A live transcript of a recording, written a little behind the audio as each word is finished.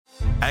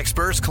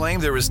Experts claim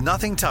there is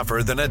nothing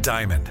tougher than a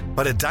diamond.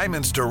 But at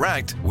Diamonds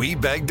Direct, we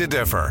beg to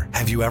differ.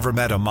 Have you ever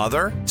met a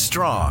mother?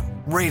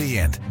 Strong,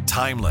 radiant,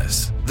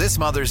 timeless. This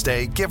Mother's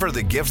Day, give her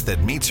the gift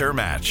that meets her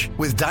match.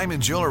 With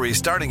diamond jewelry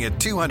starting at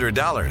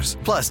 $200.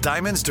 Plus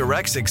Diamonds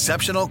Direct's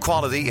exceptional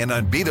quality and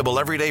unbeatable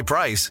everyday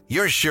price,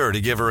 you're sure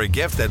to give her a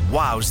gift that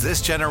wows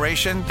this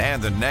generation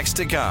and the next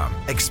to come.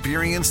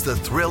 Experience the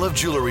thrill of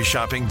jewelry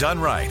shopping done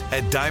right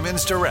at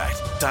Diamonds Direct.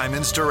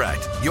 Diamonds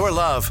Direct. Your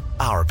love,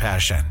 our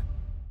passion.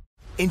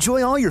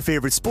 Enjoy all your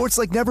favorite sports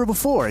like never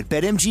before at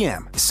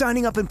BetMGM.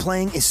 Signing up and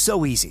playing is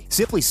so easy.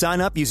 Simply sign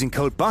up using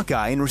code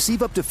Buckeye and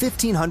receive up to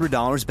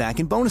 $1,500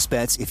 back in bonus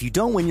bets if you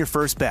don't win your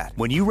first bet.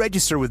 When you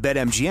register with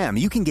BetMGM,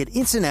 you can get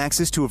instant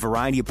access to a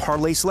variety of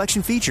parlay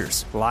selection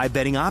features, live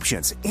betting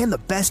options, and the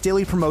best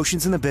daily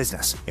promotions in the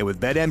business. And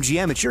with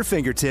BetMGM at your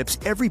fingertips,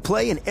 every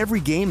play and every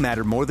game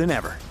matter more than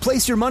ever.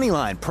 Place your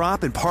moneyline,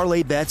 prop, and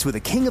parlay bets with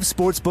the king of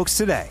sportsbooks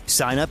today.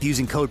 Sign up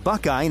using code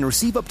Buckeye and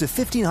receive up to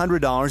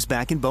 $1,500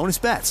 back in bonus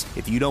bets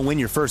if you don't win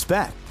your first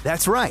bet.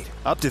 That's right,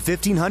 up to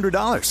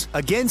 $1,500.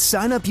 Again,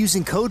 sign up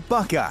using code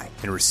Buckeye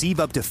and receive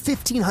up to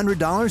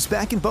 $1,500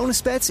 back in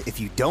bonus bets if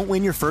you don't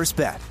win your first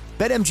bet.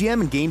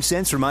 BetMGM and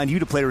GameSense remind you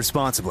to play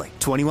responsibly.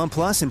 21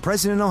 plus and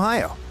present in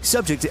Ohio.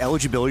 Subject to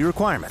eligibility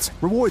requirements.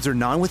 Rewards are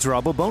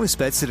non-withdrawable bonus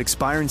bets that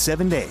expire in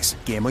 7 days.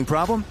 Gambling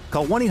problem?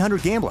 Call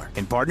 1-800-GAMBLER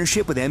in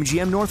partnership with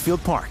MGM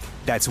Northfield Park.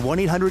 That's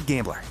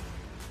 1-800-GAMBLER.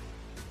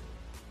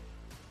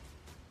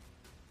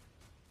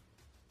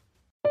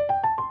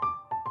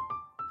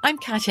 I'm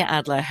Katya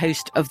Adler,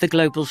 host of The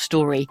Global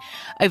Story.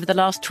 Over the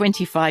last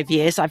 25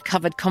 years, I've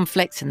covered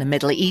conflicts in the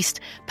Middle East,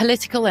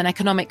 political and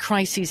economic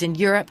crises in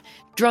Europe,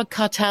 drug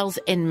cartels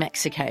in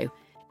Mexico.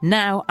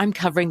 Now I'm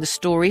covering the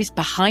stories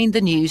behind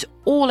the news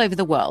all over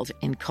the world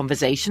in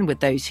conversation with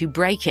those who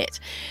break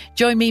it.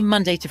 Join me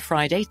Monday to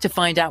Friday to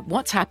find out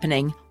what's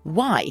happening,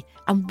 why,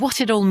 and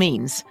what it all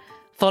means.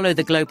 Follow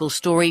The Global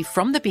Story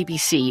from the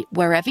BBC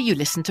wherever you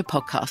listen to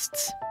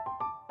podcasts.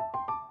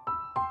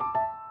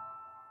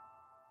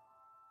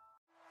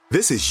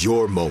 This is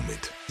your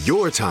moment,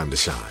 your time to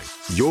shine,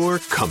 your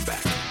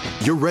comeback.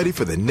 You're ready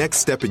for the next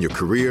step in your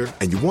career,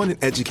 and you want an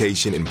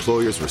education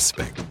employers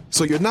respect.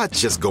 So you're not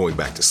just going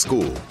back to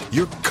school,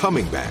 you're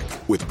coming back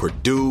with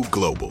Purdue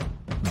Global.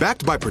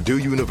 Backed by Purdue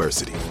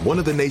University, one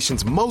of the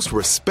nation's most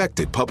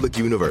respected public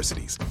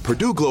universities,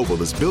 Purdue Global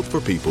is built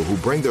for people who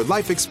bring their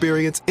life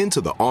experience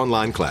into the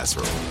online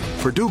classroom.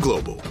 Purdue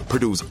Global,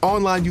 Purdue's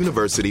online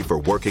university for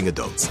working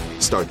adults.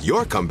 Start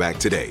your comeback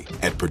today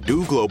at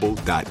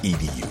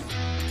purdueglobal.edu.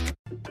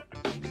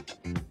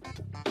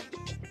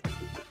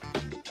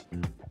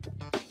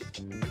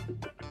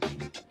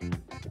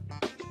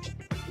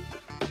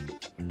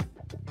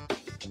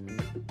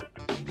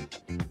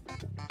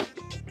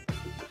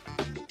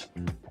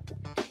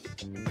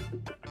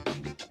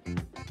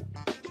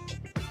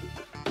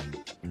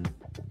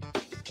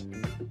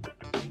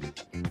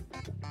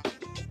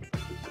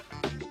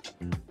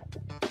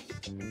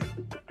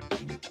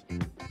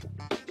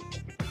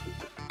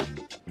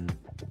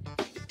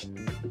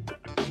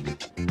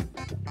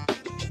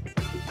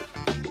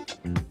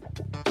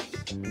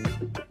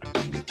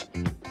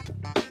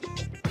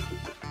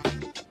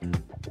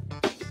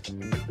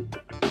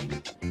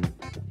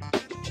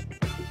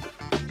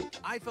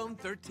 iPhone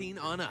 13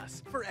 on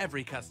us for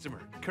every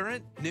customer.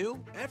 Current,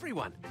 new,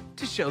 everyone.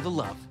 To show the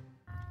love.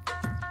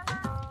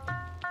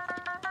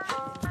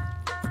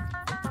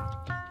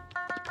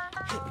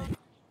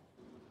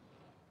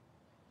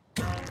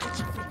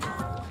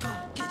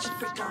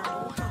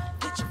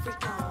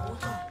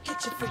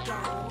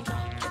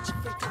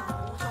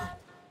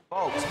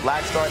 Folks,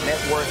 Black Star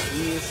Network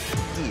is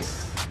here.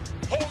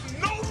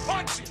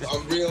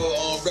 I'm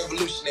real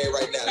revolutionary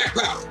right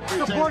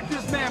now. Support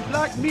this man,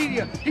 Black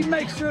Media. He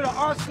makes sure that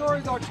our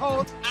stories are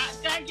told.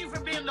 Thank you for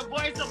being the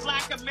voice of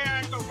Black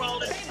America,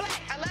 Roland. Hey,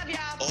 Black, I love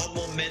y'all.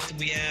 All momentum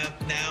we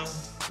have now,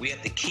 we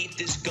have to keep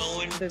this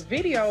going. The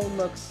video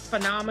looks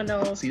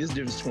phenomenal. See, there's a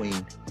difference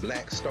between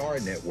Black Star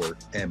Network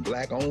and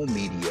Black-owned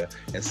media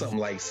and something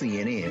like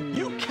CNN.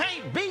 You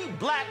can't be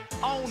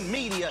Black-owned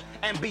media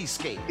and be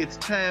scared. It's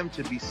time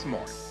to be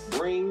smart.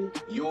 Bring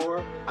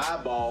your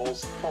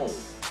eyeballs home.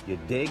 You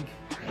dig?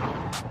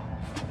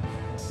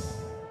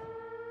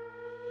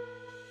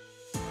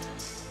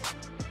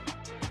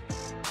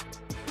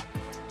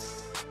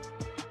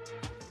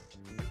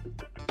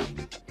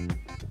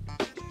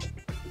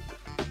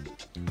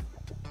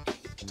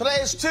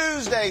 Today is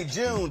Tuesday,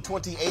 June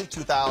 28,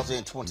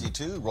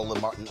 2022.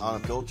 Roland Martin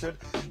Unfiltered,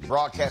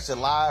 broadcasting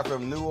live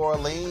from New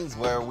Orleans,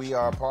 where we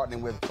are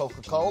partnering with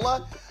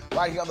Coca-Cola.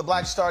 Right here on the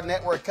Black Star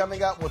Network.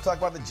 Coming up, we'll talk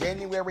about the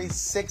January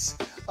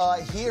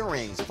 6th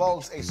hearings.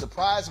 Folks, a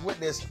surprise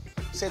witness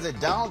says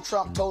that Donald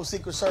Trump told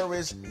Secret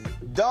Service,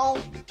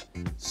 don't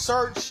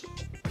search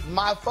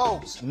my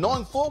folks,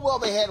 knowing full well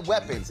they had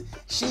weapons.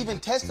 She even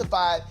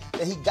testified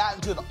that he got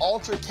into an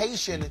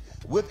altercation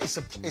with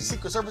a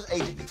Secret Service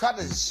agent who tried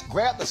to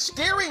grab the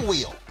steering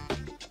wheel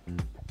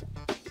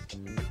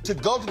to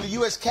go to the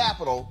U.S.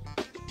 Capitol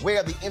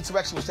where the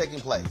insurrection was taking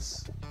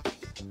place.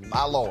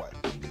 My Lord.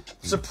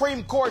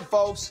 Supreme Court,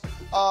 folks,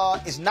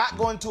 is not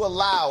going to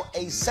allow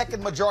a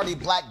second majority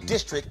black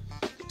district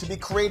to be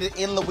created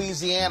in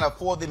Louisiana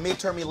for the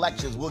midterm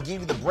elections. We'll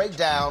give you the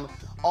breakdown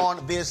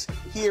on this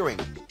hearing.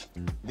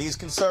 These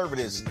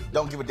conservatives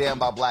don't give a damn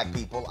about black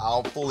people.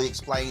 I'll fully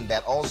explain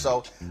that.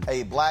 Also,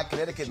 a black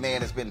Connecticut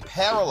man has been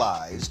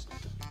paralyzed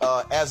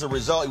as a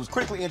result. He was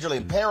critically injured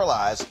and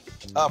paralyzed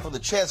from the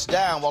chest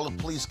down while in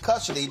police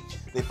custody.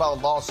 They filed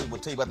a lawsuit. We'll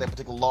tell you about that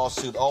particular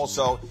lawsuit.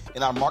 Also,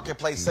 in our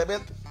marketplace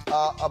segment,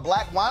 a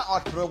black wine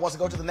entrepreneur wants to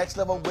go to the next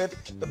level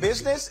with the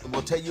business, and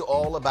we'll tell you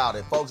all about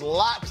it. Folks,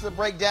 lots to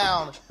break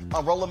down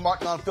on Roland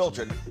Martin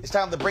Unfiltered. It's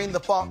time to bring the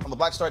funk on the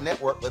Black Star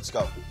Network. Let's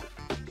go.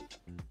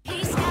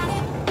 He's got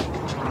it.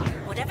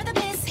 Whatever the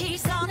biz,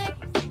 he's on it.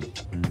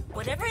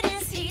 Whatever it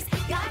is, he's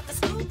got the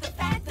scoop, the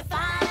fact, the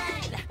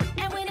find.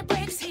 And when it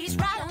breaks, he's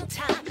right on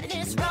time and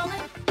it's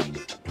rolling.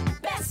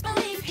 Best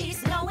believe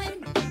he's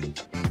knowing.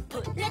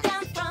 Putting it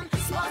down from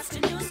sports to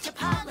news to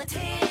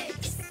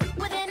politics.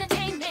 With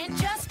entertainment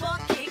just for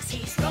kicks,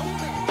 he's rolling.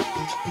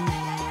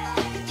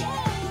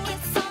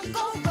 It's on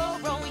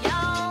Go,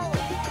 y'all.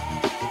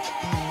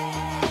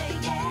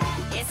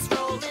 It's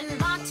Roland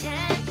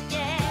Martin,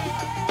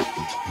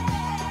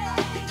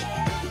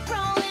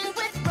 Rolling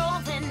with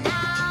Roland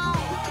now.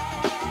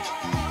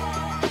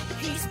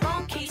 He's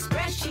funk, he's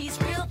fresh,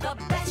 he's real, the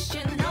best,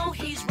 you know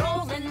he's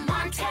Roland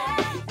Martin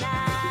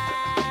now.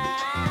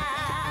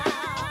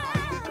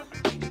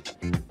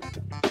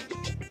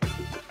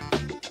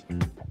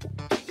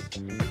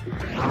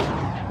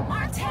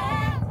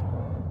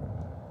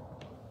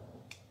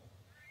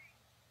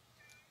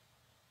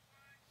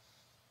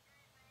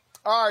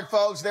 All right,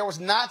 folks, there was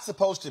not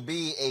supposed to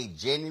be a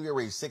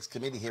January 6th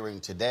committee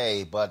hearing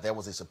today, but there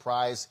was a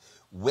surprise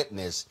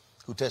witness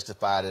who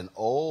testified, and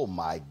oh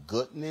my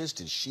goodness,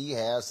 did she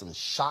have some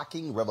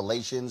shocking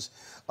revelations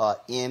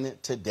in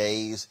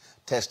today's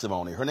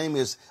testimony. Her name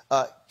is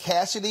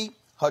Cassidy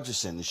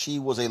Hutchinson. She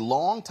was a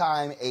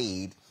longtime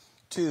aide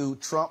to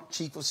Trump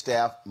Chief of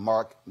Staff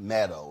Mark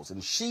Meadows,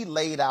 and she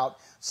laid out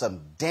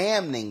some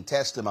damning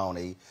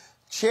testimony.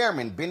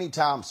 Chairman Benny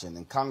Thompson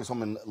and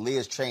Congresswoman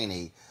Liz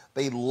Cheney,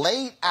 they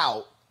laid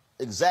out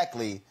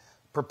exactly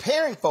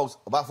preparing folks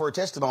about for her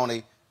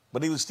testimony,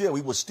 but we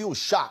were still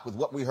shocked with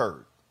what we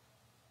heard.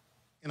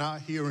 In our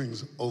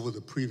hearings over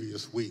the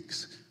previous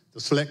weeks,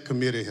 the Select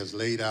Committee has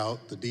laid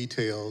out the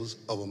details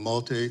of a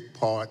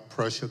multi-part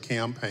pressure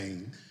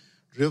campaign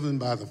driven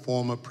by the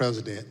former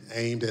president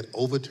aimed at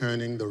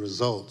overturning the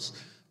results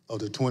of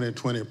the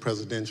 2020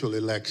 presidential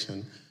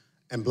election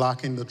and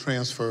blocking the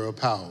transfer of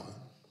power.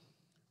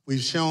 We've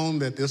shown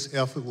that this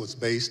effort was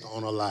based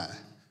on a lie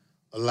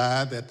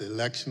that the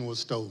election was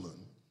stolen,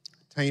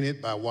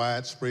 tainted by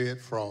widespread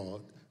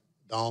fraud,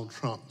 Donald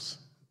Trump's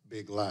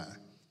big lie.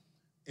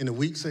 In the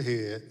weeks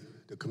ahead,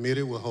 the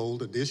committee will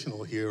hold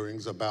additional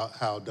hearings about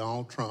how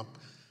Donald Trump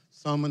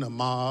summoned a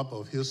mob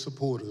of his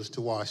supporters to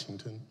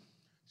Washington,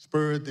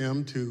 spurred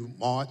them to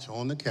march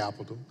on the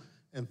Capitol,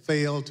 and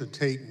failed to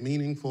take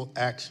meaningful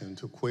action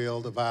to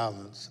quell the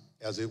violence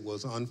as it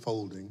was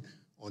unfolding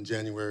on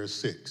January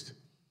 6th.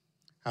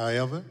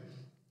 However,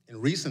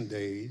 in recent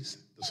days,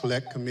 the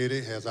Select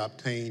Committee has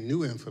obtained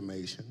new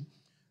information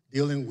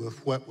dealing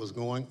with what was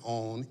going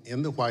on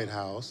in the White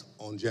House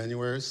on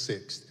January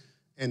 6th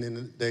and in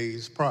the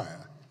days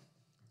prior.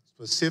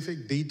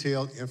 Specific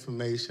detailed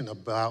information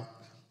about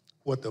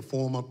what the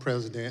former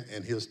president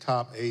and his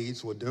top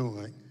aides were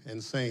doing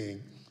and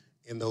saying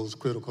in those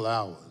critical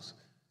hours.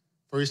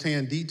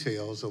 First-hand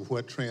details of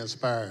what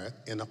transpired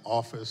in the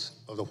office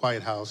of the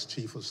White House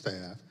Chief of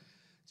Staff,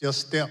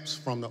 just steps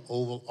from the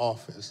Oval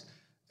Office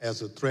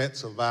as the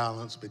threats of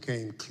violence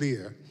became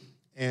clear,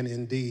 and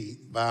indeed,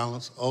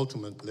 violence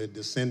ultimately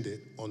descended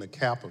on the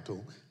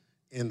Capitol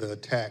in the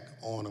attack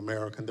on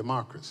American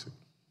democracy.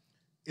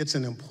 It's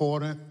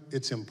important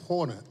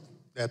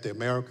that the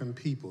American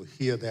people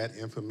hear that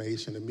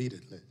information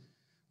immediately.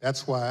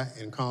 That's why,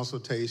 in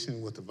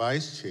consultation with the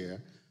Vice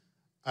Chair,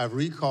 I've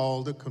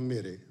recalled the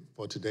committee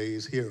for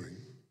today's hearing.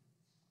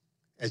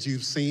 As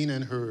you've seen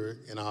and heard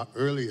in our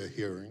earlier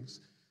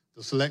hearings,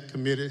 the Select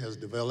Committee has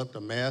developed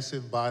a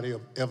massive body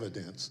of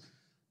evidence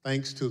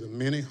thanks to the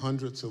many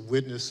hundreds of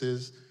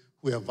witnesses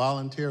who have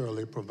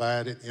voluntarily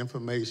provided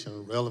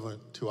information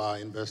relevant to our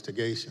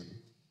investigation.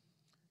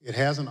 It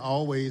hasn't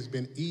always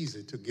been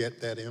easy to get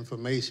that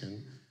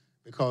information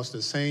because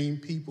the same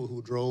people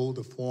who drove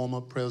the former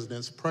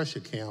president's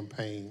pressure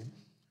campaign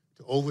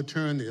to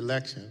overturn the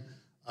election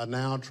are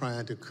now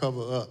trying to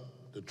cover up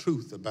the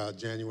truth about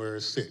January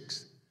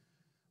 6th.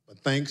 But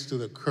thanks to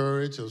the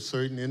courage of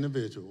certain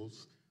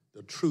individuals,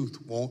 the truth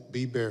won't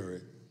be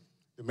buried.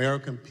 The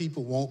American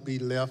people won't be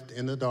left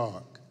in the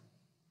dark.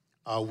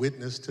 Our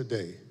witness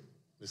today,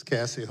 Ms.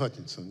 Cassidy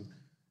Hutchinson,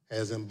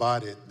 has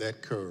embodied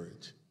that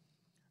courage.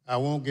 I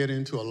won't get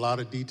into a lot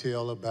of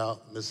detail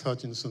about Ms.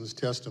 Hutchinson's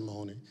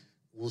testimony.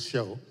 We'll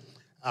show.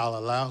 I'll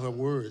allow her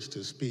words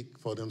to speak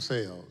for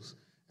themselves.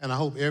 And I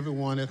hope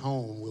everyone at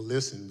home will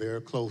listen very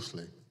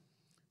closely.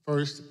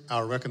 First,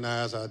 I'll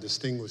recognize our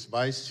distinguished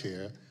Vice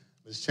Chair,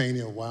 Ms. Cheney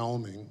of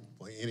Wyoming,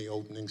 for any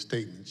opening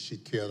statements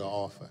she'd care to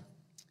offer.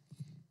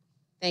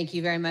 Thank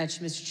you very much,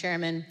 Mr.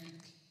 Chairman.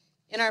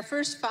 In our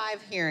first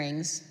 5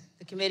 hearings,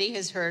 the committee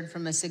has heard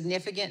from a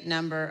significant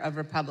number of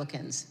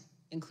Republicans,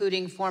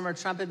 including former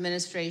Trump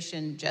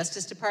administration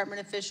Justice Department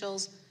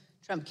officials,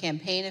 Trump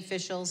campaign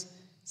officials,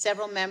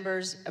 several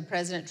members of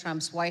President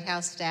Trump's White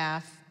House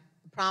staff,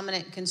 a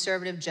prominent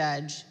conservative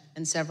judge,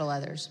 and several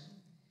others.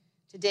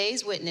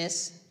 Today's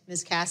witness,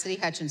 Ms. Cassidy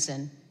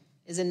Hutchinson,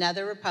 is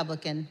another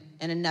Republican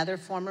and another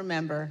former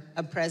member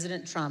of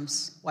President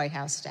Trump's White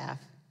House staff.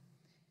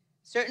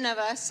 Certain of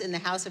us in the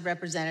House of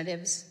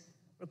Representatives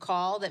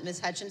recall that Ms.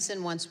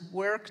 Hutchinson once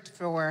worked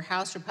for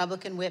House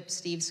Republican Whip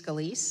Steve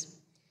Scalise,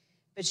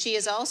 but she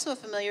is also a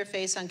familiar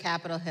face on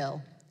Capitol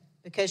Hill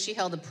because she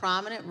held a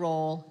prominent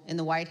role in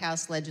the White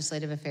House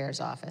Legislative Affairs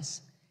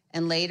Office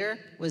and later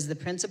was the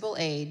principal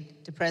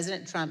aide to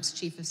President Trump's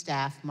Chief of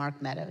Staff,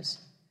 Mark Meadows.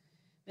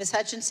 Ms.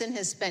 Hutchinson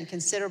has spent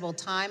considerable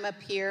time up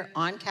here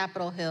on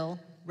Capitol Hill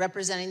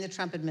representing the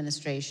Trump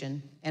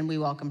administration, and we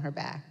welcome her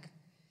back.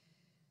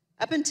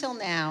 Up until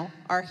now,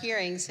 our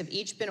hearings have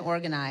each been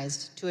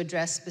organized to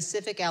address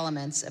specific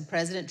elements of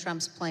President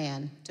Trump's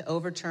plan to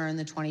overturn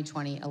the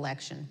 2020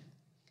 election.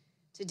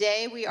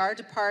 Today, we are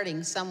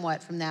departing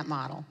somewhat from that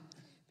model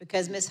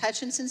because Ms.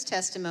 Hutchinson's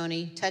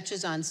testimony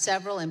touches on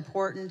several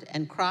important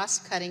and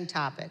cross-cutting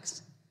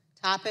topics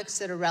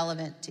that are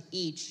relevant to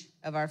each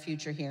of our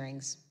future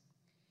hearings.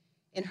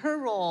 In her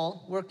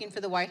role working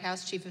for the White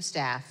House Chief of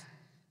Staff,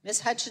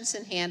 Ms.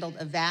 Hutchinson handled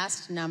a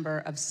vast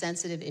number of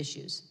sensitive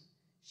issues.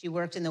 She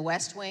worked in the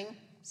West Wing,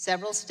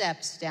 several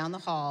steps down the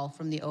hall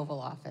from the Oval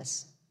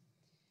Office.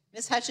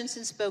 Ms.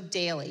 Hutchinson spoke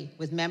daily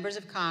with members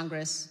of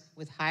Congress,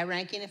 with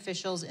high-ranking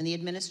officials in the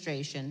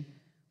administration,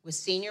 with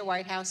senior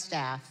White House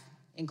staff,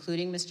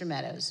 including Mr.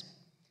 Meadows,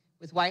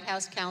 with White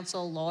House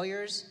counsel,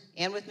 lawyers,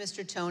 and with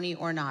Mr. Tony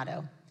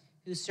Ornato,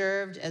 who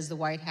served as the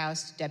White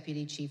House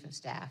Deputy Chief of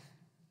Staff.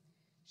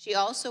 She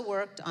also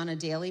worked on a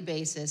daily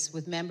basis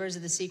with members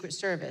of the Secret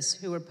Service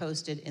who were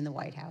posted in the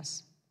White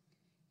House.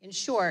 In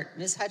short,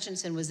 Ms.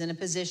 Hutchinson was in a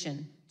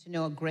position to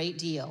know a great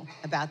deal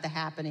about the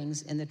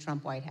happenings in the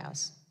Trump White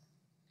House.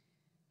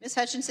 Ms.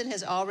 Hutchinson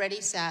has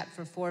already sat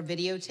for 4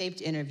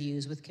 videotaped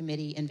interviews with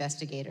committee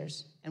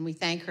investigators, and we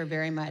thank her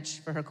very much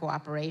for her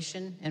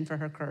cooperation and for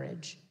her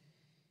courage.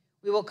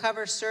 We will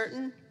cover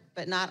certain,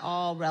 but not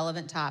all,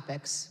 relevant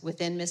topics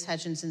within Ms.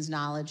 Hutchinson's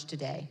knowledge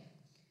today.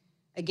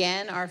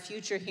 Again, our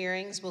future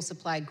hearings will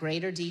supply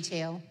greater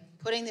detail,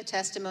 putting the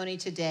testimony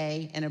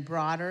today in a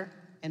broader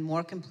and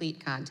more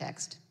complete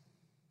context.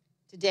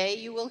 Today,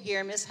 you will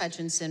hear Ms.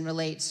 Hutchinson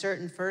relate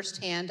certain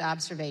firsthand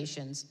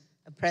observations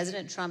of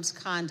President Trump's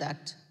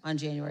conduct on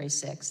January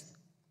 6th.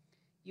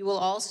 You will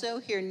also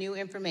hear new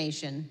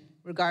information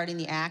regarding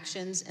the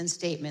actions and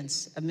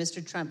statements of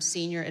Mr. Trump's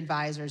senior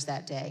advisors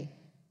that day,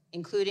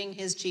 including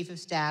his Chief of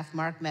Staff,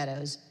 Mark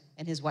Meadows,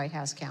 and his White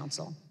House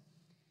counsel.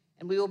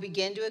 And we will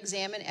begin to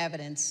examine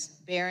evidence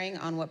bearing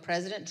on what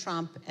President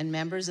Trump and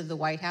members of the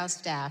White House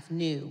staff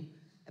knew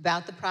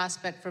about the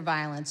prospect for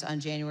violence on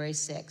January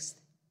 6th,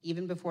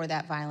 even before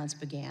that violence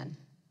began.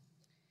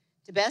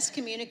 To best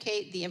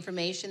communicate the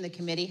information the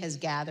committee has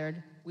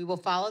gathered, we will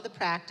follow the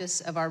practice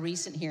of our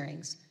recent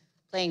hearings,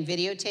 playing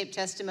videotape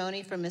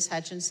testimony from Ms.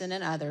 Hutchinson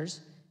and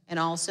others, and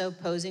also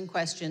posing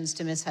questions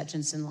to Ms.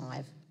 Hutchinson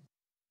live.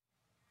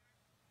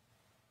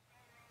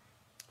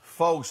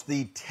 Folks,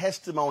 the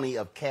testimony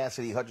of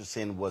Cassidy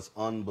Hutchinson was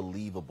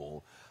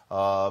unbelievable.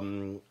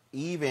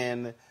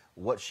 Even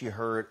what she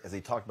heard as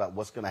they talked about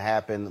what's going to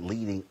happen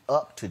leading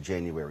up to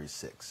January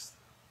 6th.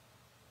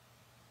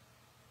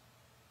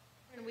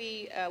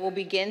 We will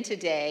begin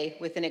today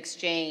with an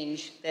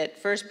exchange that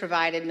first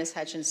provided Ms.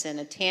 Hutchinson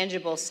a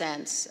tangible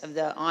sense of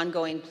the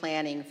ongoing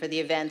planning for the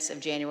events of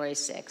January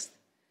 6th.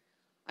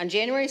 On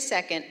January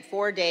 2nd,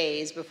 4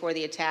 days before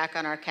the attack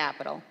on our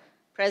Capitol,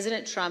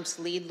 President Trump's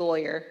lead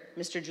lawyer,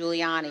 Mr.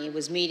 Giuliani,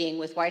 was meeting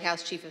with White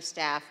House Chief of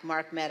Staff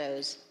Mark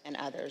Meadows and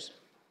others.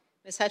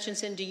 Ms.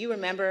 Hutchinson, do you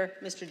remember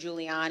Mr.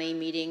 Giuliani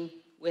meeting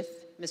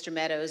with Mr.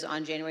 Meadows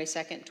on January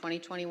 2nd,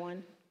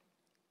 2021?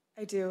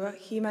 I do.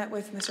 He met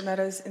with Mr.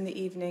 Meadows in the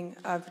evening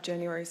of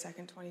January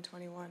 2nd,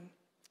 2021.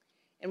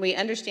 And we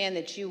understand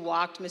that you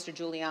walked Mr.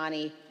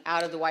 Giuliani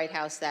out of the White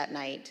House that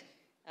night,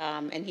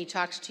 and he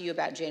talked to you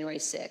about January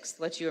 6th.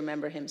 What do you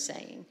remember him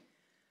saying?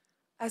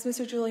 As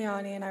Mr.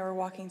 Giuliani and I were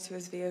walking to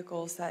his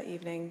vehicles that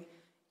evening,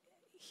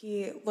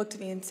 he looked at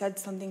me and said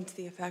something to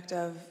the effect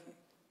of,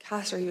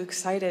 "Cass, are you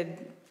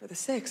excited for the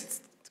 6th?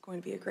 It's going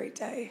to be a great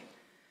day."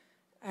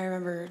 I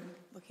remember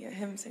looking at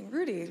him saying,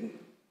 "Rudy,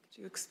 could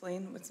you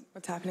explain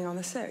what's happening on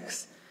the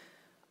 6th?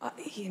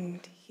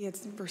 He had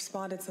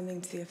responded something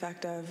to the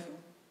effect of,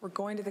 "We're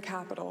going to the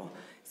Capitol.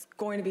 It's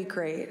going to be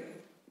great.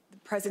 The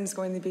president's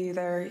going to be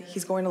there.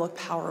 He's going to look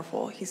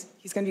powerful. He's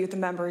going to be with the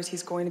members.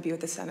 He's going to be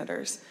with the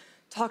senators.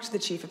 Talk to the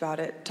chief about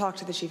it. Talk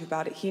to the chief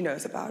about it. He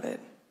knows about it."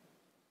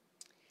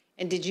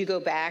 And did you go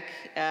back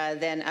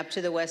then up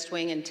to the West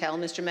Wing and tell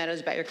Mr.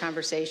 Meadows about your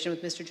conversation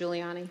with Mr.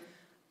 Giuliani?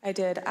 I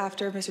did.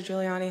 After Mr.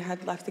 Giuliani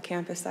had left the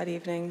campus that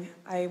evening,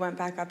 I went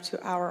back up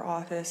to our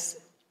office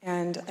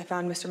and I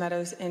found Mr.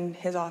 Meadows in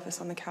his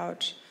office on the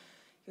couch.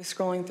 He was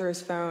scrolling through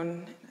his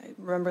phone. I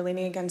remember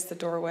leaning against the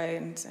doorway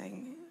and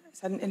saying, I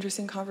just had an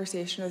interesting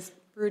conversation with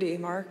Rudy,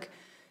 Mark.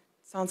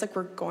 Sounds like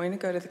we're going to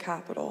go to the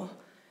Capitol.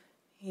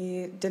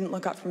 He didn't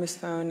look up from his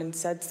phone and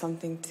said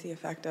something to the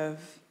effect of,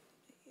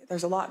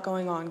 there's a lot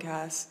going on,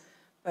 Cass,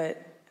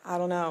 but I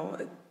don't know,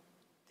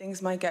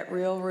 things might get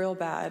real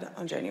bad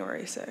on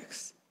January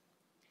 6th.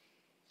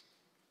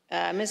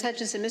 Ms.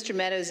 Hutchinson, Mr.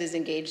 Meadows is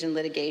engaged in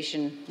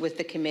litigation with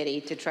the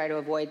committee to try to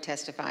avoid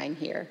testifying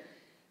here.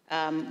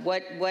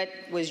 What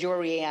was your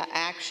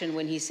reaction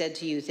when he said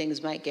to you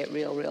things might get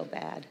real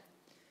bad?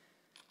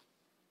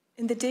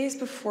 In the days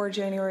before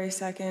January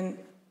 2nd,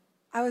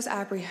 I was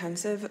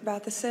apprehensive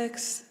about the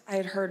 6th. I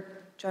had heard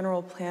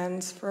general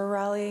plans for a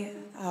rally.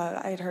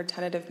 I had heard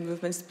tentative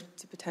movements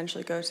to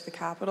potentially go to the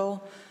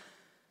Capitol.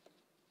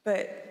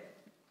 But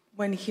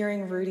when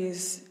hearing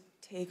Rudy's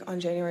take on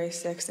January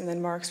 6th and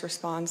then Mark's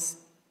response,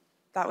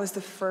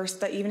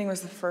 that evening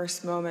was the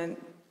first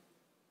moment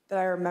that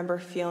I remember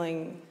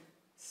feeling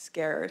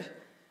scared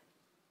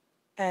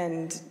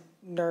and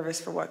nervous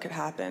for what could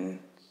happen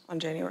on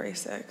January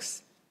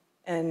 6th.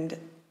 And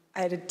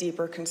I had a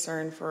deeper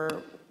concern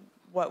for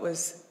what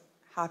was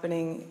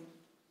happening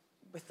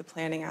with the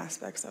planning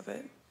aspects of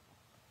it.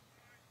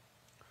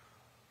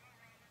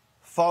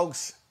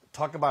 Folks,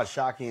 talk about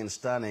shocking and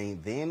stunning.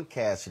 Then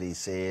Cassidy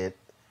said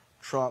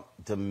Trump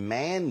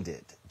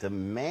demanded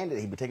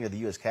he be taken to the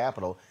U.S.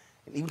 Capitol,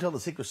 and even told the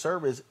Secret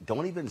Service,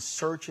 don't even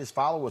search his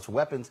followers for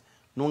weapons,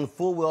 knowing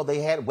full well they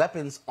had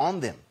weapons on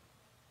them.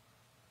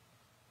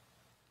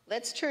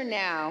 Let's turn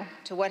now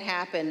to what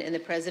happened in the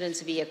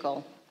president's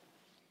vehicle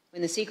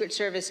when the Secret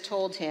Service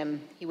told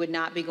him he would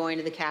not be going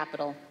to the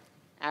Capitol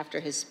after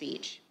his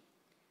speech.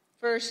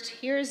 First,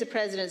 here is the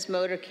president's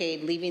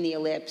motorcade leaving the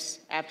ellipse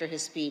after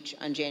his speech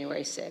on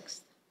January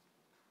 6th.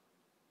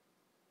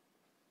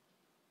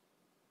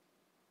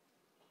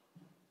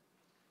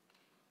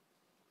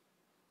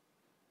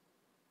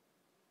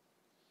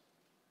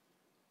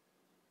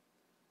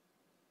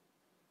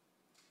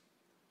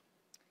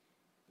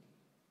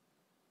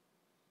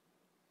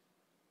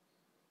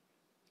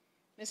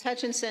 Ms.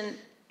 Hutchinson,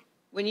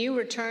 when you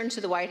returned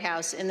to the White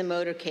House in the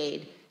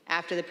motorcade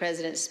after the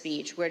president's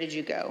speech, where did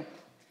you go?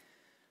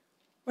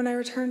 When I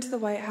returned to the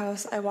White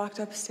House, I walked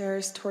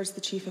upstairs towards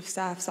the Chief of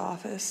Staff's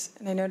office,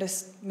 and I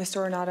noticed Mr.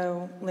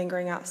 Ornato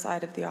lingering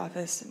outside of the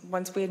office.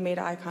 Once we had made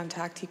eye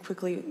contact, he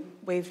quickly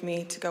waved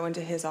me to go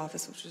into his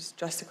office, which was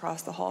just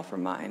across the hall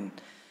from mine.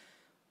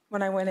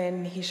 When I went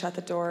in, he shut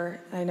the door,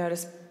 and I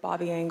noticed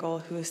Bobby Engel,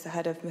 who is the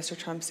head of Mr.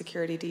 Trump's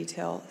security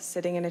detail,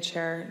 sitting in a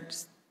chair,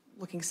 just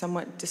looking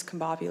somewhat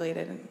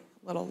discombobulated and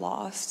a little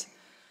lost.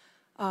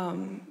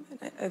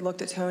 I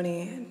looked at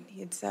Tony, and he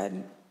had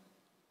said,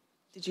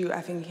 "Did you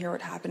effing hear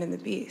what happened in the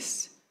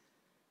Beast?"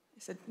 I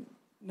said,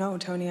 "No,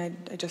 Tony, I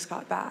just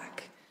got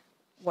back.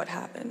 What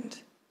happened?"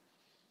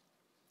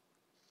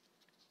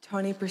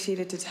 Tony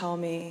proceeded to tell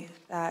me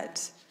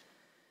that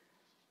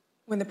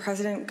when the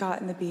president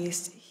got in the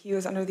Beast, he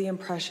was under the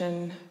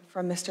impression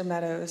from Mr.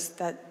 Meadows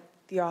that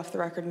the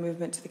off-the-record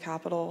movement to the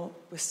Capitol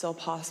was still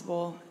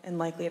possible and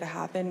likely to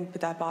happen,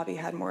 but that Bobby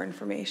had more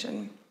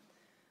information.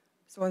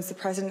 So once the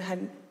president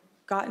had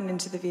gotten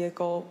into the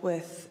vehicle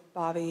with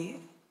Bobby,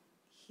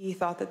 he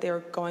thought that they were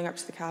going up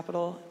to the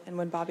Capitol, and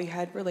when Bobby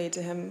had relayed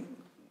to him,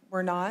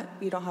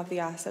 we don't have the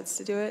assets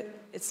to do it,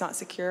 it's not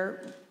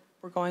secure,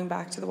 we're going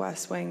back to the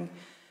West Wing,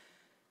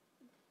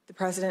 the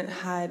president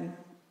had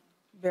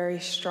a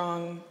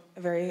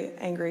very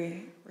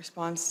angry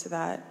response to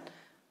that.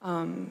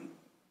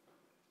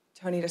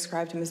 Tony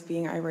described him as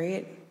being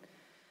irate.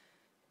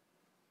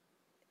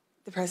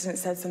 The president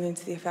said something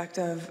to the effect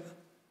of,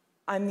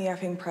 "I'm the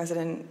effing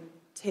president,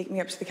 take me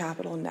up to the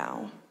Capitol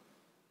now."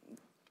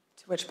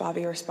 To which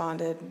Bobby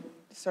responded,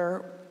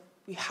 "Sir,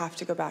 we have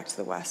to go back to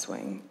the West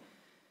Wing."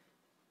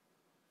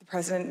 The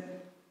president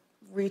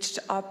reached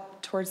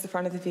up towards the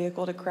front of the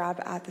vehicle to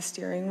grab at the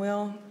steering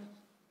wheel.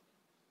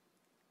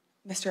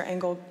 Mr.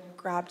 Engel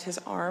grabbed his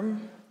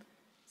arm,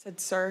 said,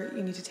 "Sir,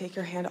 you need to take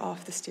your hand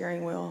off the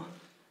steering wheel.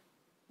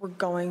 We're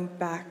going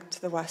back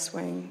to the West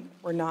Wing.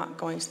 We're not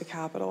going to the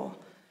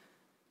Capitol."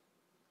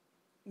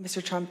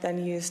 Mr. Trump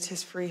then used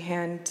his free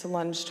hand to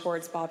lunge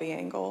towards Bobby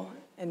Engel.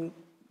 And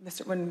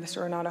when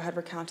Mr. Ornato had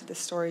recounted this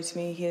story to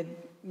me, he had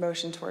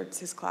motioned towards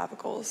his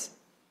clavicles.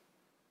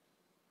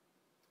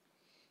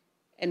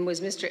 And was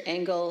Mr.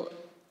 Engel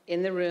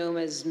in the room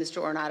as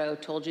Mr. Ornato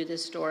told you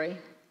this story?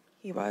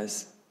 He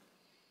was.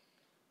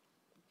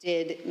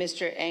 Did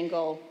Mr.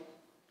 Engel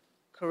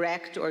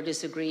correct or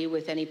disagree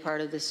with any part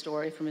of the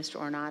story from Mr.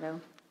 Ornato?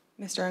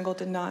 Mr. Engel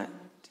did not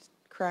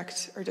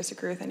correct or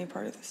disagree with any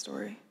part of the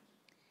story.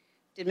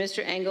 Did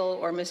Mr. Engel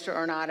or Mr.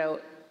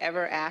 Ornato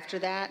ever after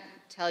that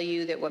tell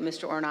you that what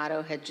Mr.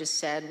 Ornato had just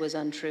said was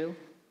untrue?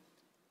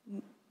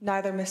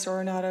 Neither Mr.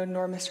 Ornato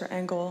nor Mr.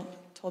 Engel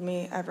told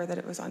me ever that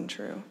it was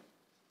untrue.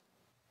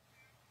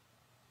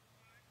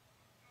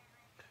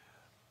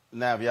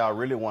 Now, if y'all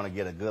really want to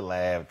get a good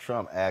laugh,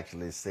 Trump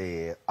actually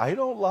said, "I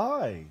don't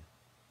lie."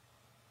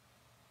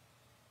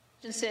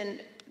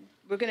 Hutchinson,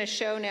 We're going to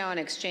show now an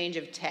exchange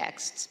of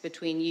texts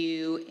between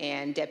you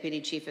and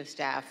Deputy Chief of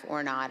Staff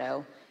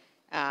Ornato.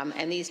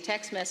 And these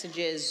text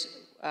messages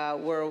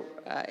were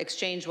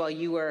exchanged while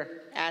you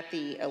were at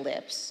the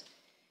Ellipse.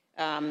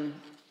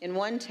 In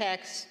one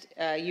text,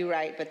 you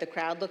write, "But the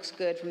crowd looks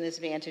good from this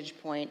vantage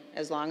point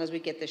as long as we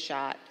get the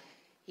shot.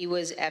 He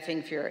was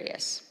effing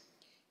furious."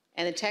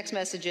 And the text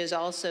messages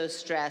also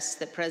stress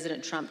that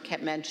President Trump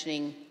kept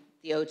mentioning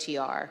the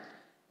OTR,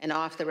 an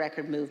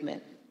off-the-record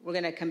movement. We're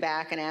going to come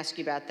back and ask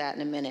you about that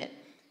in a minute.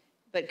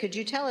 But could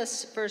you tell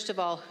us, first of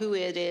all, who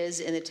it is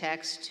in the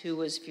text who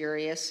was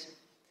furious?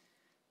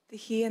 The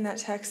he in that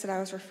text that I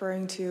was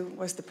referring to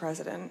was the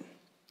president.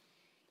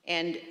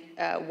 And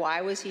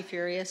why was he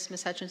furious,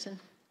 Ms.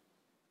 Hutchinson?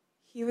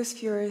 He was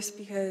furious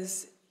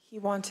because he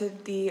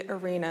wanted the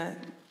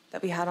arena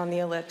that we had on the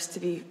Ellipse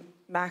to be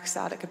maxed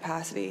out at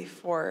capacity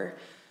for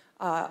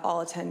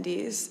all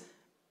attendees.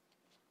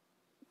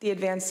 The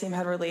advance team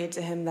had relayed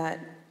to him that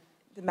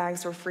the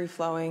mags were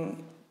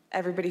free-flowing.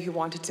 Everybody who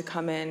wanted to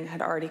come in had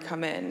already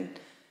come in,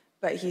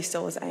 but he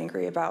still was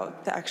angry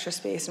about the extra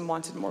space and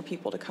wanted more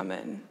people to come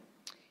in.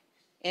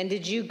 And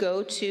did you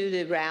go to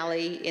the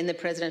rally in the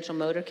presidential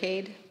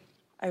motorcade?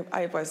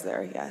 I was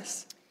there,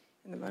 yes,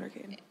 in the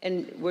motorcade.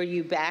 And were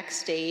you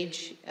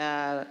backstage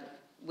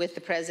with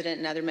the president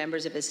and other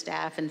members of his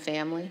staff and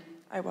family?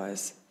 I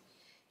was.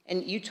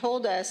 And you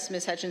told us,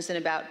 Ms. Hutchinson,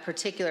 about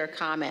particular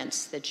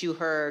comments that you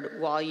heard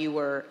while you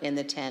were in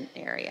the tent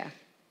area.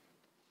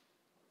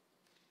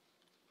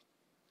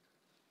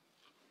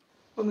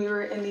 When we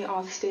were in the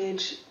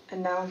offstage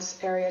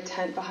announce area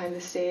tent behind the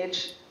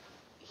stage,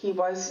 he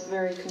was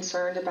very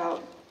concerned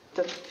about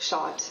the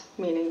shot,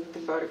 meaning the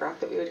photograph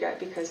that we would get,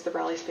 because the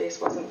rally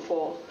space wasn't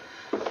full.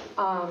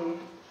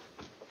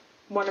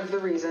 One of the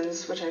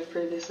reasons, which I've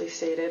previously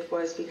stated,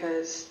 was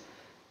because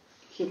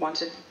he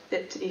wanted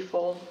it to be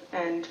full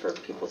and for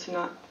people to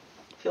not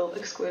feel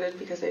excluded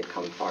because they'd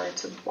come far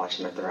to watch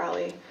him at the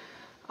rally.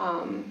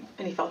 And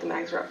he felt the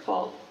mags were at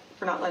fault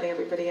for not letting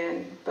everybody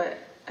in. But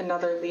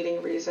another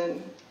leading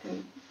reason,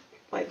 and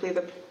likely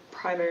the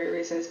primary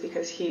reason, is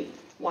because he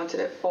wanted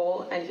it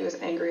full and he was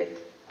angry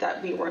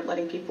that we weren't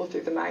letting people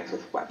through the mags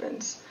with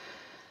weapons,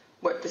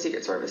 what the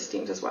Secret Service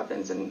deems as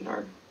weapons and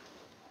our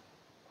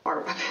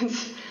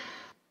weapons.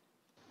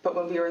 But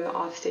when we were in the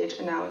offstage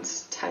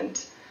announce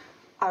tent,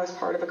 I was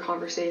part of a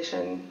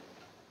conversation.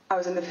 I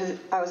was in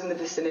the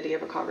vicinity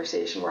of a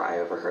conversation where I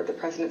overheard the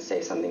president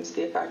say something to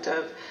the effect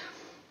of,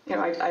 you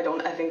know, I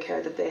don't effing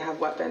care that they have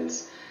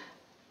weapons.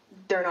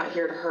 They're not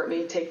here to hurt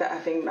me. Take the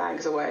effing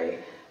mags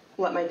away.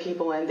 Let my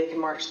people in. They can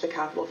march to the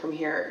Capitol from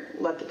here.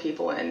 Let the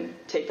people in.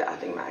 Take the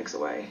effing mags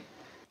away.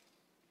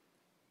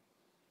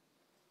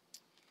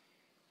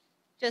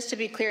 Just to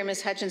be clear,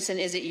 Ms. Hutchinson,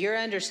 is it your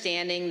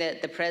understanding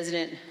that the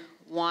president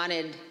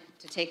wanted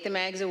to take the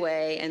mags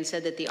away and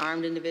said that the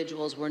armed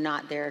individuals were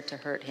not there to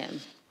hurt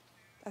him?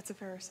 That's a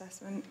fair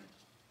assessment.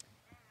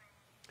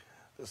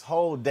 This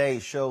whole day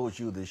shows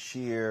you the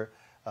sheer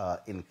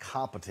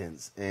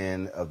incompetence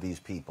of these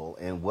people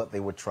and what they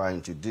were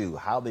trying to do,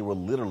 how they were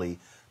literally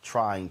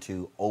trying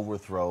to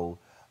overthrow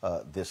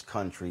this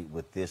country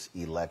with this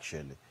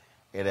election.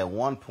 And at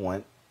one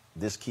point,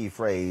 this key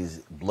phrase,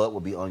 "blood will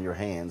be on your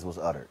hands," was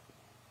uttered.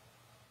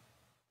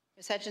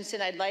 Ms.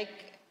 Hutchinson, I'd like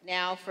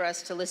now for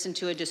us to listen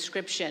to a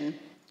description,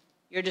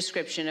 your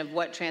description of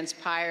what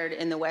transpired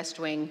in the West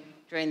Wing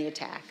during the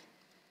attack.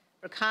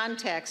 For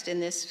context, in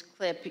this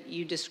clip,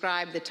 you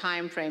describe the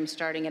time frame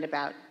starting at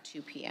about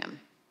 2 p.m.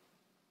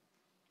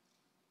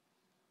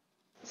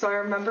 So I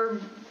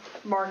remember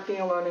Mark being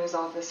alone in his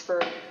office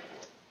for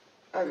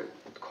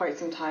quite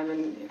some time,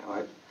 and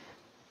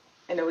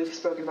I know we've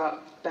spoken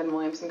about Ben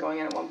Williamson going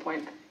in at one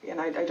point, and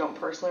I don't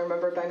personally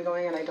remember Ben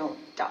going in. I don't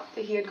doubt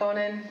that he had gone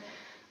in,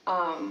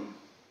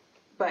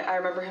 but I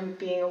remember him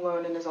being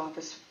alone in his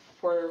office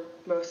for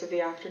most of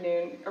the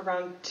afternoon.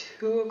 Around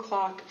 2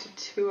 o'clock to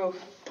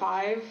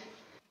 2:05,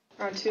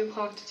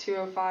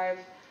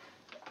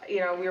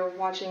 we were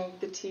watching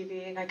the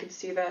TV, and I could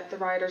see that the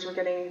rioters were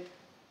getting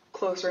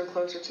closer and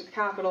closer to the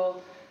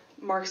Capitol.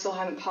 Mark still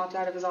hadn't popped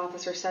out of his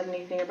office or said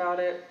anything about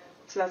it.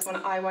 So that's when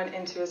I went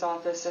into his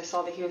office. I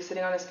saw that he was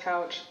sitting on his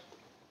couch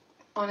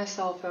on his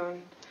cell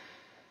phone.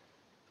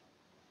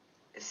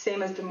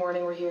 Same as the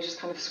morning where he was just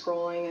kind of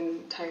scrolling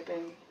and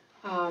typing.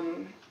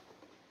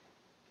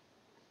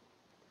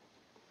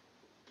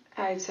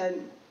 I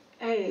said,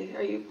 "Hey,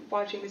 are you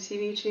watching the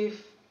TV,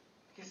 Chief?"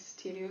 Because his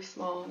TV was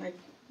small and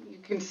you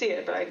can see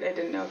it, but I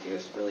didn't know if he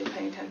was really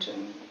paying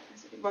attention. I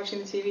said, "You watching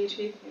the TV,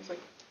 Chief?" He was like,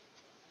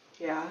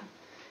 "Yeah."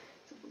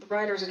 The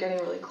rioters are getting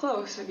really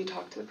close. Have you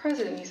talked to the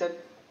president? He said,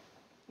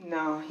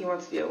 "No, he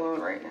wants to be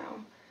alone right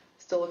now."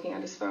 Still looking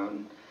at his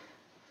phone.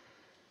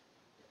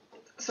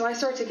 So I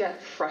start to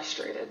get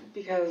frustrated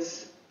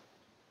because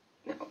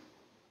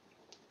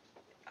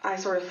I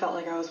sort of felt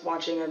like I was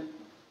watching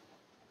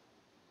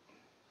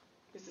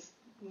this is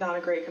not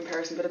a great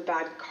comparison, but a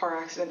bad car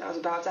accident that was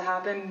about to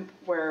happen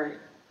where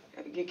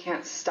you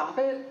can't stop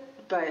it,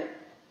 but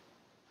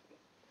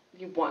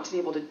you want to be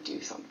able to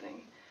do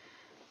something.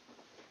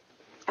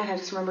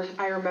 And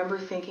I remember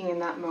thinking in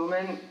that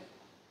moment,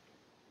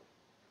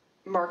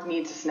 Mark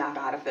needs to snap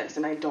out of this,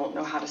 and I don't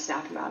know how to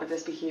snap him out of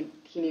this, but he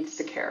needs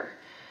to care.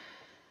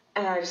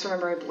 And I just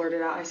remember I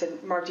blurted out, I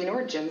said, Mark, do you know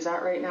where Jim's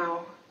at right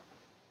now?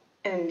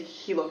 And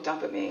he looked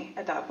up at me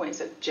at that point and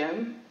said,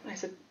 Jim? And I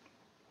said,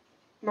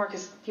 Mark,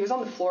 he was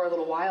on the floor a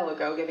little while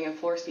ago giving a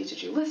floor speech.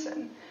 Did you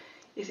listen?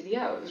 He said,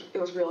 yeah,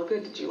 it was real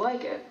good. Did you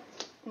like it?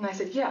 And I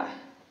said, yeah.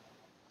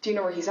 Do you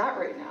know where he's at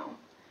right now?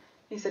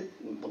 He said,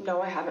 well,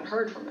 no, I haven't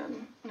heard from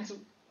him. And I said,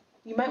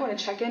 you might want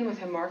to check in with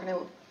him, Mark. And I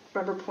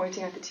remember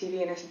pointing at the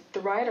TV and I said, the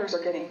rioters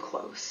are getting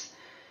close.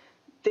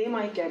 They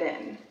might get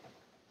in.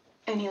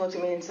 And he looked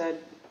at me and said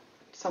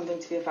something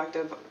to the effect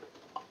of,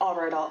 all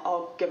right,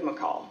 I'll give him a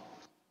call.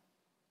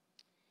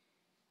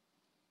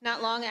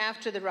 Not long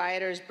after the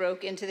rioters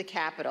broke into the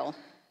Capitol,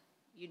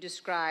 you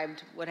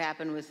described what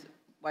happened with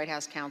White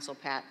House counsel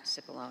Pat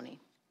Cipollone.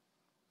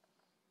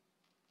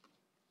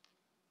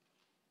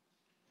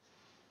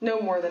 No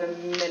more than a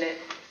minute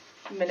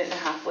and a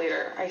half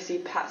later, I see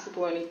Pat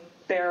Cipollone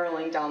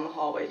barreling down the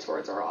hallway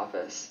towards our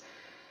office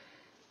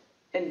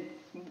and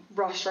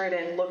rushed right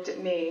in, looked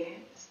at me,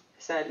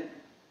 said,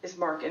 is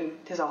Mark in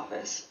his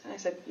office? And I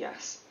said,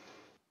 yes.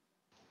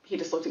 He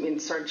just looked at me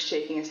and started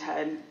shaking his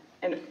head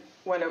and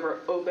went over,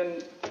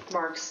 opened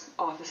Mark's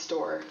office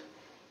door,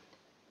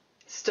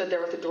 stood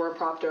there with the door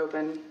propped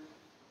open,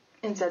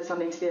 and said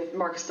something to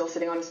Mark is still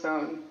sitting on his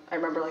phone. I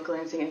remember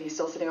glancing and he's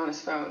still sitting on his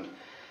phone.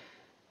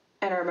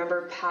 And I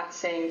remember Pat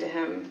saying to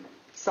him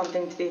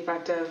something to the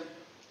effect of,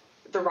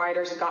 the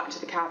rioters have gotten to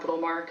the Capitol,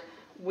 Mark.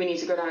 We need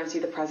to go down and see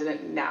the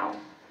president now.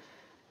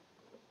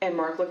 And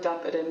Mark looked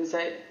up at him and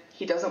said,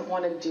 he doesn't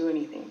want to do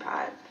anything,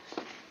 Pat.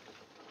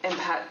 And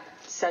Pat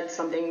said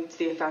something to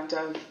the effect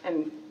of,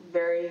 and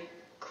very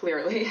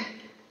clearly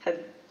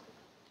had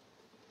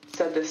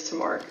said this to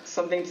Mark,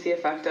 something to the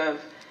effect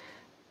of,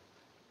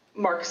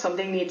 Mark,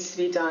 something needs to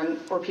be done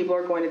or people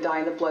are going to die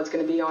and the blood's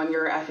going to be on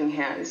your effing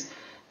hands.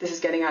 This is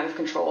getting out of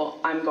control.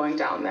 I'm going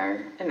down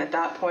there. And at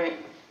that point,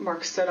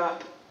 Mark stood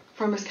up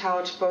from his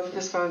couch, both of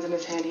his phones in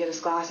his hand. He had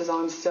his glasses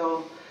on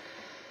still.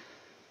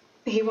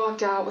 He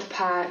walked out with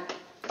Pat.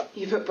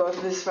 He put both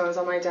of his phones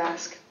on my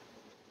desk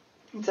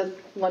and said,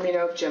 let me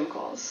know if Jim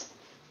calls.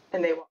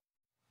 And they walked.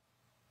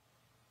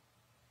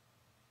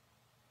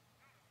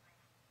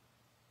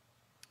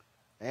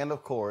 And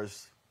of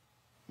course,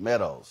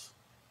 Meadows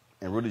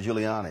and Rudy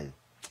Giuliani.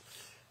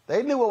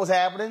 They knew what was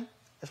happening.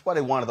 That's why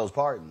they wanted those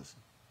pardons.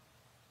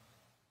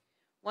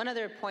 One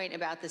other point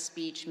about the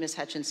speech, Ms.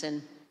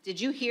 Hutchinson. Did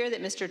you hear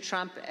that Mr.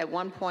 Trump at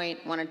one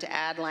point wanted to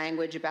add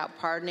language about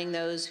pardoning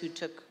those who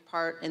took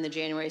part in the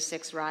January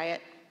 6th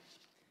riot?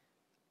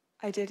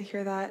 I did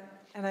hear that,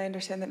 and I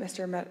understand that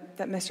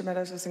Mr.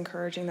 Meadows was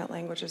encouraging that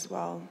language as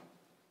well.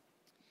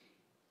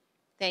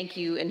 Thank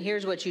you, and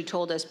here's what you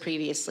told us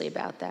previously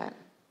about that.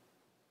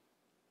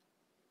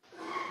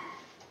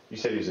 You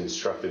said he was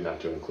instructed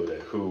not to include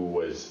it. Who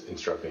was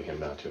instructing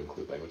him not to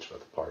include language about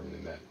the pardon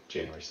in that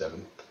January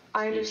 7th?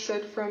 I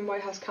understood from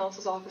White House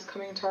counsel's office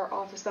coming into our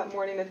office that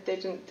morning that they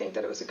didn't think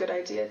that it was a good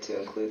idea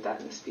to include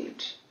that in the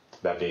speech.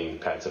 That being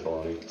Pat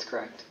Cipollone? That's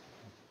correct.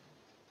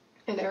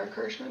 And Eric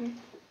Hirschman.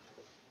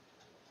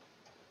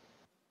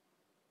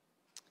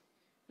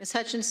 Ms.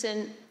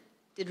 Hutchinson,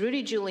 did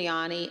Rudy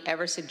Giuliani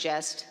ever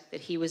suggest that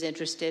he was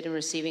interested in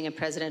receiving a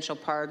presidential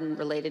pardon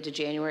related to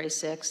January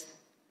 6th?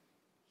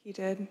 He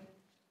did.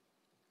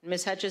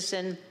 Ms.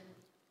 Hutchinson,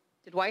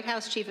 did White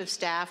House Chief of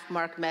Staff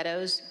Mark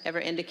Meadows ever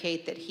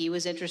indicate that he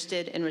was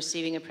interested in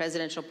receiving a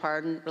presidential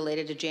pardon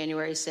related to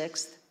January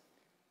 6th?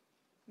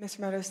 Mr.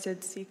 Meadows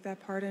did seek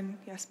that pardon.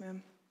 Yes,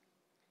 ma'am.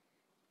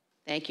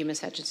 Thank you,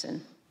 Ms.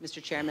 Hutchinson.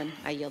 Mr. Chairman,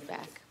 I yield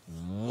back.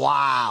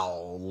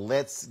 Wow.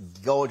 Let's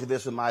go into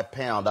this with my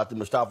panel. Dr.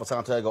 Mustafa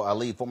Santiago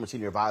Ali, former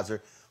senior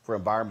advisor for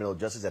environmental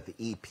justice at the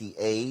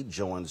EPA,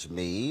 joins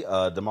me.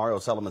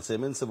 Demario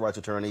Solomon-Simmons, civil rights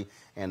attorney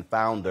and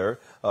founder,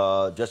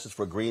 Justice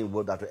for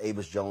Greenwood, Dr.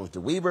 Avis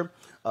Jones-DeWeaver,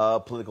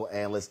 political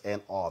analyst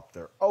and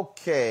author.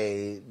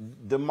 Okay,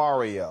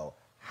 Demario,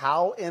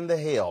 how in the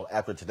hell,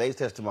 after today's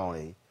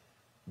testimony,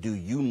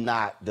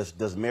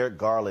 does Merrick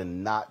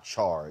Garland not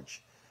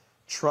charge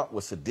Trump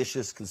with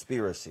seditious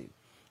conspiracy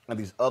and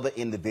these other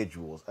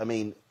individuals? I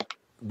mean,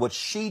 what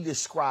she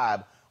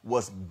described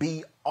was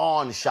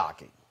beyond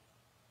shocking.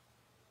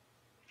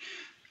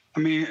 I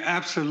mean,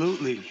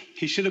 absolutely.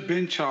 He should have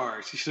been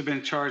charged. He should have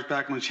been charged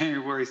back on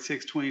January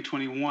 6,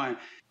 2021.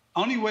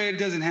 Only way it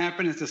doesn't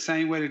happen is the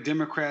same way the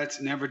Democrats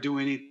never do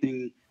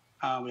anything.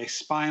 They're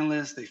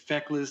spineless, they're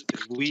feckless,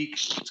 they're weak,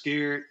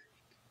 scared.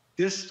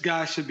 This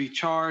guy should be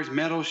charged.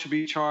 Meadows should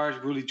be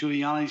charged. Rudy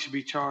Giuliani should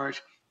be charged.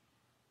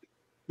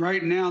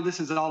 Right now, this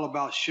is all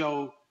about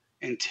show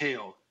and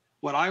tell.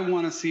 What I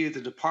want to see is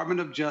the Department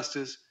of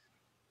Justice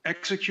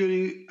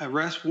executing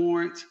arrest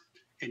warrants,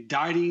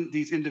 indicting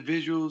these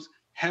individuals,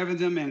 having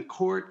them in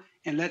court,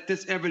 and let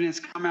this evidence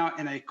come out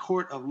in a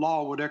court of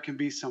law where there can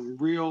be some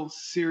real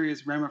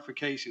serious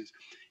ramifications.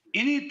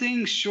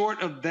 Anything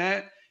short of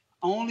that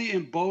only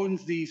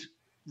emboldens these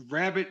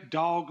rabid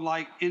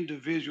dog-like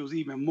individuals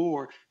even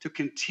more to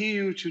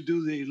continue to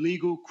do the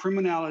illegal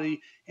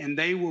criminality, and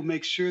they will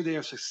make sure they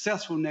are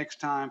successful next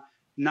time,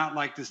 not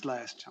like this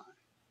last time.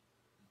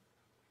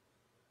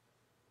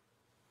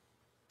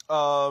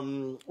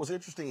 What's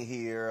interesting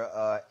here,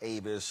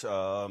 Avis, just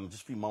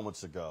a few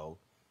moments ago,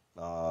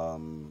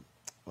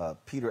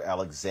 Peter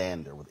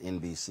Alexander with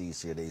NBC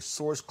said a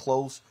source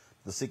close to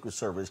the Secret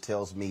Service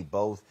tells me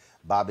both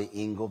Bobby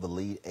Engel, the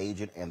lead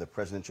agent, and the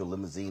presidential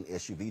limousine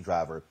SUV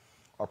driver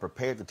are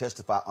prepared to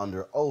testify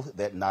under oath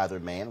that neither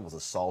man was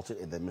assaulted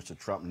and that Mr.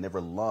 Trump never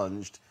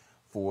lunged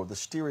for the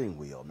steering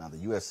wheel. Now, the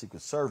U.S.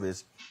 Secret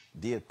Service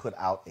did put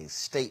out a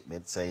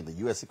statement saying the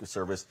U.S. Secret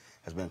Service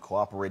has been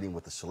cooperating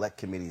with the Select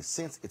Committee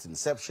since its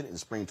inception in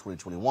spring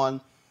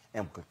 2021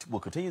 and will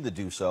continue to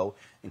do so,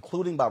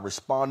 including by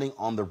responding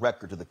on the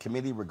record to the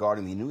committee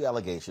regarding the new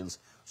allegations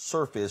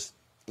surfaced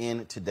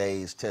in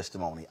today's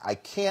testimony. I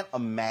can't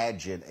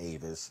imagine,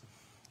 Avis,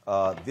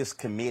 this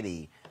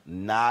committee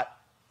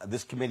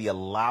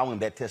allowing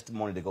that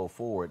testimony to go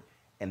forward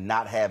and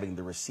not having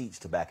the receipts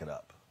to back it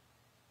up.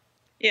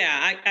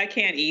 Yeah, I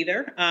can't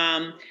either.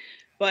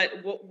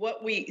 But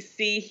what we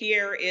see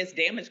here is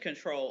damage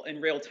control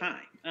in real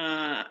time.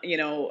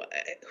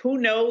 Who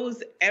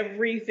knows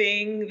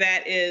everything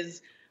that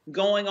is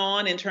going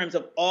on in terms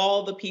of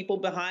all the people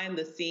behind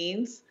the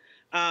scenes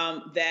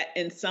that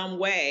in some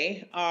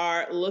way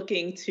are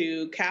looking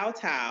to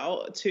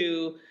kowtow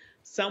to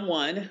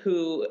someone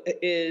who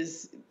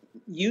is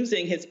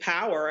using his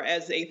power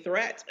as a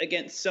threat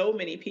against so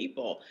many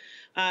people.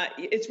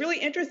 It's really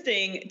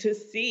interesting to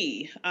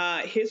see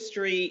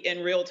history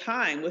in real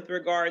time with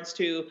regards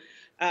to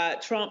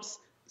Trump's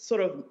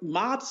sort of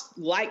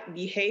mob-like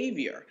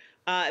behavior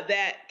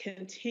that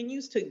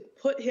continues to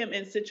put him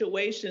in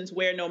situations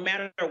where no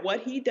matter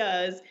what he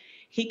does,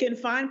 he can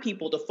find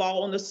people to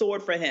fall on the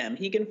sword for him.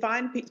 He can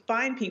find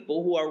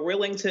people who are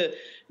willing to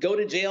go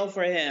to jail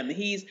for him.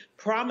 He's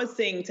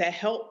promising to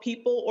help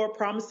people or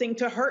promising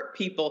to hurt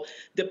people,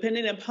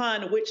 depending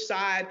upon which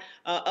side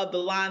of the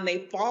line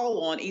they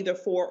fall on, either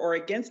for or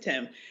against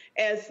him.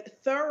 As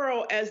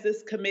thorough as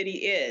this committee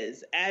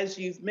is, as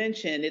you've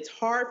mentioned, it's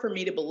hard for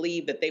me to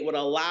believe that they would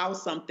allow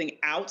something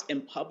out in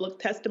public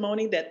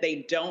testimony that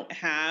they don't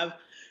have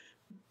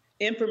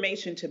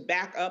information to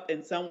back up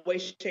in some way,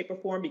 shape, or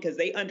form, because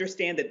they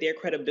understand that their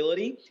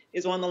credibility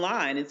is on the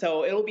line. And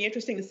so it'll be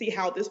interesting to see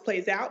how this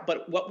plays out.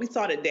 But what we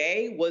saw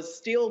today was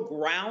still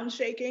ground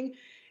shaking.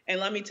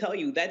 And let me tell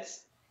you,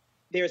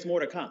 there's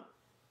more to come.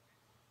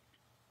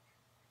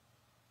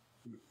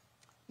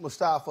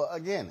 Mustafa,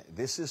 again,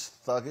 this is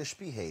thuggish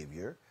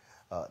behavior.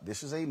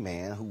 This is a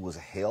man who was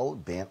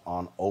hell-bent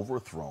on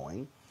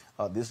overthrowing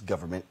this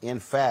government. In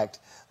fact,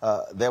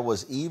 there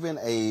was even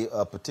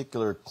a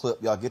particular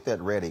clip, y'all get that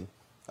ready,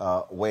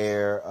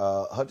 where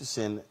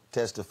Hutchinson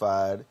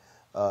testified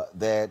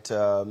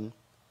that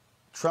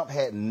Trump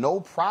had no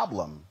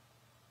problem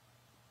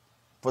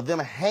for them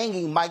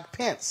hanging Mike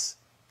Pence.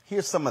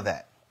 Here's some of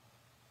that.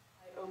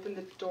 I opened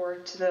the door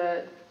to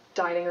the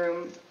dining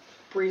room,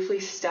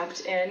 briefly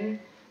stepped in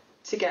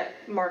to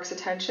get Mark's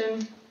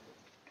attention,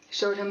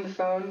 showed him the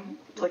phone,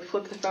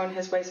 flipped the phone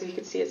his way so he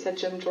could see it said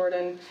Jim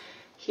Jordan.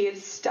 He had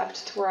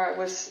stepped to where I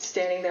was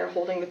standing there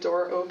holding the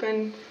door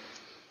open,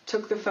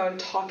 took the phone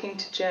talking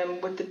to Jim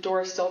with the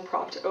door still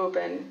propped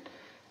open.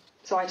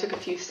 So I took a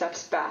few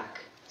steps back.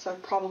 So I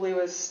probably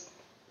was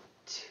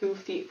 2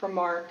 feet from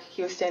Mark.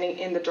 He was standing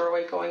in the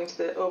doorway going to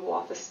the Oval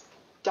Office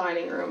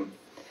dining room.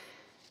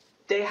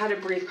 They had a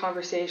brief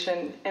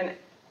conversation, and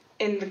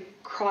in the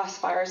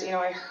crossfires,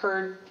 I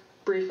heard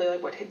briefly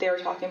what they were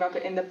talking about,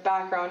 but in the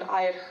background,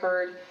 I had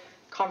heard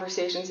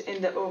conversations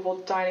in the Oval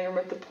dining room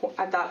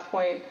at that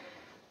point,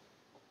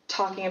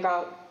 talking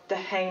about the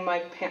hang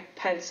Mike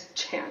Pence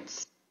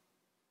chants.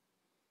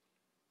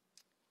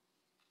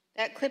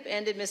 That clip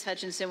ended, Ms.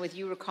 Hutchinson, with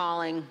you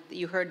recalling that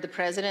you heard the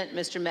President,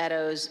 Mr.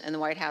 Meadows, and the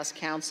White House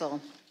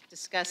counsel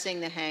discussing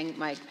the hang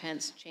Mike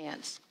Pence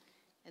chants.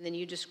 And then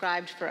you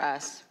described for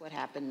us what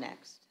happened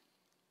next.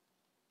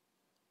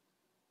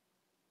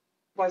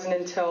 It wasn't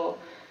until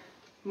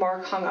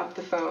Mark hung up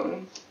the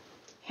phone,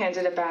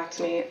 handed it back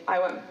to me. I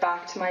went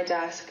back to my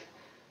desk.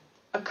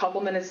 A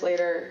couple minutes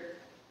later,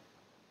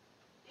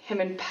 him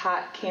and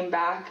Pat came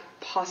back,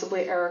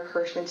 possibly Eric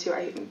Hirschman too.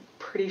 I'm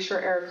pretty sure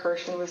Eric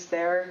Hirschman was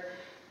there.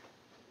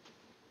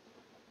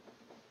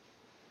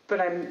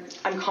 But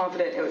I'm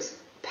confident it was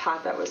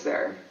Pat that was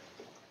there.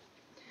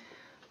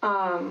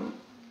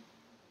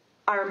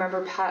 I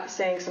remember Pat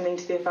saying something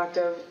to the effect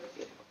of,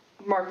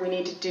 Mark, we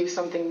need to do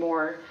something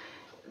more.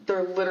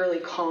 They're literally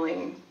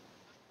calling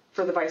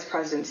for the vice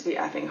president to be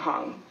effing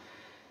hung.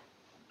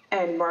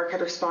 And Mark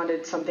had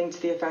responded something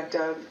to the effect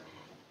of,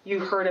 you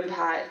heard him,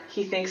 Pat.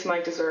 He thinks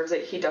Mike deserves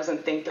it. He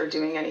doesn't think they're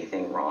doing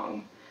anything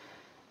wrong.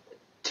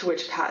 To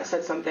which Pat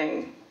said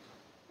something,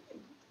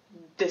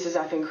 this is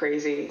effing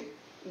crazy.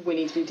 We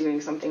need to be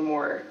doing something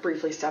more.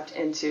 Briefly stepped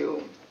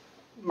into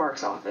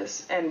Mark's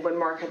office. And when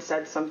Mark had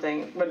said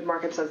something,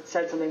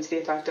 said something to the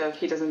effect of,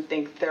 he doesn't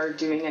think they're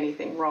doing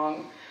anything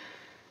wrong.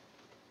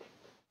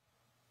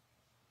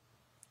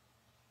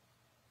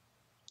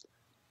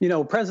 You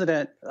know,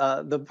 President,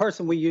 the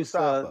person we used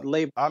to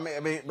label. I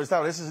mean,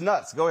 Mustafa, this is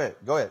nuts. Go ahead.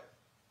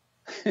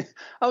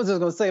 I was just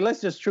going to say,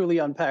 let's just truly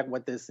unpack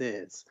what this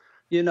is.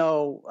 You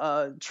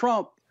know,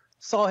 Trump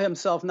saw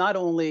himself not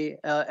only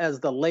as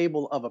the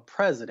label of a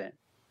president,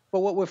 but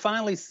what we're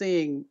finally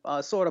seeing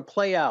sort of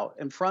play out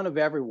in front of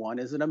everyone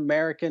is an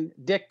American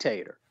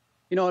dictator.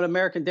 You know, an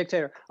American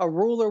dictator, a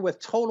ruler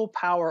with total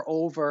power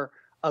over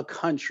a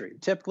country,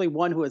 typically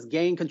one who has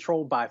gained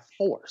control by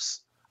force.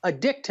 A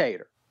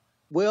dictator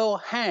will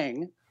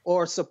hang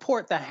or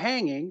support the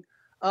hanging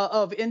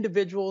of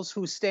individuals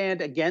who stand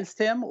against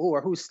him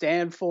or who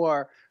stand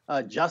for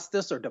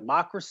justice or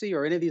democracy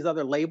or any of these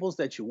other labels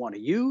that you want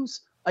to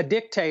use. A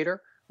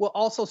dictator will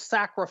also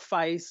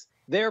sacrifice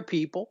their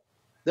people.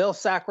 They'll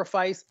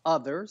sacrifice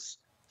others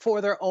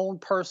for their own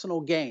personal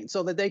gain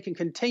so that they can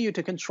continue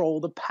to control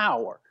the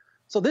power.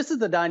 So this is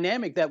the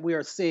dynamic that we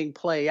are seeing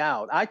play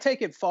out. I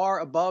take it far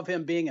above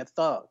him being a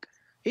thug.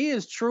 He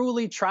has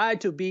truly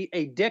tried to be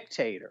a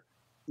dictator.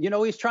 You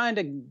know, he's trying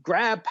to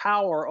grab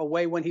power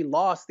away when he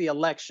lost the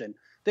election,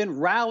 then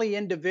rally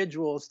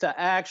individuals to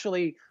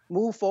actually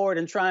move forward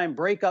and try and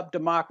break up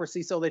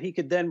democracy so that he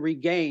could then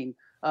regain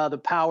the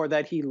power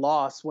that he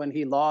lost when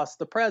he lost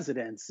the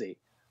presidency.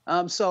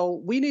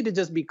 So we need to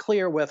just be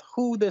clear with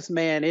who this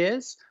man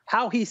is,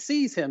 how he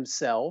sees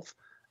himself,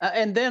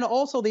 and then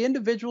also the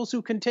individuals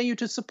who continue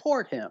to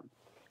support him.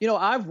 You know,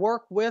 I've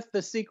worked with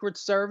the Secret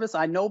Service.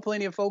 I know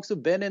plenty of folks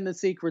who've been in the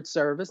Secret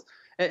Service.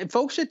 And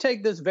folks should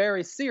take this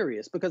very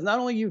serious because not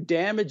only are you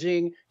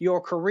damaging your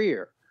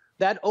career,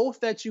 that oath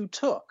that you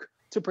took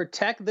to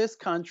protect this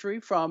country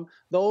from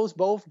those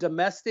both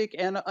domestic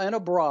and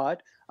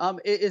abroad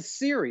is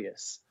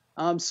serious.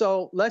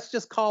 So let's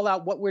just call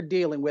out what we're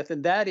dealing with,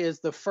 and that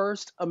is the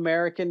first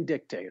American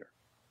dictator.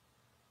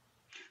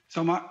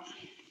 So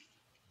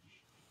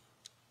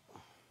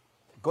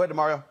Go ahead,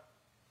 Mario.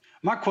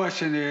 My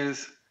question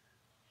is,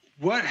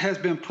 what has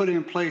been put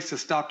in place to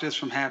stop this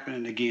from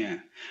happening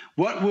again?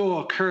 What will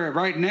occur?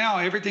 Right now,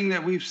 everything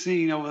that we've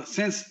seen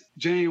since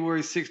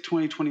January 6,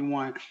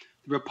 2021, the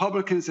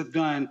Republicans have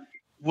done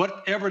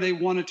whatever they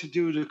wanted to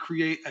do to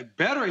create a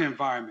better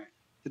environment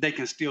that they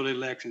can steal the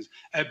elections,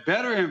 a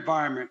better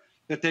environment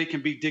that they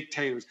can be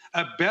dictators,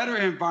 a better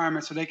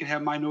environment so they can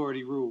have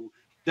minority rule.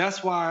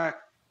 That's why,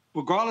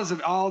 regardless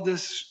of all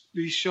these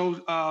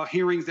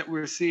hearings that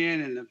we're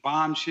seeing and the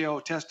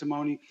bombshell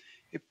testimony,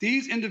 if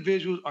these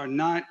individuals are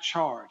not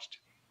charged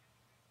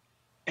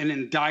and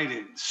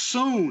indicted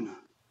soon,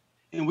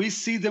 and we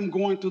see them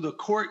going through the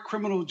court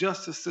criminal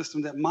justice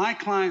system that my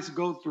clients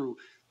go through,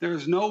 there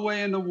is no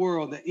way in the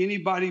world that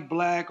anybody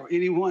black or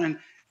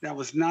anyone that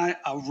was not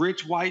a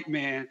rich white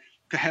man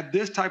could have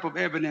this type of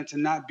evidence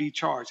and not be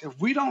charged. If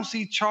we don't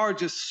see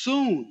charges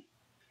soon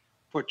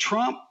for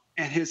Trump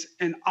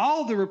and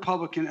all the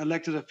Republican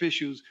elected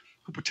officials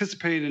who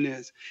participated in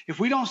this, if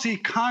we don't see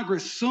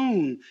Congress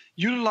soon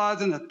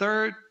utilizing the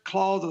third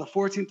clause of the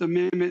 14th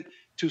Amendment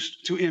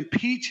to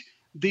impeach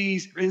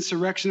these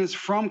insurrectionists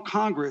from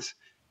Congress,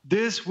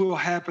 this will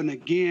happen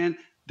again.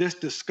 This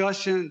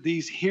discussion,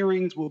 these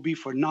hearings will be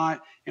for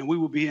naught, and we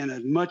will be in a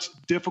much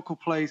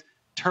difficult place,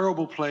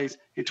 terrible place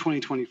in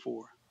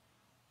 2024.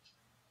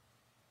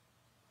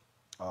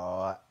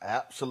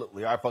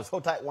 Absolutely. All right, folks,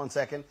 hold tight 1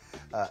 second.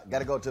 Got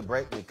to go to a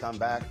break. When we come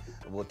back,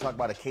 we'll talk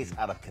about a case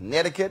out of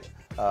Connecticut.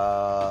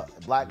 A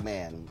black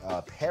man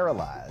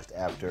paralyzed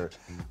after,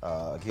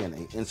 again,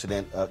 an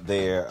incident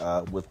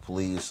there with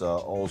police.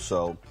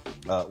 Also,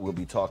 we'll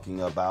be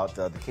talking about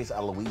the case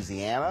out of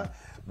Louisiana,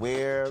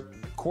 where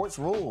courts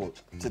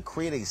ruled to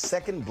create a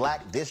second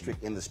black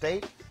district in the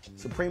state.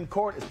 Supreme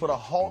Court has put a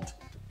halt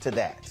to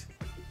that.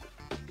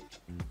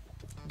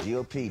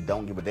 GOP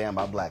don't give a damn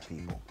about black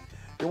people.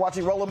 You're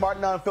watching Roland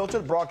Martin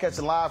Unfiltered,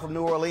 broadcasting live from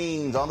New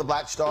Orleans on the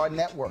Black Star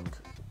Network.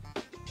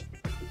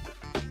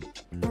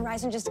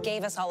 Verizon just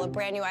gave us all a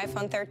brand new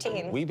iPhone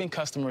 13. We've been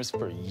customers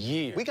for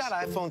years. We got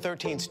iPhone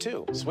 13s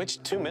too.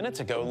 Switched 2 minutes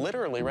ago,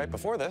 literally right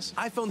before this.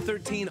 iPhone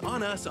 13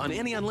 on us on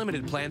any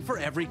unlimited plan for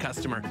every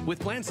customer, with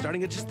plans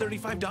starting at just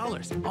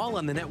 $35. All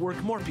on the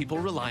network more people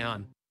rely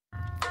on.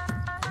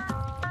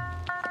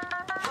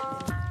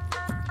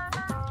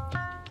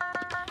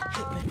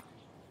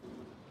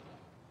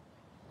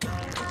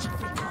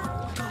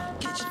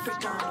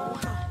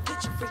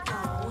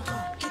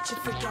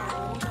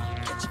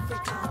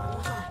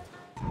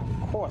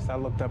 Of course, I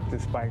looked up to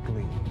Spike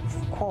Lee.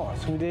 Of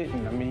course, who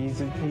didn't? I mean,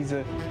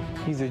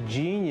 he's a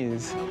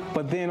genius.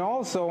 But then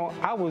also,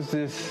 I was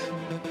this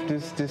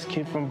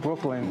kid from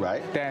Brooklyn,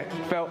 right? That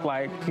felt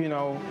like, you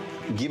know,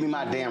 give me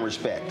my damn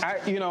respect.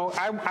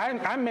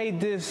 I made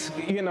this,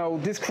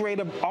 this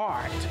creative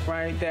art,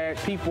 right, that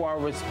people are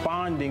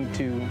responding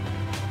to.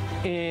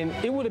 And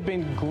it would have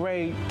been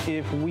great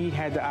if we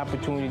had the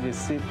opportunity to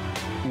sit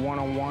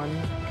one-on-one.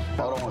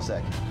 Hold on 1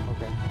 second.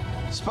 Okay.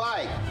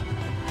 Spike.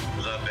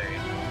 What's up, babe?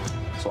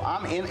 So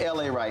I'm in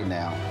LA right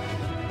now.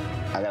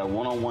 I got a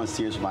one-on-one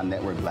series with my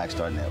network, Black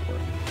Star Network.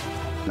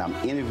 And I'm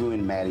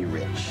interviewing Matty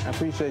Rich. I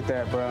appreciate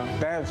that, bro.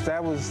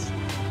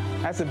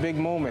 That's a big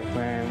moment,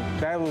 man.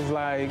 That was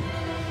like,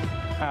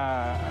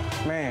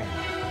 man,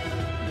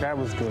 That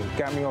was good.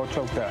 Got me all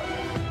choked up.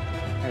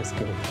 That's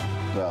good.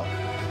 Well,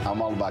 I'm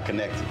all about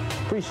connecting.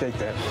 Appreciate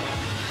that.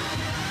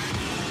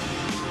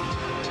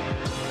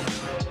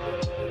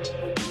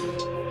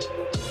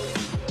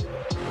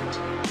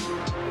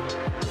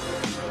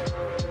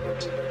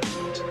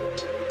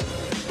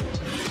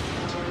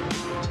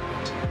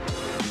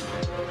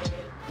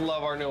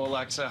 Love our new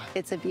Alexa.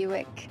 It's a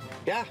Buick.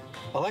 Yeah,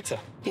 Alexa.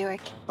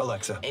 Buick.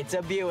 Alexa. It's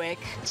a Buick.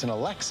 It's an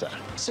Alexa.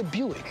 It's a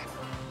Buick.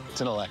 It's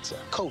an Alexa.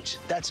 Coach,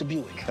 that's a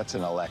Buick. That's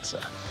an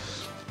Alexa.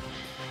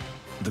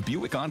 The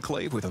Buick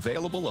Enclave with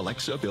available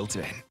Alexa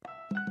built-in.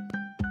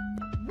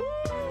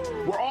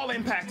 We're all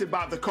impacted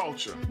by the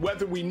culture,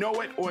 whether we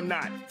know it or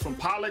not. From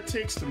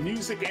politics to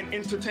music and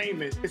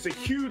entertainment, it's a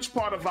huge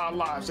part of our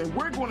lives, and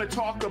we're going to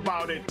talk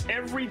about it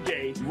every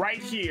day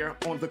right here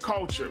on The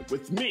Culture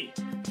with me,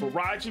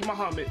 Faraji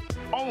Muhammad,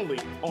 only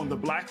on the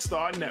Black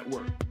Star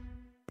Network.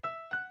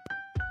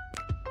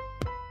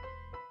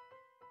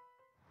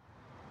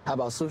 How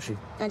about sushi?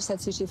 I just had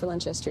sushi for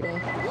lunch yesterday.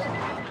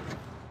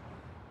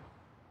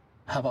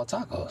 How about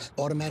tacos?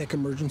 Automatic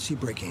emergency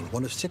braking,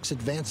 one of 6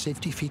 advanced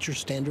safety features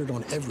standard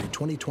on every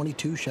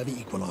 2022 Chevy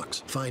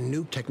Equinox. Find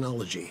new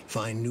technology.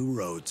 Find new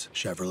roads.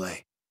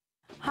 Chevrolet.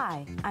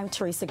 Hi, I'm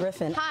Teresa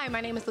Griffin. Hi,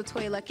 my name is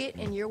Latoya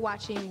Luckett, and you're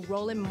watching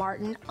Roland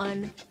Martin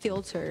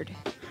Unfiltered.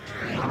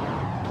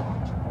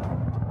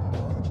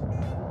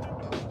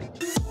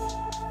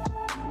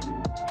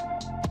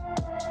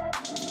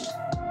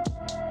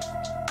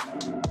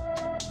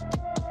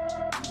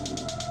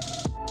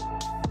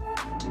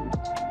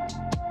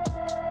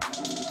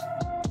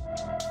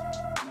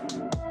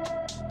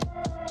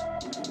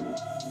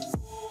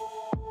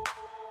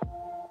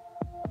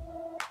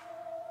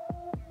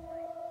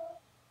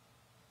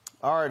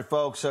 All right,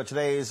 folks, so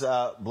today's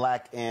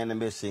Black and the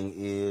Missing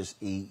is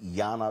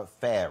Iyanna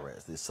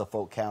Faris. The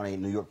Suffolk County,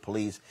 New York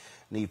police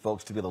need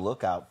folks to be on the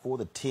lookout for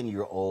the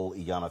 10-year-old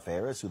Iyanna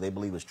Faris, who they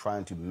believe is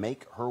trying to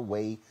make her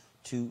way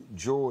to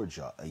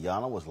Georgia.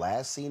 Iyanna was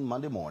last seen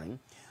Monday morning.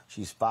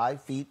 She's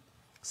 5 feet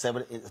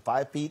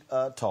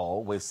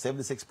tall, weighs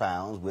 76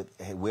 pounds,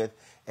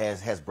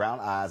 has brown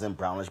eyes and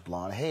brownish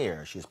blonde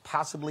hair. She is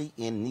possibly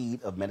in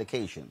need of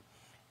medication.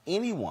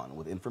 Anyone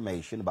with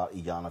information about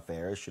Iyanna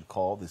Faris should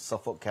call the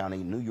Suffolk County,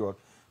 New York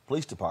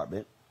Police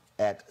Department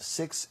at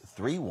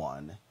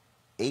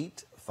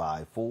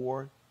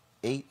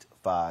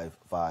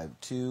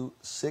 631-854-8552,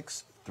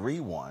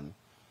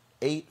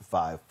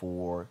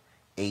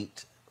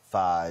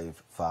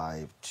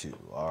 631-854-8552.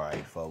 All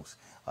right, folks,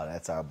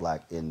 that's our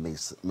Black and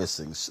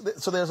Missing.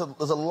 So there's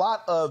a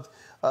lot of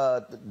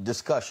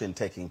discussion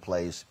taking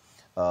place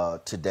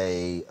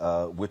today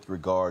with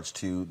regards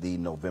to the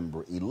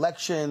November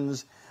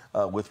elections,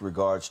 with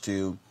regards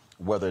to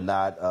whether or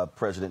not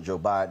President Joe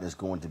Biden is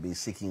going to be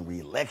seeking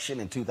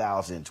re-election in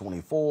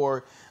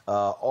 2024,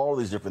 all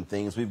these different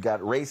things. We've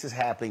got races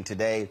happening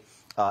today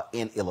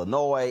in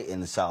Illinois,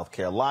 in South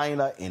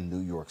Carolina, in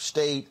New York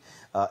State,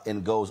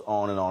 and goes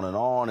on and on and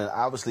on. And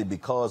obviously,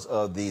 because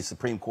of the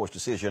Supreme Court's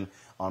decision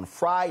on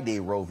Friday,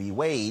 Roe v.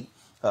 Wade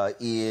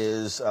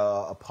is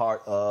a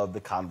part of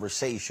the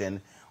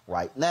conversation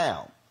right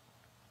now.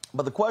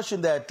 But the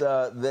question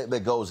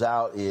that goes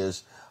out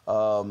is,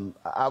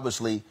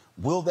 obviously,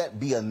 will that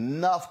be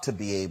enough to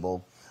be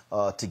able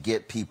to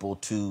get people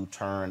to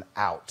turn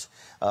out?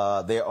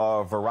 There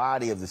are a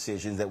variety of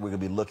decisions that we're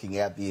going to be looking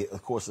at.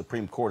 Of course, the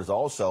Supreme Court is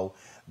also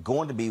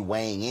going to be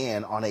weighing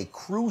in on a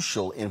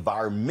crucial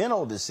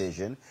environmental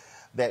decision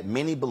that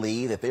many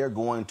believe that they're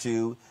going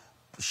to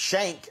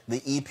shank the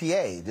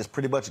EPA, just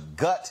pretty much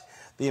gut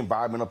the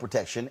Environmental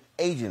Protection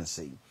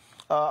Agency.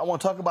 I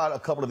want to talk about a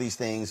couple of these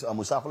things.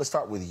 Mustafa, let's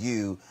start with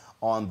you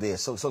on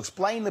this. So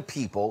explain to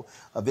people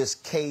this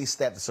case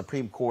that the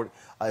Supreme Court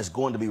is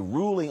going to be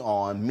ruling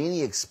on.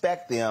 Many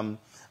expect them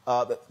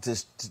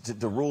to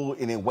rule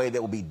in a way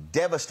that will be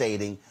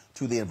devastating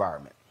to the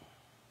environment.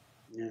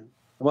 Yeah.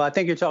 Well, I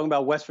think you're talking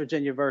about West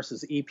Virginia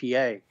versus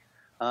EPA.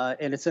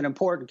 And it's an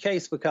important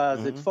case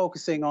because it's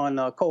focusing on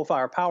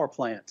coal-fired power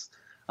plants.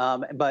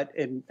 But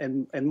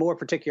in more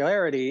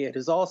particularity, it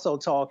is also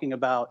talking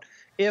about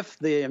if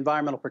the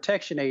Environmental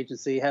Protection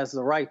Agency has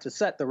the right to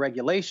set the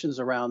regulations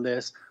around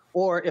this,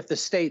 or if the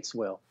states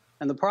will.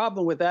 And the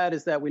problem with that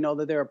is that we know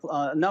that there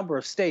are a number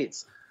of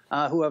states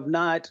who have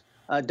not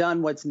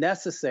done what's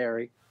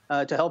necessary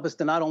to help us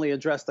to not only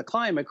address the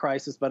climate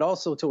crisis, but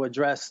also to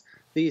address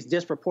these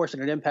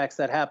disproportionate impacts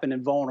that happen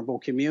in vulnerable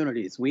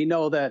communities. We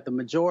know that the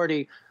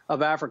majority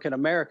of African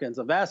Americans,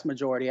 a vast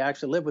majority,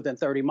 actually live within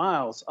 30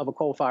 miles of a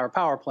coal-fired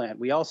power plant.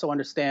 We also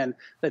understand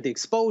that the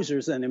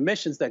exposures and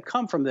emissions that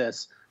come from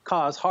this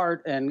cause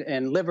heart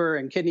and liver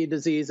and kidney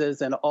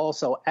diseases and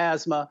also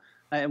asthma.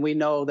 And we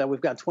know that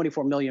we've got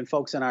 24 million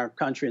folks in our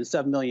country and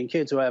 7 million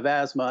kids who have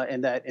asthma,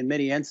 and that in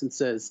many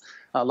instances,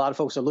 a lot of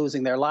folks are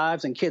losing their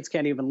lives, and kids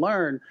can't even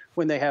learn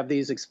when they have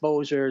these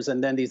exposures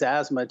and then these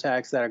asthma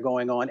attacks that are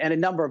going on, and a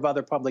number of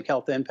other public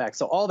health impacts.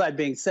 So all that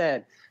being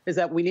said is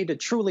that we need to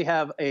truly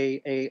have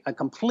a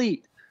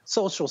complete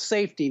social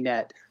safety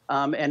net.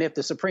 And if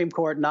the Supreme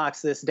Court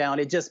knocks this down,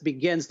 it just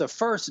begins the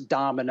first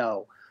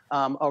domino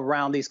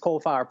around these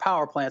coal-fired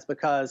power plants,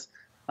 because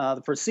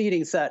the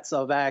preceding sets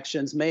of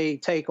actions may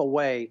take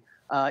away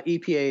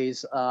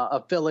EPA's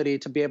ability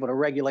to be able to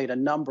regulate a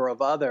number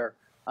of other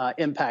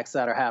impacts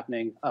that are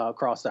happening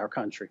across our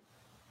country.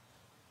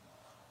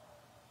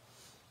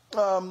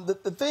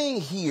 The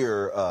thing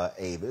here,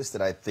 Avis,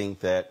 that I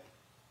think that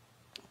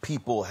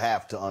people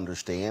have to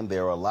understand,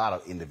 there are a lot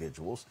of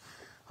individuals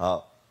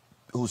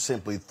who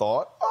simply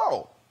thought,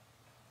 oh,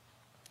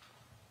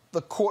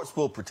 the courts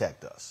will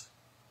protect us.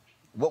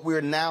 What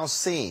we're now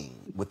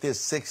seeing with this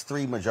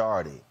 6-3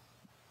 majority,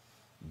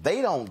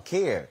 they don't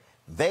care.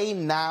 They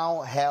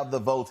now have the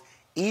votes.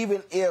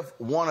 Even if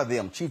one of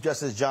them, Chief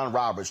Justice John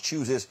Roberts,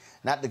 chooses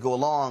not to go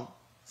along,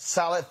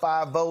 solid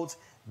 5 votes,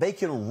 they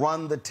can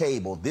run the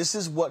table. This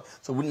is what,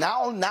 so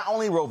not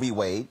only Roe v.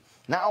 Wade,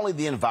 not only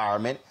the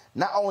environment,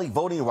 not only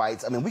voting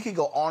rights, I mean, we could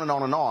go on and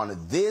on and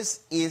on.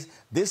 This is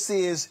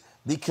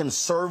the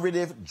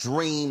conservative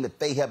dream that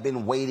they have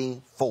been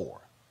waiting for.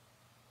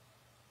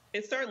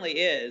 It certainly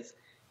is.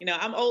 You know,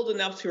 I'm old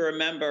enough to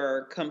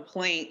remember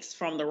complaints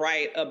from the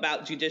right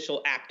about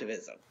judicial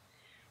activism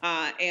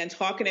and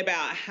talking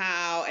about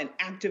how an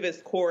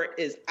activist court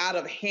is out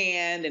of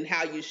hand and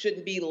how you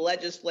shouldn't be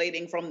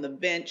legislating from the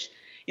bench.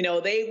 You know,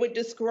 they would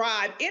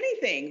describe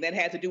anything that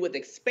had to do with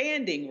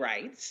expanding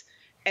rights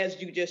as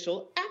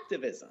judicial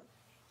activism.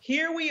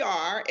 Here we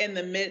are in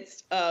the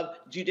midst of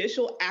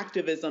judicial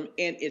activism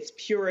in its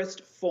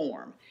purest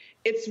form.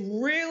 It's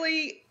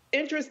really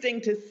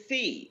interesting to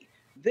see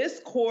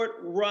this court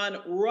run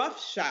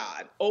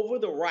roughshod over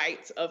the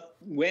rights of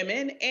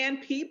women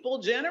and people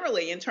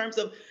generally in terms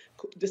of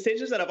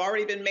decisions that have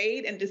already been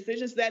made and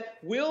decisions that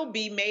will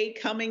be made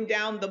coming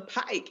down the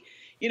pike.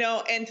 You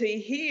know, and to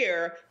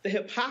hear the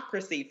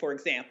hypocrisy, for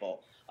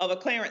example, of a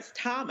Clarence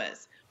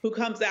Thomas who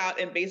comes out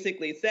and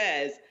basically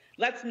says,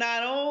 let's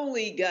not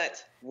only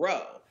gut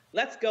Roe,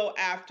 let's go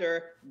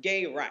after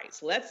gay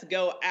rights, let's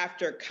go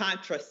after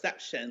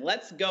contraception,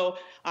 let's go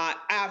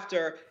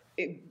after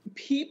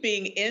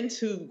peeping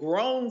into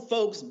grown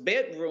folks'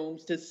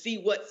 bedrooms to see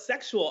what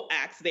sexual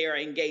acts they are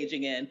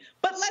engaging in.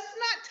 But let's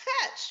not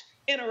touch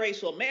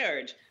interracial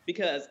marriage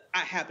because I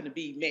happen to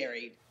be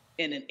married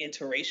in an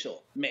interracial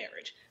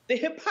marriage. The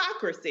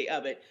hypocrisy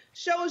of it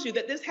shows you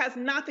that this has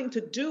nothing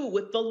to do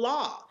with the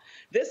law.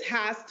 This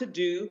has to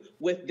do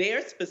with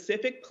their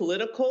specific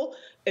political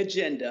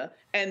agenda,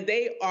 and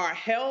they are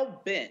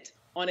hell-bent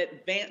on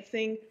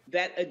advancing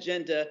that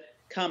agenda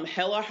come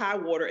hell or high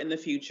water in the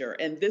future.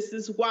 And this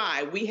is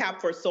why we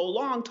have for so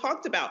long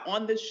talked about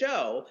on the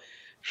show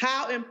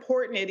how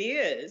important it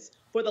is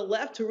for the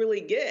left to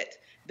really get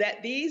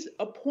that these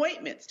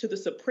appointments to the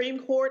Supreme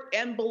Court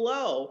and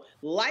below,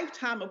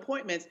 lifetime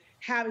appointments,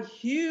 have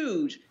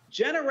huge,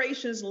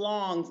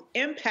 generations-long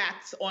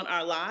impacts on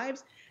our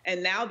lives.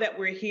 And now that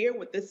we're here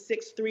with this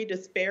 6-3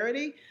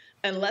 disparity,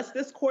 unless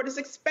this court is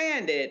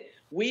expanded,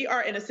 we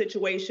are in a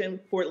situation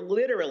where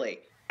literally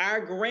our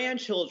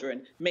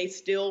grandchildren may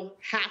still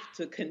have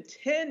to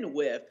contend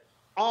with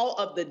all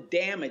of the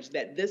damage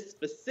that this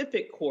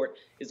specific court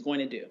is going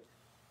to do.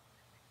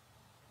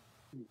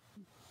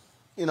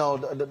 You know,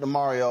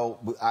 Mario,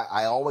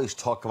 I always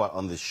talk about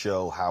on this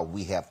show how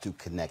we have to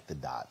connect the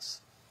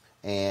dots.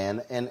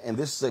 And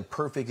this is a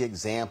perfect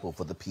example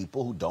for the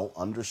people who don't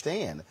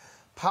understand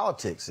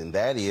politics, and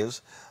that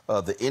is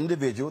the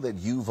individual that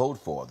you vote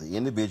for, the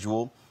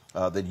individual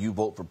that you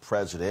vote for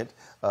president,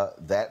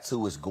 that's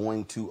who is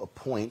going to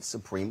appoint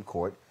Supreme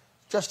Court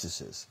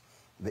justices.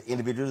 The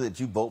individuals that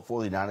you vote for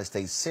the United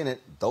States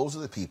Senate, those are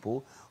the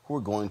people who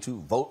are going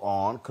to vote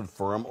on,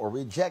 confirm, or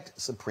reject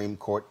Supreme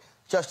Court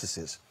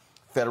justices,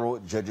 federal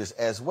judges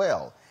as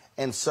well.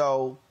 And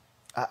so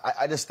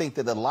I just think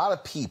that a lot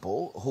of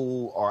people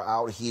who are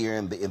out here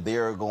and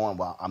they're going,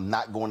 well, I'm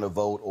not going to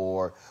vote,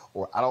 or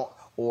I don't,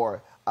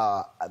 or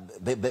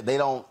they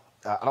don't,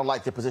 I don't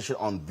like their position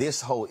on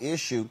this whole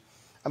issue.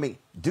 I mean,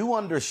 do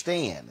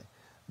understand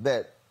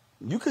that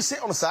you can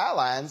sit on the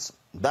sidelines,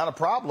 not a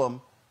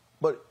problem,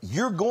 but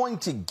you're going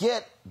to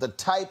get the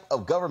type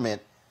of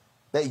government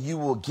that you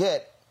will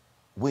get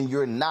when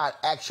you're not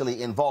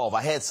actually involved.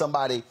 I had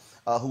somebody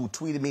who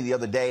tweeted me the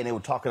other day, and they were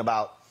talking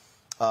about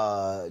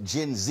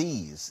Gen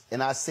Zs,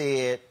 and I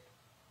said,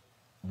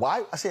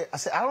 why? I said,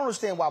 I don't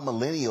understand why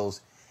millennials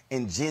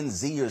and Gen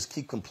Zers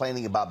keep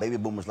complaining about baby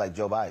boomers like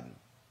Joe Biden.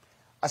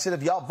 I said,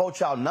 if y'all vote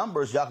y'all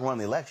numbers, y'all can run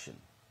the election.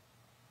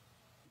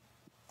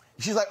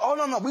 She's like, oh,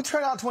 no, we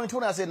turned out in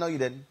 2020. I said, no, you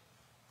didn't.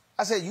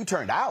 I said, you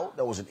turned out.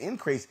 There was an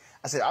increase.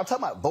 I said, I'm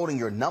talking about voting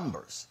your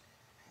numbers.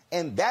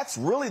 And that's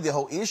really the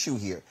whole issue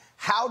here.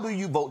 How do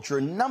you vote your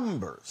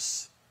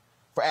numbers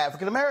for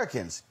African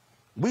Americans?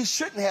 We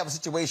shouldn't have a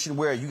situation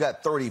where you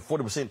got 30,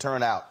 40%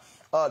 turnout.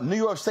 New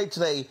York State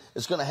today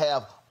is going to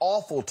have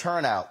awful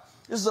turnout.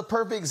 This is a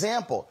perfect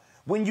example.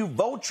 When you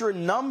vote your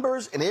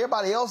numbers and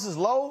everybody else is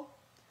low,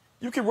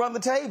 you can run the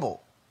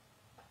table.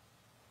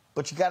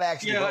 But you got to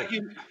actually vote.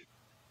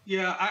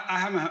 Yeah,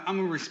 I'm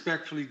gonna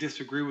respectfully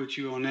disagree with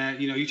you on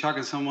that. You know, you're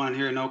talking to someone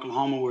here in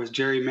Oklahoma where it's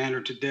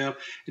gerrymandered to death.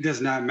 It does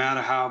not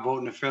matter how I vote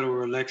in the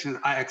federal elections.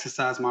 I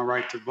exercise my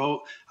right to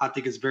vote. I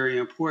think it's very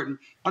important.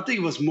 I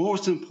think what's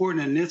most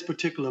important in this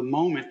particular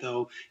moment,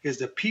 though, is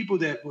the people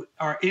that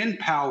are in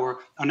power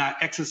are not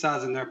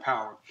exercising their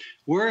power.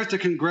 Where is the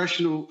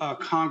congressional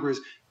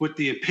Congress with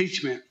the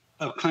impeachment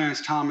of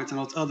Clarence Thomas and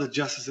those other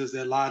justices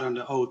that lied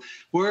under oath?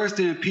 Where is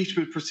the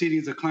impeachment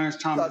proceedings of Clarence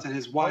Thomas and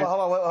his wife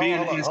being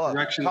an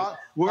insurrectionist?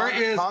 Where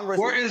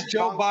is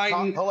Joe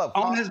Biden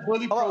on his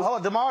bully program?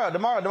 Hold on, Demario,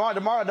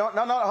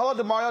 hold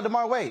on,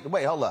 Demario,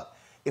 wait, hold up.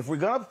 If we're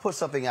going to put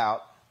something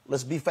out,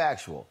 let's be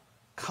factual.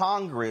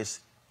 Congress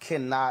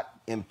cannot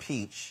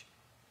impeach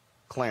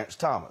Clarence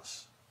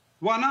Thomas.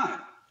 Why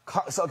not?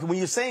 So when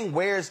you're saying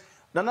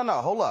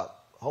hold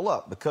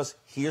up, because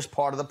here's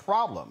part of the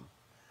problem.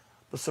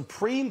 The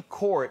Supreme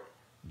Court,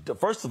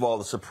 first of all,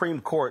 the Supreme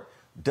Court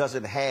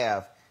doesn't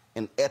have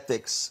an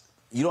ethics.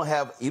 You don't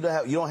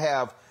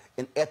have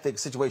an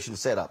ethics situation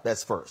set up.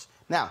 That's first.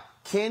 Now,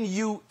 can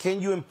you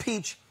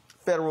impeach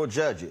federal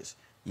judges?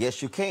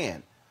 Yes, you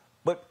can,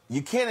 but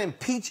you can't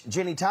impeach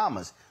Ginny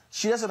Thomas.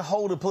 She doesn't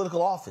hold a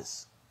political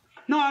office.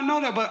 No, I know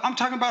that, but I'm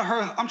talking about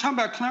her. I'm talking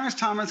about Clarence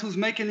Thomas, who's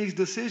making these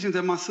decisions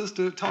that my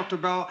sister talked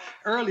about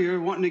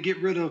earlier, wanting to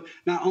get rid of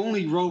not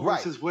only Roe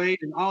versus Wade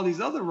and all these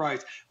other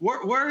rights.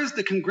 Where is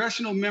the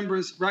congressional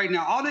members right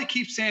now? All they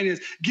keep saying is,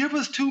 give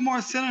us 2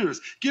 more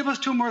senators, give us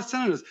 2 more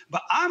senators.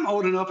 But I'm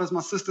old enough, as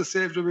my sister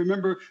said, to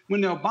remember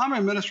when the Obama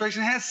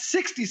administration had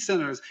 60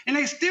 senators, and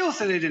they still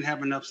said they didn't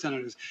have enough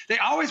senators. They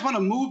always want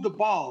to move the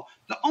ball.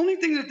 The only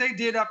thing that they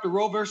did after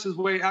Roe versus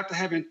Wade, after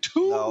having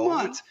 2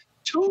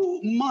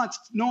 months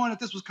knowing that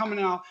this was coming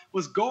out,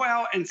 was go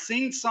out and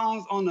sing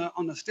songs on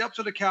the steps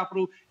of the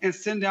Capitol and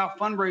send out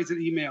fundraising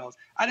emails.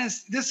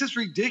 This is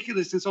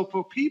ridiculous. And so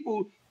for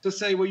people to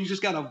say, well, you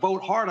just got to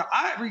vote harder,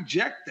 I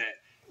reject that.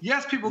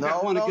 Yes, people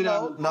want to get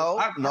out. No.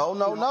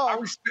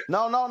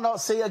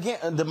 See, again,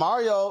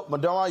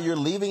 Demario, you're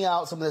leaving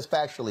out something that's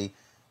factually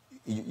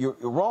you're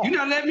wrong. You're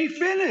not letting me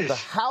finish. The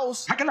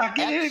House. How can I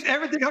get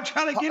everything I'm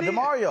trying to get in?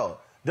 Demario,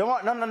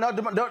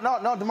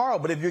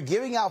 but if you're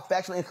giving out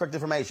factually incorrect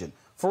information,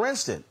 for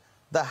instance,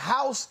 the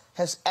House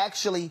has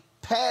actually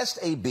passed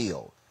a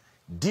bill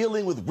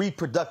dealing with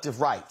reproductive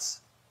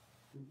rights.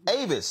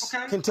 Avis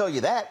can tell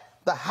you that.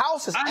 The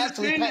House has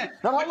actually passed.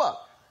 No, hold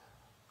up.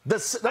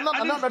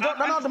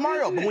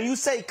 Demario, but when you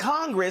say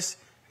Congress,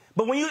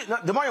 when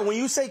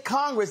you say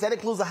Congress, that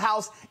includes the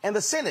House and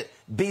the Senate.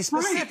 Be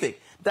specific. Right.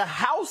 The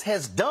House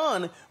has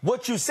done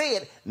what you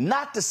said,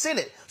 not the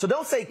Senate. So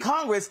don't say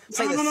Congress,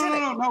 say the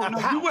Senate.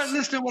 No. You weren't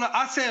listening to what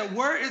I said.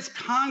 Where is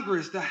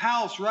Congress, the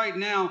House right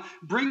now,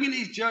 bringing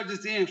these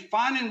judges in,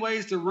 finding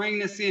ways to rein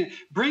this in,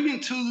 bringing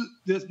to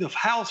the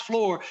House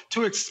floor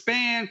to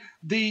expand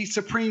the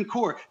Supreme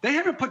Court? They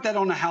haven't put that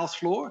on the House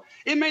floor.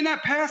 It may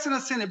not pass in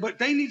the Senate, but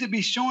they need to be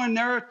showing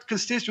their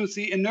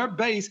constituency and their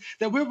base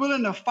that we're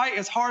willing to fight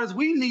as hard as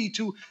we need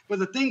to for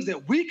the things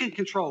that we can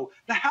control.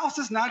 The House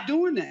is not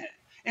doing that.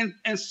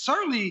 And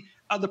certainly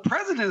the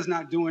president is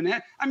not doing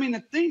that. I mean, the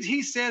things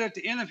he said at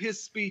the end of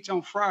his speech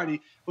on Friday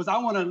was, I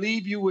want to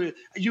leave you with,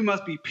 you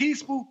must be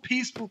peaceful,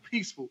 peaceful,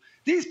 peaceful.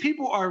 These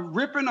people are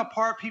ripping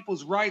apart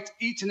people's rights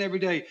each and every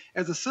day.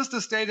 As the sister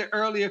stated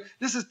earlier,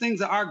 this is things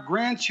that our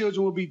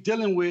grandchildren will be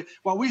dealing with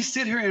while we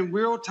sit here in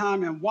real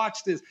time and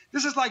watch this.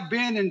 This is like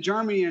being in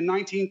Germany in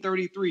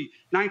 1933,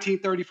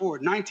 1934,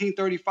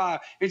 1935,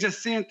 and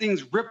just seeing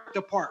things ripped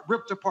apart,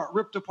 ripped apart,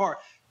 ripped apart.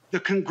 The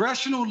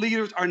congressional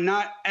leaders are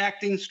not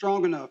acting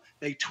strong enough.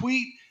 They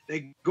tweet,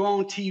 they go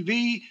on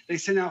TV, they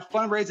send out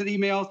fundraising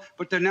emails,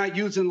 but they're not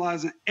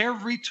utilizing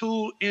every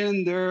tool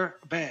in their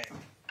bag,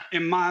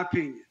 in my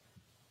opinion.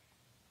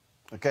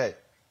 Okay.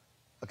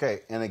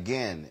 And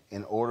again,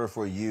 in order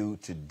for you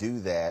to do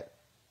that,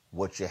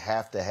 what you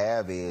have to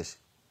have is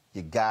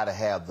you got to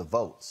have the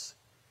votes.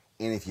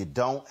 And if you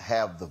don't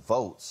have the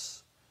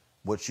votes,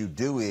 what you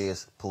do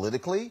is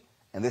politically,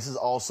 and this is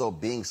also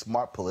being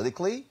smart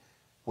politically,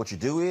 what you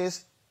do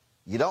is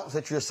you don't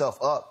set yourself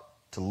up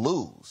to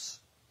lose.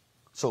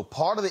 So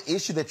part of the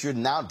issue that you're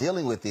now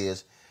dealing with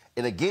is,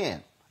 and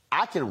again,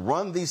 I can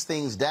run these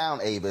things down,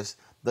 Avis,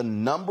 the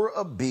number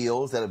of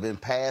bills that have been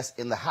passed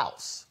in the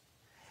House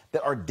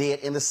that are dead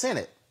in the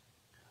Senate.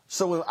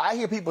 So when I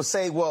hear people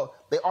say, well,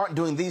 they aren't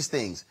doing these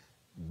things,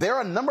 there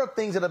are a number of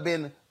things that have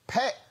been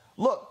passed.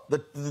 Look,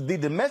 the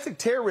domestic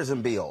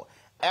terrorism bill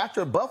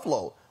after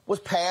Buffalo was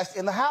passed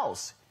in the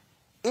House.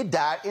 It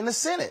died in the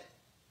Senate.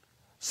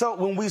 So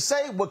when we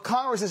say what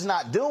Congress is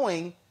not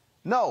doing,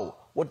 no,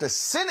 what the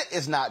Senate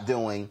is not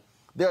doing,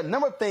 there are a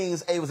number of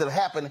things, Avis, that have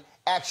happened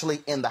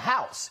actually in the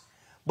House.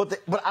 But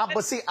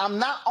see, I'm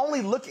not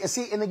only looking,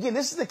 see, and again,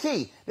 this is the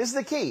key. This is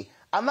the key.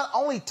 I'm not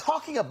only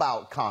talking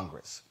about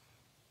Congress.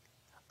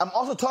 I'm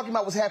also talking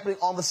about what's happening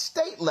on the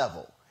state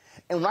level.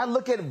 And when I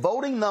look at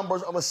voting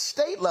numbers on the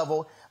state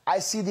level, I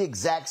see the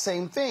exact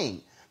same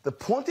thing. The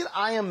point that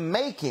I am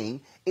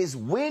making is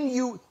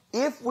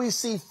if we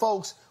see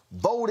folks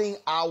voting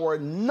our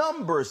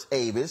numbers,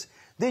 Avis,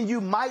 then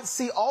you might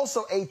see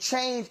also a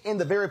change in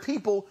the very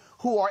people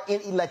who are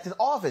in elected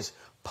office.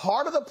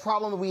 Part of the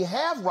problem we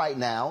have right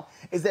now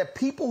is that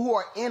people who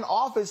are in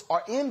office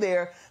are in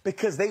there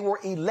because they were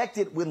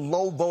elected with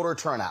low voter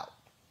turnout.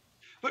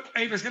 But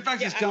Avis, if I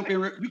just jump in,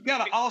 you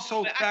got to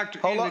also factor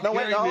in. Hold on, no,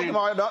 wait, no,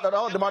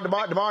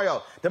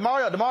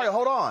 Demario,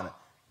 hold on.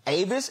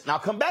 Avis, and I'll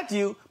come back to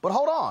you, but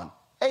hold on.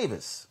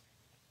 Avis.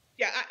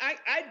 Yeah,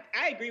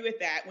 I agree with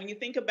that. When you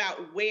think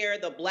about where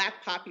the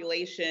Black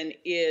population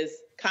is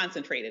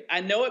concentrated,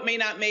 I know it may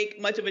not make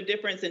much of a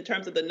difference in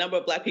terms of the number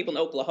of Black people in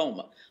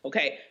Oklahoma,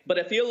 okay? But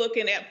if you're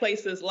looking at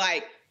places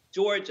like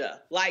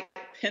Georgia, like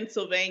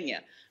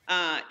Pennsylvania,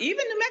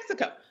 even New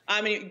Mexico,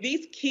 I mean,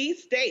 these key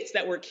states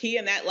that were key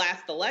in that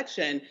last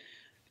election,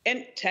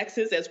 and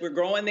Texas, as we're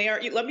growing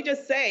there, let me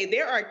just say,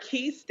 there are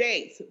key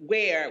states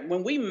where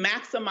when we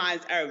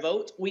maximize our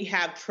vote, we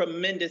have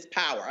tremendous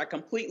power. I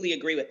completely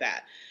agree with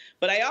that.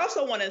 But I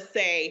also want to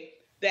say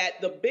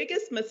that the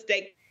biggest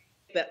mistake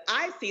that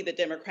I see the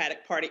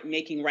Democratic Party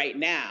making right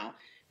now,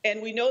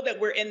 and we know that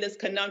we're in this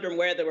conundrum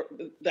where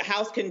the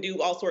House can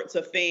do all sorts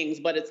of things,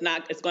 but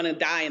it's going to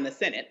die in the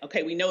Senate.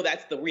 Okay, we know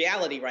that's the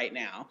reality right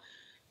now.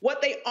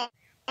 What they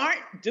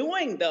aren't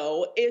doing,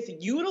 though, is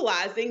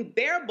utilizing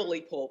their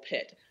bully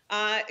pulpit.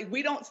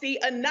 We don't see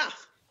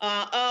enough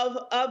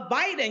of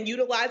Biden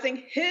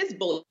utilizing his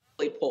bully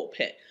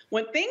pulpit.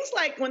 When things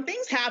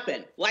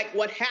happen, like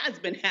what has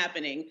been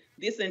happening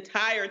this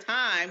entire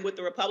time with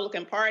the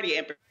Republican Party,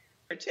 and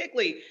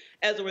particularly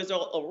as a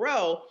result of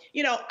Roe,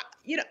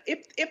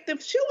 if the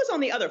shoe was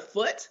on the other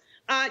foot,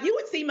 you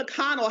would see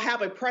McConnell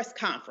have a press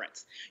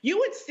conference. You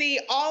would see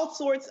all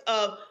sorts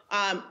of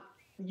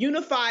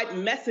unified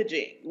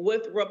messaging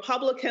with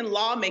Republican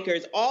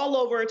lawmakers all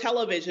over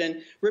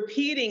television,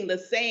 repeating the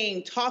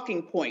same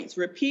talking points,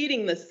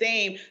 repeating the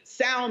same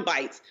sound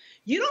bites.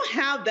 You don't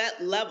have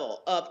that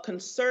level of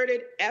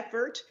concerted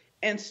effort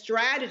and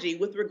strategy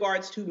with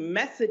regards to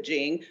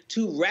messaging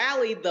to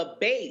rally the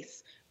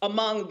base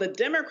among the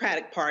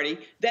Democratic Party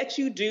that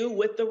you do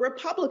with the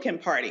Republican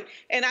Party.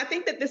 And I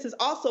think that this is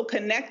also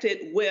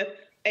connected with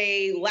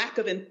a lack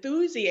of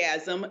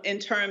enthusiasm in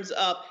terms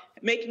of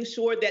making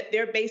sure that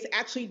their base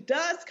actually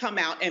does come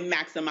out and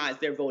maximize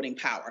their voting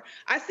power.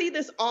 I see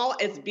this all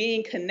as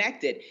being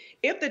connected.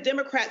 If the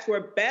Democrats were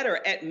better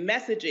at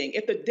messaging,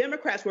 if the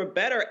Democrats were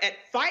better at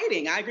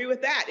fighting, I agree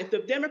with that. If the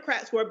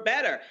Democrats were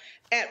better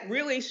at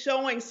really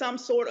showing some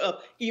sort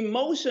of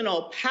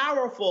emotional,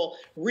 powerful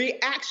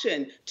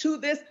reaction to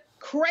this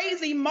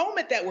crazy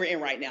moment that we're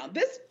in right now.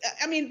 They're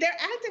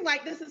acting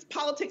like this is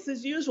politics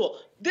as usual.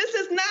 This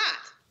is not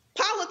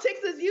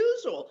politics as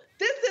usual.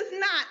 This is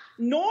not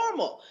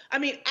normal. I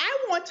mean,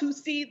 I want to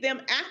see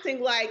them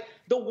acting like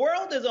the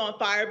world is on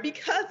fire,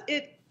 because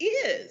it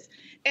is.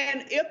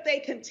 And if they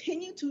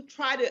continue to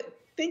try to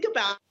think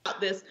about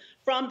this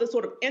from the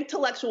sort of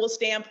intellectual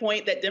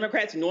standpoint that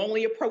Democrats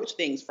normally approach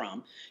things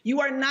from,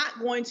 you are not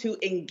going to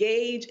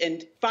engage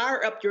and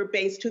fire up your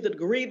base to the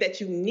degree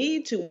that you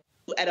need to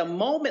at a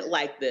moment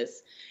like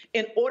this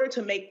in order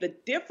to make the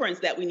difference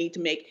that we need to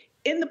make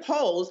in the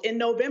polls in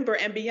November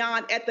and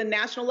beyond at the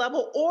national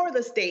level or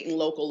the state and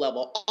local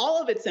level. All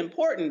of it's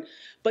important,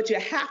 but you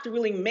have to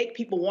really make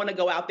people want to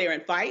go out there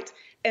and fight,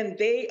 and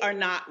they are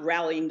not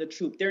rallying the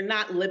troop. They're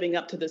not living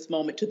up to this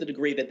moment to the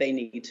degree that they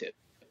need to.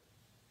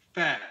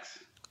 Facts.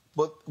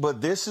 But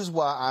this is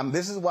why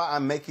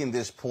I'm making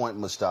this point,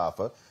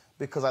 Mustafa,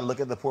 because I look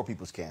at the Poor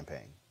People's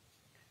Campaign.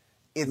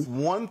 It's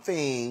one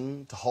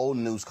thing to hold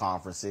news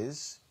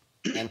conferences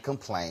and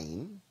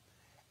complain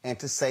and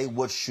to say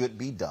what should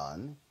be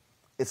done.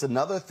 It's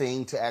another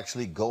thing to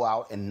actually go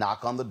out and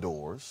knock on the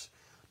doors,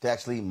 to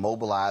actually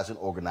mobilize and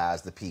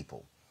organize the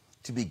people,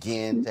 to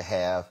begin to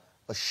have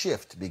a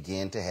shift, to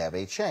begin to have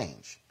a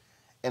change.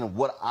 And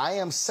what I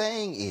am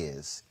saying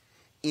is,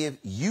 if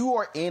you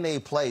are in a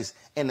place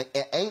and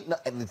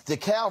the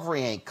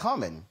cavalry ain't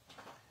coming,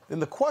 then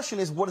the question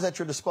is, what is at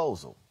your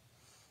disposal?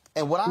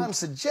 And what I'm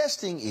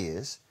suggesting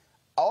is,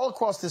 all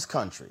across this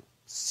country,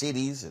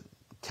 cities and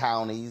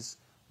counties,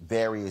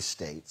 various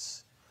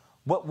states,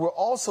 what we're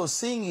also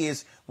seeing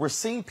is we're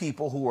seeing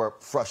people who are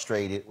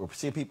frustrated. We're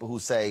seeing people who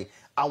say,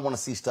 I want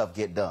to see stuff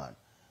get done.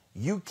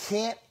 You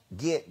can't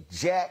get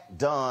jack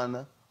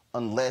done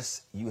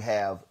unless you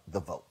have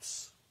the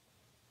votes.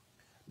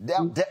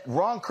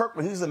 Ron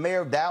Kirkland, who's the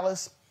mayor of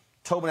Dallas,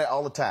 told me that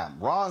all the time.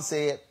 Ron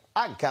said,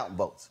 I can count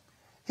votes.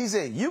 He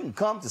said, you can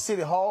come to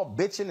City Hall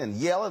bitching and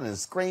yelling and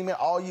screaming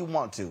all you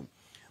want to.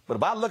 But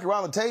if I look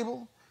around the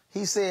table,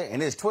 he said,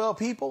 and there's 12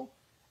 people,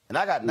 and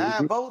I got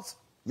 9 votes,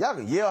 y'all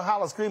can yell,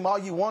 holler, scream all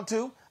you want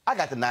to. I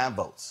got the 9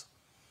 votes.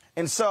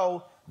 And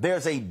so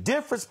there's a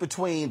difference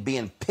between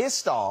being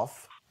pissed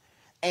off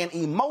and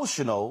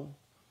emotional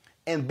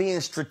and being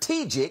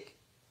strategic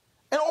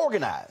and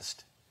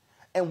organized.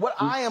 And what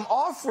I am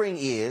offering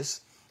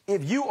is,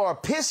 if you are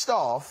pissed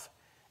off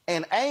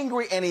and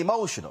angry and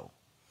emotional,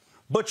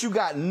 but you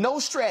got no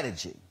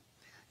strategy,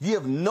 you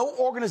have no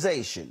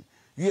organization,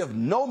 you have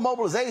no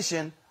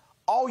mobilization,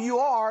 all you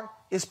are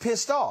is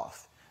pissed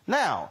off.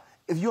 Now,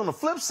 if you're on the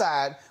flip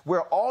side,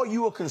 where all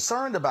you are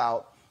concerned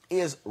about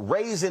is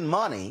raising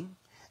money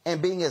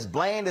and being as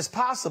bland as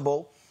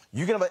possible,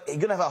 you're going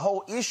to have a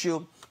whole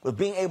issue with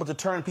being able to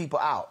turn people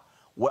out.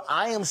 What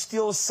I am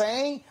still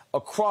saying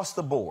across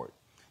the board,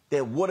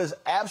 that what is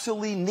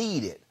absolutely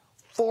needed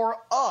for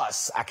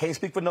us, I can't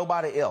speak for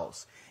nobody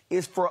else,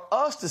 is for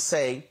us to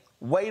say,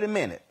 wait a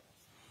minute.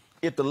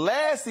 If the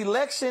last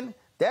election,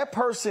 that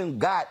person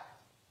got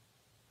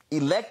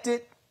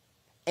elected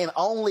and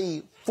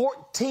only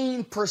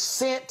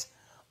 14%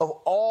 of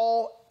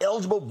all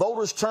eligible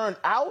voters turned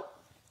out,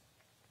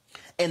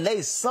 and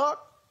they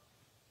suck,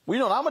 well, you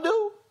know what I'm going to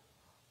do?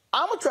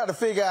 I'm going to try to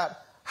figure out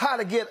how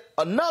to get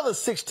another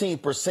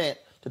 16%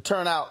 to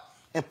turn out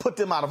and put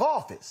them out of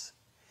office.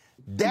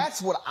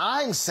 That's what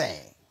I'm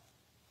saying.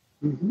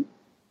 Mm-hmm.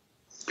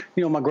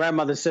 You know, my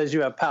grandmother says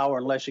you have power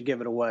unless you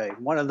give it away.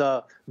 One of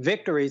the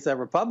victories that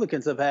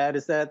Republicans have had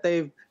is that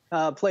they've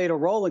played a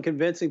role in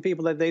convincing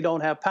people that they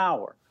don't have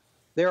power.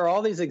 There are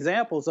all these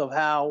examples of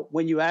how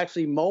when you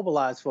actually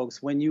mobilize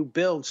folks, when you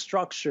build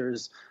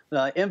structures,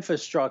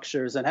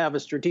 infrastructures, and have a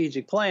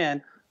strategic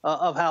plan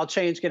of how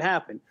change can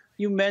happen.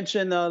 You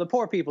mentioned the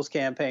Poor People's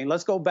Campaign.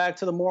 Let's go back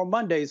to the More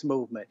Mondays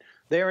movement.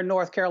 There in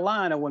North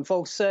Carolina, when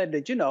folks said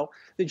that, you know,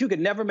 that you could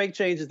never make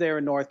changes there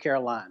in North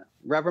Carolina.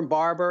 Reverend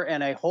Barber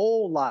and a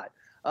whole lot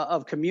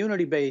of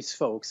community-based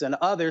folks and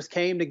others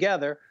came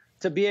together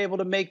to be able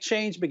to make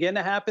change begin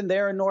to happen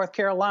there in North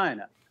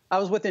Carolina. I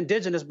was with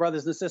Indigenous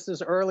brothers and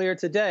sisters earlier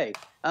today,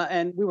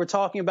 and we were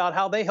talking about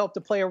how they helped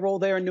to play a role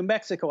there in New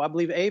Mexico. I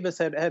believe Avis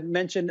had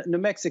mentioned New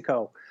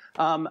Mexico,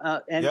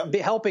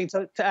 helping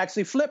to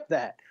actually flip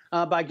that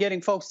by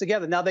getting folks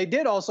together. Now, they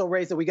did also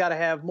raise that we got to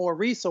have more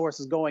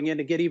resources going in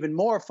to get even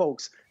more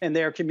folks in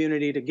their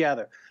community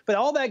together. But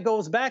all that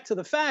goes back to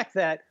the fact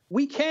that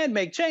we can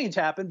make change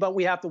happen, but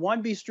we have to,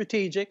 one, be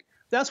strategic.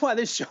 That's why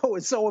this show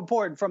is so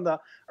important. From the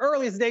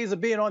earliest days of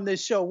being on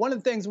this show, one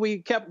of the things we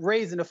kept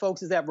raising to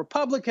folks is that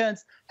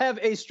Republicans have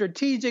a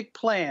strategic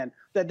plan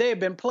that they have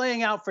been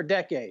playing out for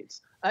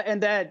decades,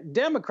 and that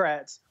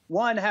Democrats,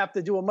 one, have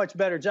to do a much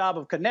better job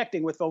of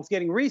connecting with folks,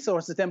 getting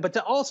resources to them, but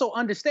to also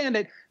understand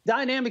that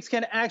dynamics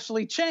can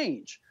actually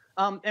change.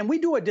 And we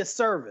do a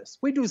disservice.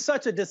 We do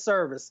such a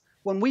disservice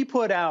when we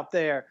put out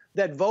there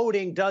that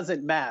voting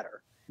doesn't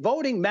matter.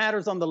 Voting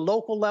matters on the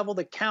local level,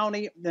 the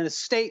county, and the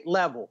state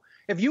level.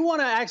 If you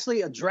want to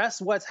actually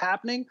address what's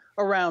happening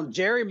around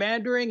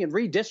gerrymandering and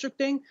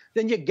redistricting,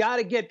 then you got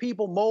to get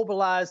people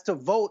mobilized to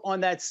vote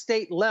on that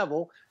state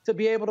level to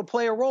be able to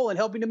play a role in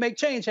helping to make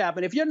change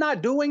happen. If you're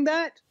not doing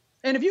that,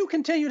 and if you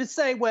continue to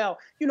say, well,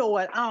 you know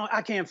what,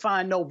 I can't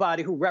find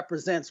nobody who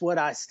represents what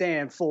I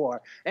stand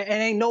for, and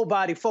ain't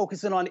nobody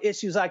focusing on the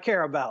issues I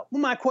care about.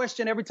 Well, my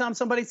question every time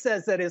somebody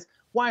says that is,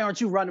 why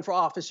aren't you running for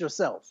office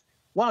yourself?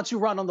 Why don't you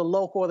run on the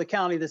local or the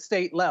county, the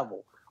state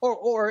level?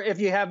 Or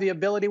if you have the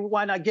ability,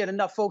 why not get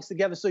enough folks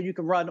together so you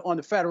can run on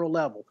the federal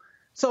level?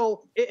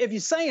 So if you're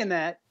saying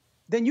that,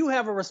 then you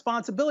have a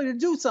responsibility to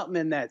do something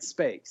in that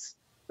space.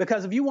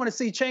 Because if you want to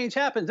see change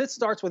happen, this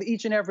starts with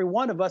each and every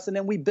one of us, and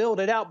then we build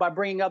it out by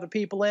bringing other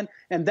people in.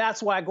 And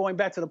that's why, going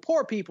back to the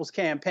Poor People's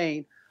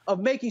Campaign, of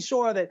making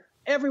sure that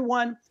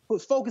everyone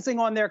who's focusing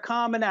on their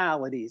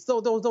commonalities,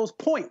 so those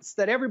points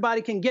that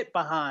everybody can get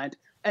behind,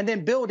 and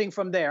then building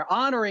from there,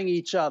 honoring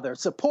each other,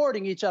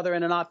 supporting each other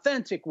in an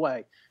authentic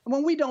way. And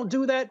when we don't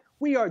do that,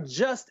 we are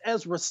just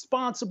as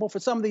responsible for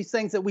some of these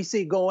things that we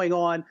see going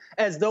on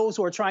as those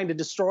who are trying to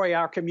destroy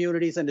our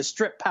communities and to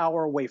strip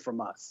power away from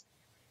us.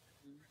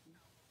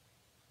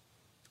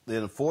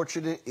 The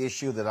unfortunate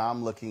issue that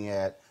I'm looking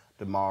at,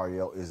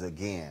 DeMario, is,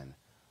 again,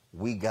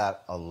 we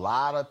got a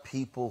lot of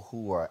people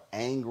who are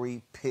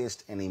angry,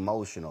 pissed, and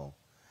emotional,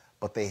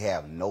 but they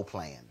have no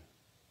plan.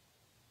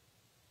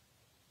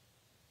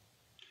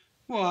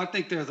 Well, I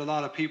think there's a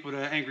lot of people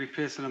that are angry,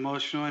 pissed, and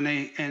emotional, and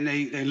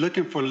they're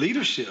looking for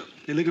leadership.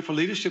 They're looking for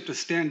leadership to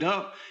stand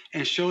up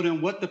and show them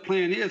what the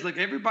plan is. Like,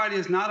 everybody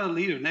is not a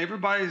leader. And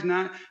everybody is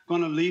not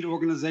going to lead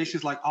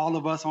organizations like all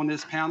of us on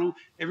this panel.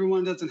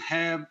 Everyone doesn't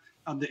have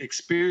the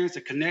experience,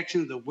 the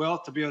connections, the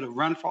wealth to be able to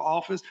run for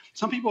office.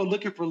 Some people are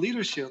looking for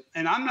leadership,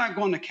 and I'm not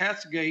going to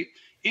castigate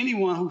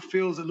anyone who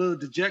feels a little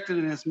dejected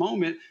in this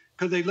moment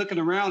because they're looking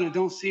around and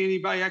don't see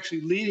anybody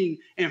actually leading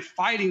and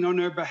fighting on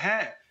their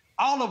behalf.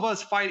 All of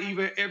us fight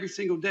every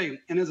single day.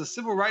 And as a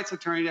civil rights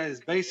attorney that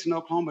is based in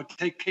Oklahoma to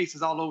take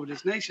cases all over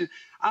this nation,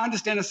 I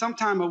understand that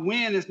sometimes a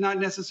win is not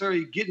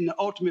necessarily getting the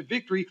ultimate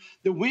victory.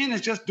 The win is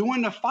just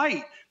doing the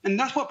fight. And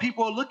that's what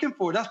people are looking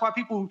for. That's why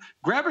people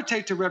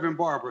gravitate to Reverend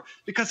Barber,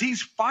 because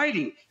he's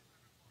fighting.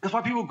 That's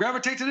why people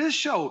gravitate to this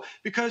show,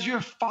 because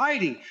you're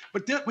fighting.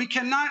 But we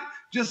cannot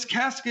just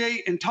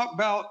cascade and talk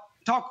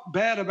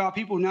bad about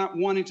people not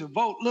wanting to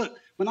vote. Look,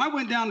 when I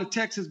went down to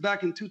Texas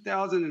back in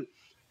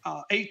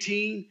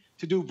 2018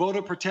 to do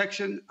voter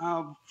protection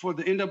for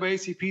the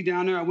NAACP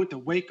down there, I went to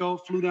Waco,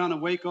 flew down to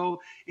Waco,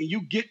 and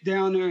you get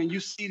down there and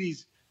you see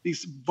these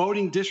these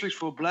voting districts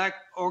for black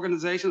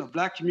organizations or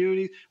black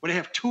communities where they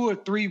have 2 or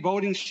 3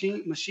 voting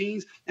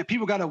machines and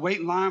people got to wait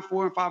in line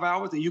 4 and 5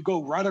 hours, and you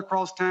go right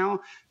across town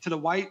to the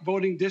white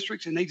voting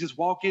districts and they just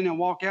walk in and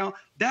walk out.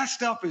 That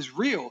stuff is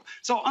real.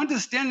 So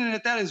understanding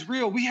that that is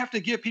real, we have to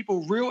give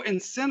people real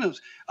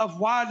incentives of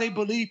why they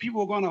believe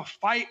people are going to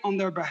fight on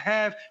their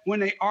behalf when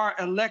they are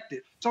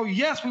elected. So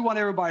yes, we want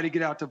everybody to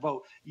get out to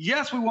vote.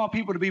 Yes, we want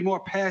people to be more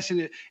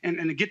passionate and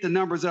to get the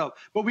numbers up.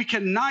 But we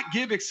cannot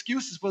give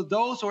excuses for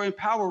those who are in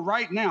power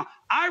right now.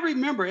 I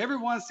remember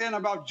everyone saying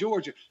about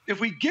Georgia, if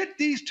we get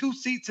these 2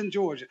 seats in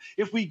Georgia,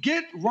 if we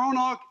get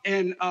Roanoke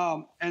and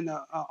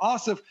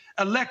Ossoff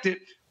elected,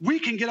 we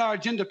can get our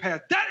agenda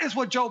passed. That is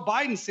what Joe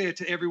Biden said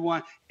to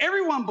everyone.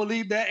 Everyone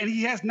believed that, and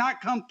he has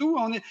not come through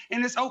on it,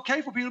 and it's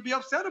okay for people to be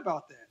upset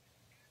about that.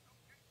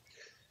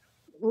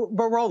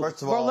 But Roland,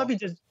 first of all, let me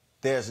just...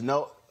 There's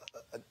no...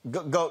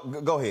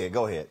 Go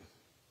ahead.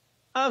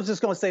 I was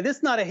just going to say, this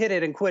is not a hit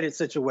it and quit it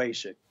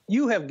situation.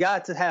 You have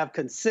got to have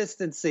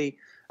consistency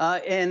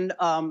in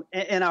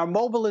our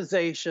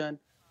mobilization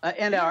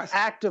and our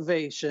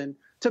activation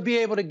to be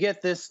able to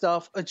get this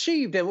stuff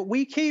achieved. And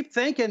we keep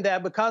thinking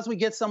that because we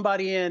get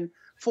somebody in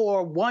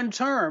for 1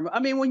 term. I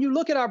mean, when you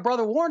look at our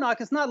brother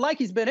Warnock, it's not like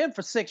he's been in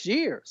for 6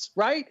 years,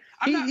 right?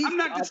 I'm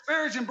not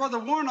disparaging Brother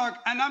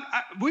Warnock, and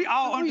we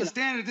all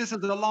understand that this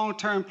is a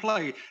long-term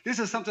play. This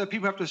is something that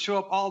people have to show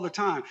up all the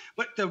time.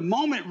 But the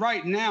moment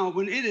right now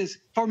when it is,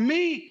 for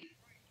me,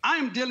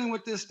 I'm dealing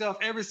with this stuff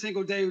every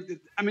single day.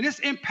 I mean, this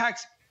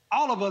impacts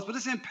all of us, but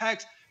this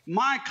impacts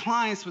my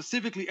clients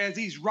specifically as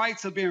these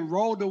rights are being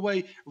rolled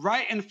away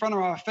right in front of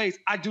our face.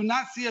 I do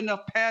not see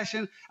enough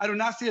passion. I do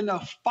not see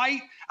enough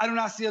fight. I do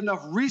not see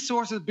enough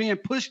resources being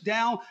pushed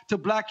down to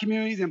black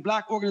communities and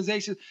black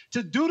organizations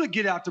to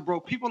get out to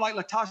vote. People like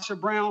Latasha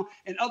Brown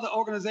and other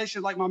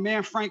organizations like my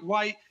man Frank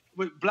White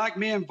with Black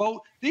Men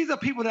Vote. These are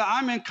people that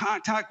I'm in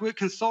contact with,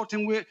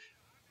 consulting with,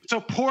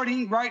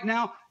 supporting right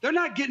now. They're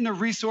not getting the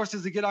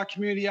resources to get our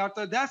community out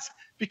there. That's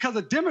because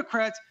the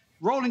Democrats,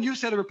 Roland, you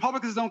said the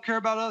Republicans don't care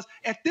about us.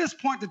 At this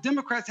point, the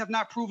Democrats have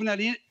not proven that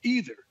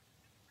either.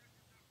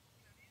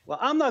 Well,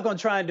 I'm not going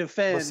to try and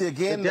defend the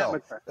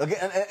Democrats.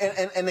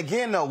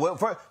 Well,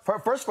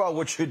 first of all,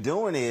 what you're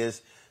doing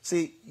is,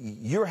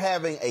 you're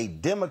having a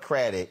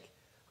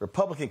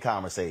Democratic-Republican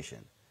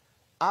conversation.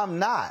 I'm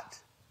not.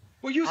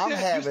 Well, you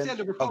said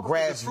the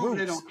Republicans have proven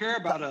they don't care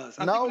about us.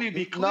 I think we need to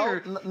be clear.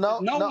 And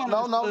let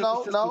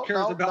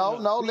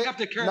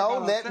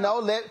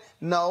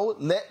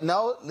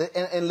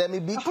me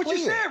be clear. That's what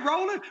you said,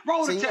 Roland.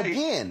 Roland,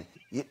 again,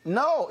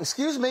 no,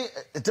 excuse me,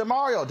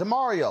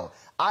 Demario.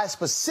 I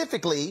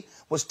specifically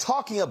was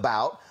talking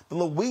about the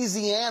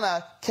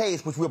Louisiana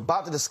case, which we're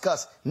about to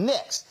discuss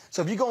next.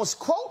 So if you're going to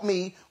quote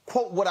me,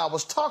 quote what I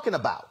was talking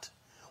about.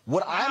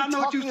 What I'm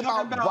talking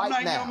about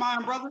right now.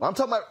 What I'm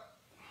talking about.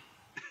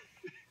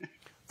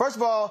 First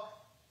of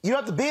all, you don't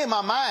have to be in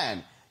my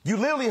mind. You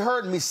literally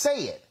heard me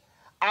say it.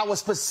 I was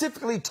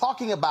specifically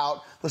talking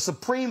about the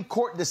Supreme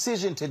Court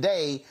decision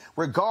today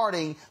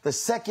regarding the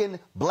 2nd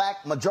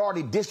black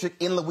majority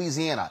district in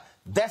Louisiana.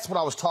 That's what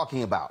I was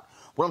talking about.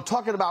 What I'm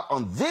talking about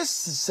on this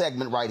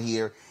segment right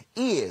here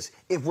is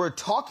if we're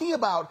talking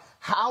about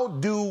how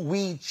do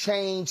we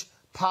change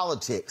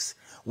politics,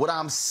 what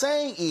I'm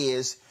saying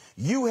is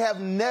you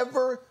have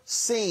never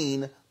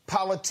seen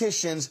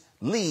politicians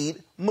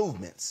lead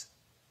movements.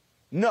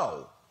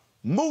 No,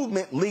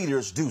 movement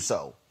leaders do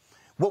so.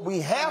 What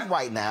we have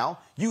right now,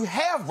 you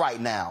have right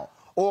now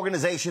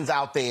organizations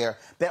out there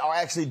that are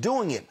actually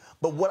doing it.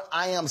 But what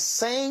I am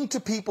saying to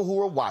people who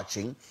are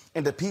watching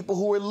and to people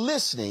who are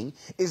listening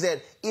is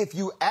that if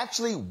you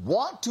actually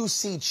want to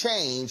see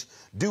change,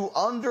 do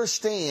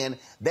understand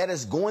that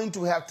it's going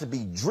to have to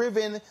be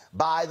driven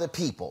by the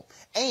people.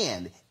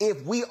 And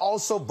if we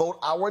also vote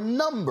our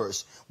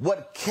numbers,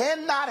 what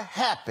cannot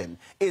happen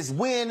is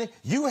when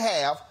you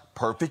have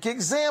perfect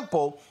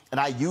example, and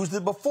I used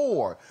it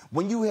before,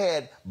 when you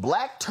had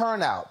black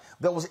turnout,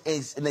 there was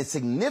a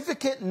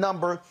significant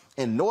number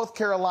in North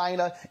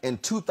Carolina in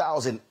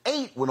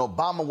 2008 when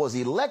Obama was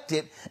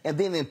elected, and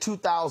then in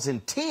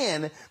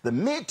 2010, the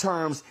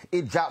midterms,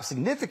 it dropped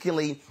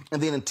significantly,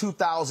 and then in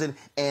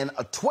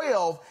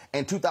 2012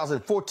 and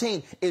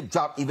 2014, it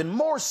dropped even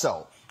more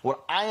so.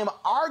 What I am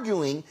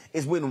arguing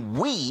is when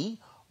we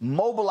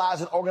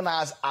mobilize and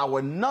organize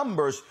our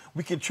numbers,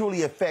 we can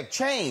truly affect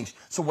change.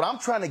 So what I'm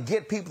trying to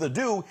get people to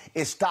do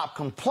is stop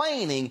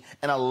complaining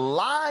and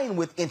align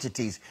with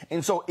entities.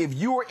 And so if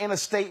you are in a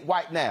state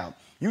right now,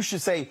 you should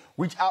say,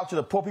 reach out to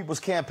the Poor People's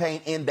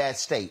Campaign in that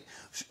state.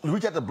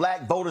 Reach out to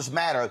Black Voters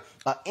Matter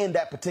in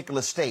that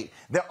particular state.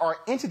 There are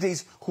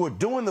entities who are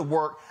doing the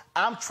work.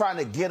 I'm trying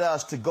to get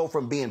us to go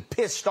from being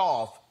pissed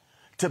off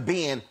to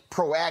being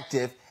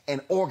proactive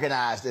and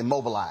organized and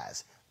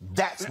mobilized.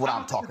 That's what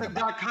I'm talking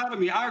about.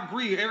 Dichotomy. I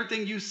agree.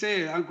 Everything you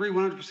said, I agree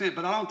 100%.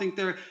 But I don't think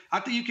I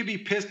think you can be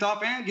pissed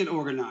off and get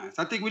organized.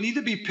 I think we need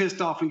to be pissed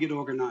off and get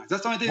organized.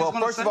 That's the only thing that's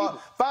going to save us. Well,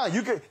 first of all,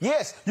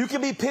 fine. You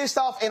can be pissed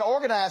off and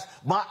organized.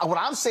 What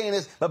I'm saying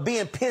is, but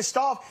being pissed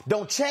off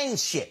don't change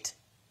shit.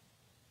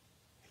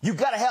 You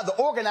got to have the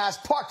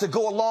organized part to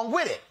go along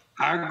with it.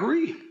 I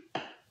agree.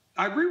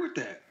 I agree with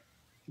that.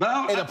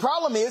 But the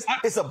problem is,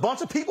 it's a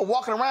bunch of people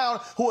walking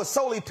around who are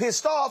solely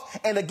pissed off.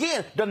 And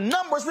again, the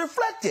numbers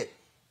reflect it.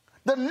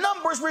 The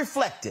numbers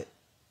reflect it.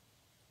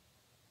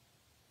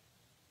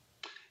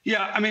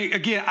 Yeah, I mean,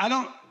 again,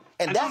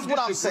 that's what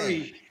I'm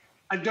saying.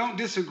 I don't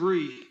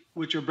disagree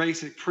with your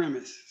basic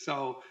premise.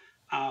 So,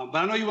 but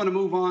I know you want to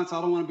move on, so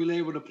I don't want to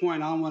belabor the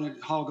point. I don't want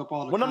to hog up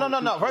all the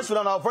time. No. First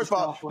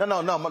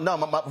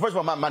of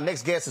all, my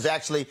next guest is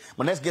actually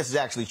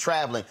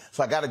traveling,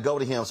 so I got to go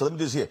to him. So let me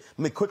do this here. Let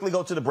me quickly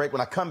go to the break.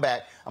 When I come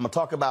back, I'm going to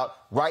talk about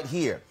right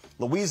here.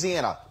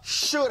 Louisiana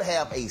should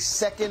have a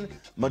second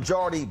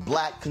majority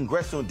black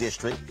congressional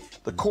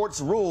district. The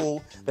courts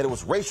ruled that it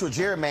was racial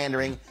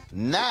gerrymandering.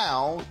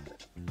 Now,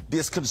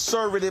 this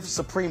conservative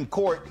Supreme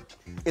Court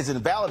is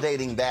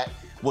invalidating that.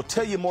 We'll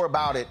tell you more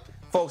about it.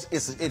 Folks,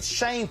 it's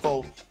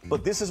shameful,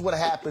 but this is what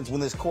happens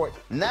when this court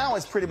now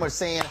is pretty much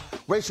saying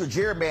racial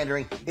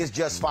gerrymandering is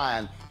just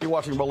fine. You're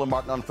watching Roland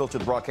Martin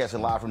Unfiltered,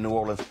 broadcasting live from New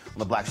Orleans on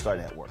the Black Star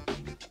Network.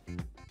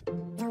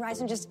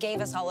 Verizon just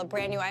gave us all a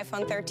brand new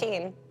iPhone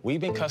 13.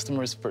 We've been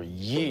customers for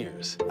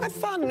years. I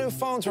thought new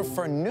phones were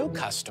for new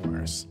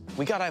customers.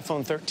 We got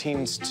iPhone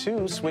 13s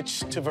too,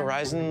 switched to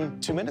Verizon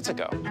 2 minutes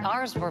ago.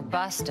 Ours were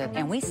busted,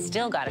 and we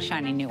still got a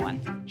shiny new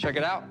one. Check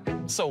it out.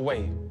 So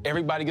wait,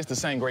 everybody gets the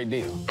same great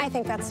deal. I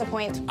think that's the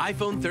point.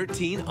 iPhone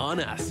 13 on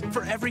us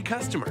for every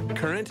customer.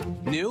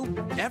 Current, new,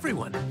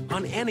 everyone.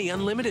 On any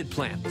unlimited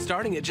plan,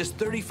 starting at just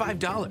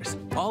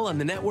 $35. All on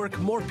the network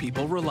more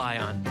people rely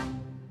on.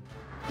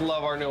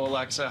 Love our new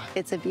Alexa.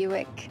 It's a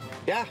Buick.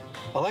 Yeah,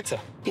 Alexa.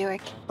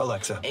 Buick.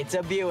 Alexa. It's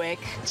a Buick.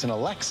 It's an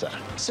Alexa.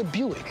 It's a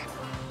Buick.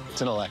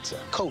 It's an Alexa.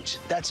 Coach,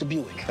 that's a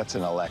Buick. That's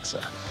an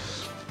Alexa.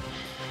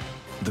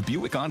 The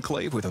Buick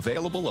Enclave with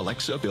available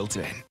Alexa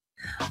built-in.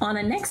 On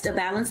the next A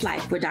Balanced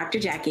Life with Dr.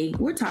 Jackie,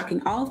 we're talking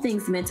all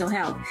things mental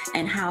health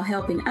and how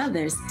helping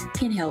others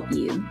can help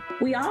you.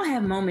 We all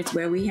have moments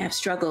where we have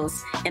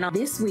struggles, and on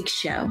this week's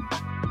show,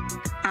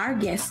 our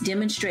guests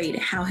demonstrate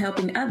how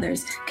helping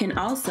others can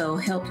also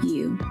help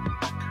you.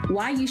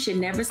 Why you should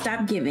never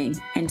stop giving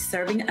and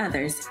serving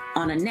others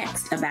on the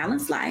next A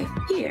Balanced Life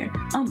here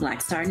on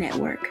Black Star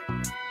Network.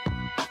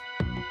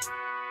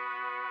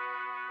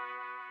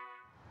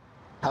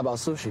 How about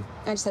sushi?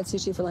 I just had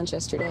sushi for lunch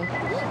yesterday.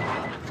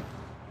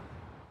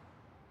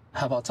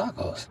 How about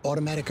tacos?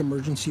 Automatic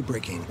emergency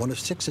braking, one of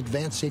 6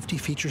 advanced safety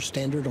features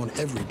standard on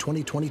every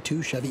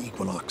 2022 Chevy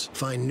Equinox.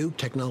 Find new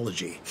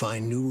technology.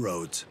 Find new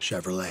roads.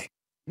 Chevrolet.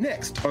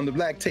 Next on the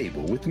Black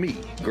Table with me,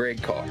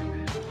 Greg Carr.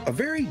 A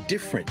very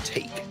different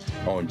take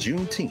on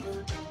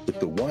Juneteenth with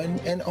the one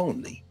and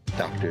only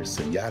Dr.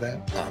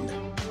 Sunyata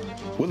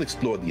Ahmed. We'll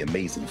explore the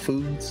amazing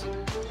foods,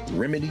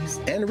 remedies,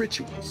 and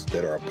rituals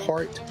that are a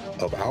part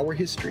of our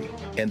history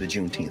and the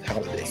Juneteenth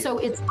holiday. So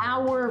it's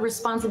our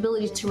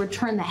responsibility to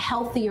return the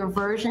healthier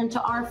version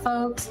to our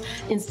folks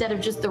instead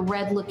of just the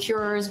red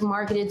liqueurs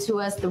marketed to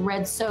us, the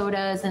red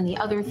sodas and the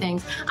other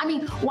things. I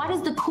mean, why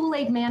does the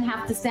Kool-Aid man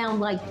have to sound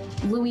like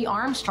Louis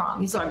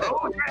Armstrong? He's like,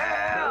 oh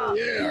yeah!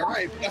 Yeah,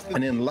 right.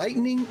 An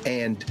enlightening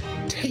and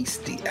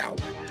tasty hour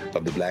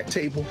of the Black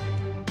Table,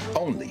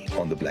 only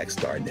on the Black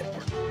Star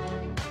Network.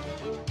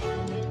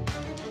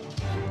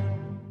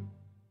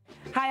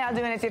 Hi, y'all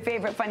doing? It's your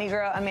favorite funny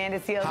girl, Amanda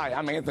Seales. Hi,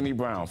 I'm Anthony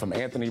Brown from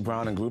Anthony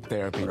Brown and Group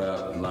Therapy. What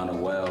up, I'm Lana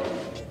Well,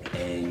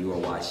 and you are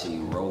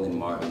watching Roland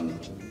Martin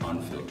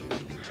Unfiltered.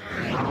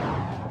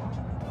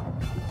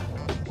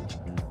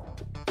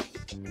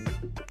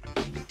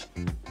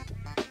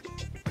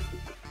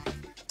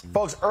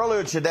 Folks,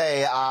 earlier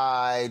today,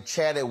 I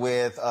chatted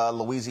with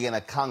Louisiana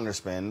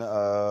Congressman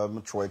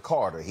Troy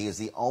Carter. He is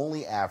the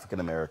only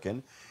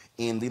African-American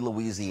in the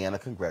Louisiana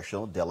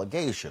congressional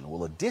delegation.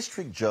 Well, a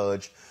district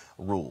judge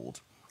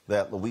ruled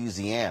that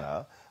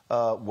Louisiana,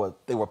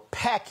 they were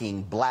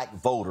packing black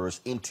voters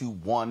into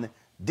one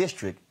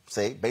district,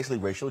 say, basically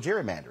racial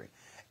gerrymandering,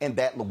 and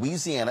that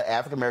Louisiana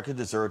African-Americans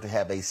deserve to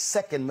have a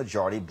second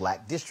majority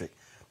black district.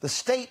 The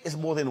state is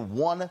more than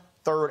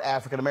 1/3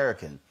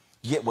 African-American.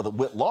 Yet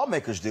what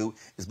lawmakers do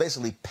is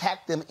basically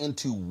pack them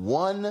into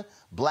one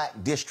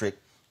black district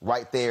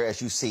right there,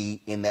 as you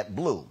see in that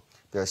blue.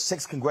 There are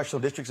 6 congressional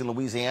districts in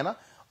Louisiana.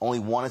 Only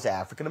one is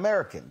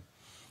African-American.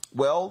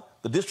 Well,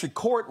 the district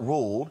court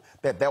ruled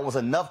that there was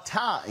enough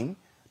time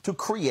to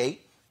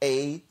create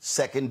a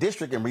second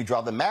district and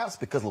redraw the maps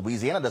because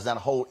Louisiana does not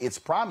hold its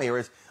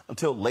primaries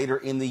until later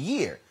in the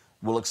year.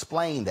 We'll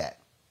explain that.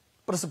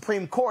 But the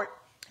Supreme Court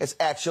has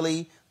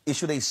actually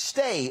issued a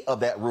stay of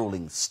that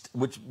ruling,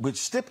 which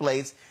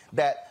stipulates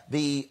that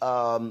the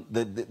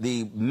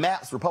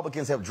maps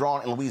Republicans have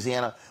drawn in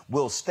Louisiana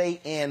will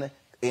stay in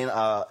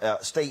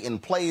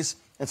place,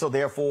 and so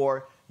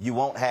therefore you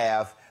won't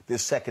have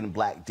this second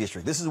black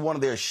district. This is one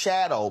of their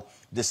shadow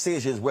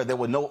decisions where there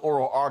were no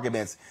oral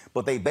arguments,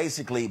 but they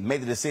basically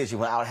made the decision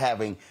without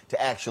having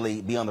to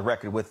actually be on the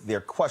record with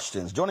their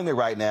questions. Joining me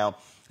right now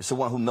is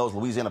someone who knows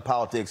Louisiana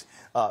politics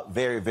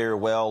very, very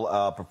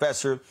well,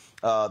 professor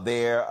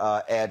there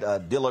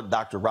at Dillard,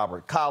 Dr.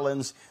 Robert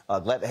Collins.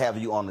 Glad to have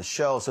you on the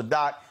show. So,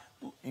 Doc,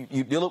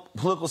 you look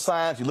political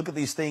science, you look at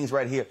these things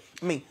right here.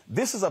 I mean,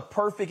 this is a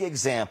perfect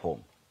example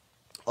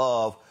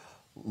of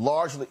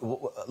largely,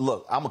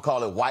 look, I'm going to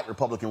call it white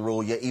Republican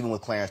rule, yeah, even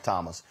with Clarence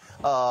Thomas,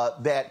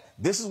 that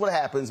this is what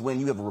happens when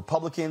you have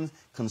Republican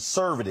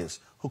conservatives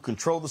who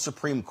control the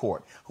Supreme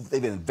Court.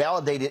 They've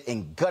invalidated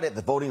and gutted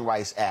the Voting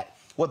Rights Act.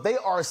 What they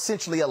are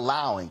essentially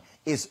allowing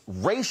is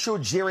racial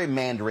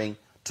gerrymandering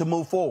to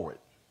move forward.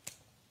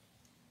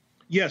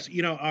 Yes,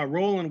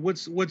 Roland,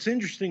 what's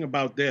interesting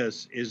about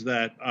this is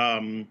that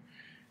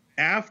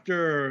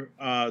after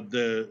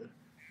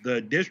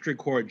the district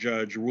court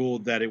judge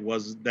ruled that it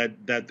was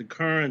that the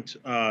current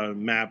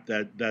map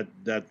that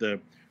the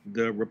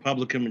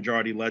Republican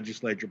majority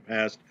legislature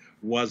passed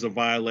was a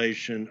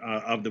violation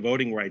of the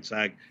Voting Rights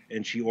Act,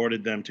 and she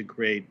ordered them to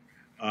create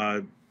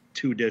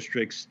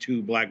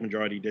two black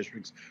majority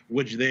districts,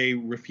 which they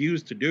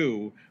refused to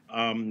do.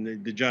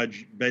 The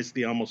judge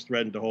basically almost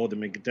threatened to hold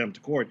them in contempt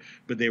of court,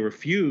 but they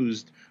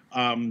refused.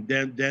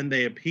 Then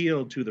they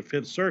appealed to the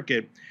Fifth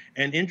Circuit,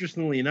 and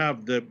interestingly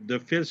enough,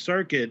 the Fifth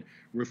Circuit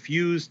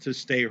refused to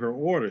stay her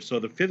order. So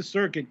the Fifth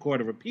Circuit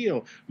Court of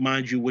Appeal,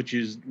 mind you, which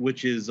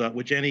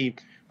any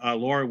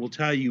lawyer will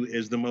tell you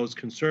is the most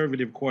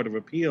conservative court of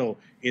appeal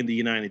in the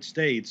United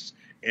States,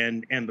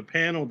 and the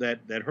panel that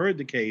heard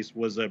the case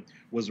was a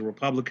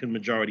Republican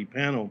majority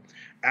panel,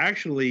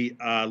 actually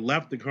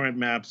left the current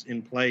maps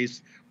in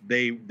place.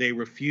 They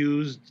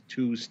refused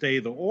to stay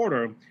the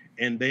order,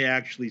 and they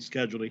actually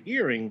scheduled a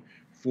hearing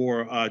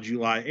for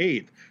July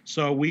 8th.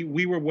 So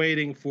we were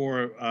waiting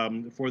for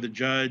the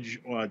judge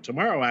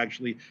tomorrow.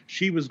 Actually,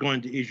 she was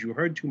going to issue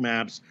her two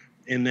maps,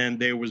 and then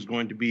there was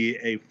going to be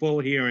a full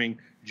hearing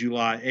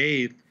July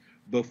 8th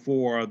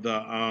before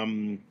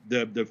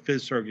the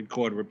Fifth Circuit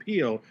Court of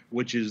Appeal,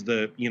 which is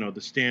the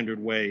standard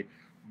way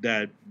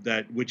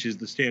which is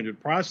the standard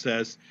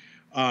process.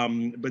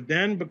 But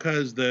then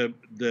because the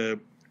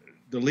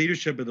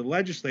leadership of the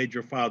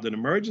legislature filed an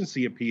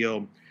emergency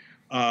appeal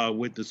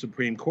with the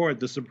Supreme Court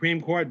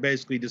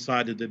basically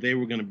decided that they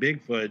were going to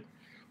Bigfoot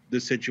the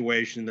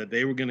situation, that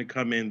they were going to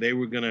come in, they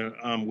were going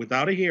to,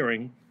 without a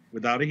hearing,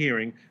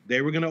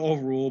 they were going to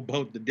overrule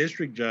both the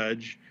district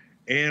judge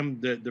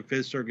and the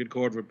Fifth Circuit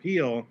Court of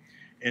Appeal,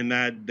 and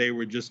that they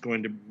were just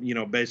going to,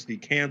 basically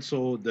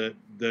cancel the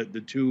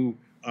two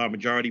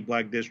majority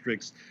black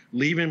districts,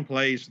 leave in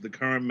place the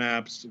current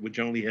maps, which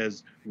only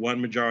has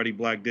one majority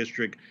black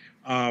district,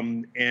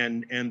 and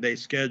they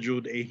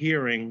scheduled a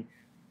hearing.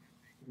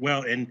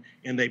 Well, and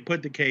they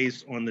put the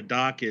case on the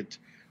docket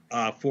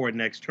for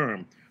next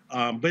term.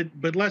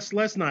 But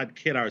let's not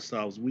kid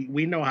ourselves.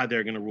 We know how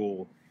they're going to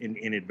rule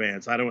in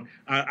advance.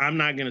 I'm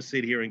not going to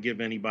sit here and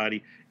give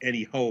anybody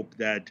any hope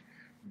that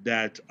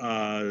the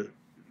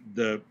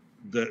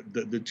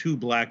two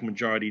black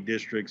majority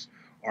districts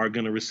are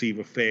going to receive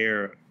a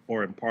fair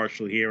or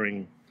impartial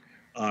hearing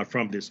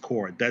from this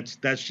court.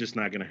 That's just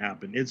not going to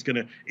happen. It's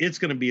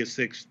gonna be a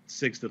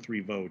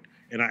 6-3 vote,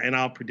 and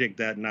I'll predict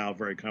that now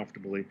very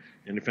comfortably.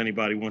 And if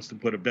anybody wants to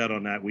put a bet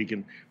on that, we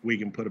can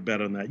put a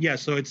bet on that. Yeah.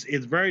 So it's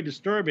very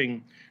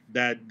disturbing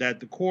that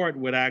the court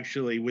would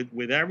actually,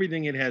 with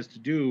everything it has to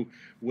do,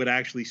 would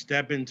actually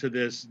step into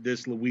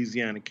this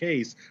Louisiana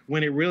case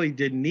when it really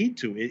didn't need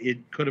to.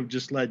 It could have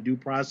just let due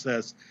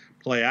process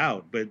play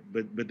out, but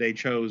they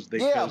chose.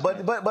 But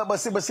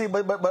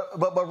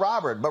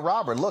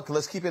Robert, look,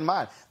 let's keep in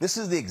mind, this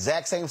is the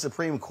exact same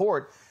Supreme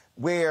Court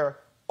where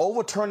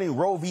overturning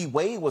Roe v.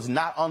 Wade was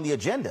not on the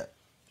agenda.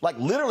 Like,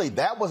 literally,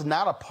 that was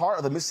not a part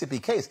of the Mississippi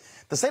case.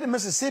 The state of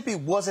Mississippi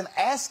wasn't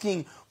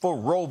asking for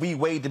Roe v.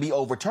 Wade to be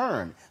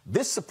overturned.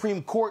 This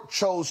Supreme Court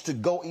chose to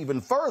go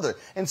even further.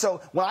 And so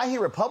when I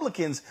hear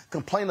Republicans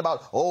complain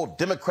about,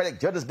 Democratic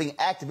judges being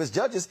activist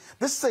judges,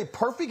 this is a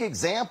perfect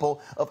example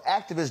of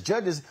activist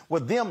judges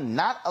with them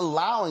not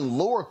allowing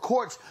lower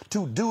courts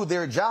to do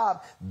their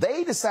job.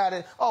 They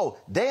decided,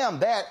 damn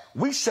that,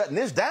 we shutting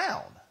this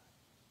down.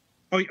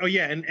 Oh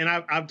yeah, and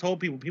I've told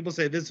people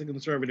say this is a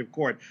conservative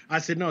court. I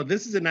said no,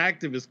 this is an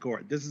activist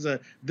court. This is an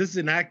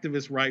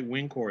activist right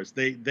wing court.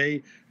 This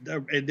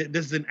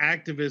is an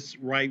activist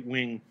right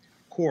wing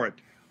court.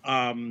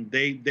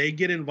 They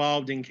get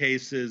involved in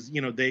cases.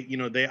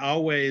 They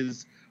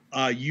always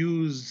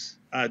use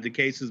the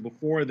cases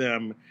before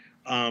them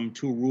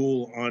to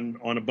rule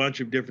on a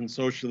bunch of different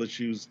social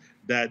issues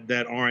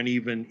that aren't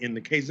even in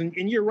the case.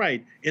 And you're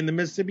right. In the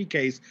Mississippi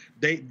case,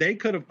 they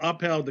could have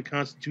upheld the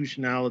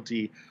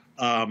constitutionality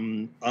of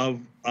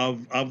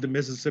the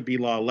Mississippi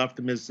law, left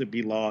the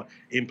Mississippi law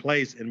in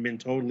place, and been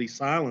totally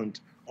silent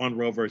on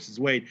Roe versus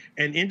Wade.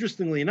 And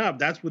interestingly enough,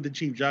 that's what the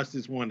Chief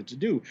Justice wanted to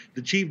do.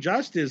 The Chief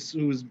Justice,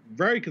 who is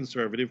very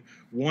conservative,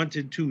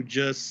 wanted to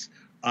just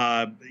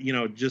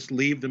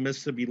leave the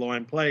Mississippi law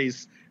in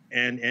place.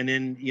 And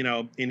then,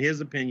 in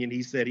his opinion,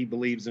 he said he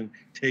believes in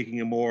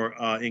taking a more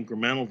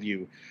incremental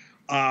view.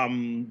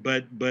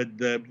 But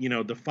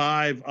the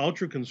five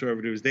ultra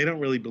conservatives, they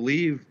don't really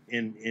believe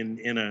in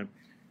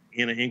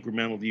an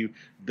incremental view.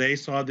 They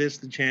saw this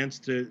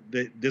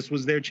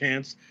was their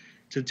chance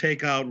to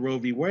take out Roe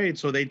v. Wade,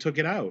 so they took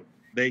it out.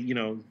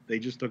 they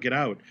just took it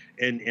out.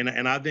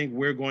 And I think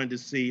we're going to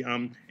see,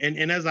 and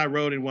as I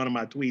wrote in one of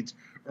my tweets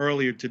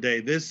earlier today,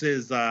 this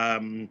is,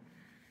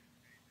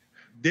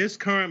 this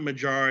current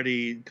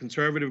majority,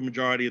 conservative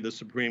majority of the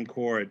Supreme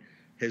Court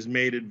has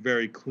made it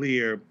very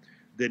clear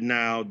that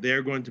now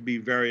they're going to be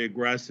very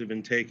aggressive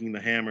in taking the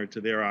hammer to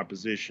their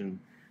opposition,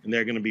 and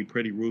they're going to be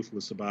pretty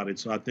ruthless about it.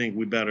 So I think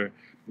we better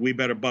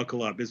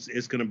buckle up.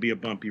 It's going to be a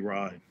bumpy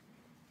ride.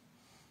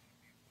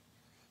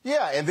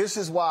 Yeah, and this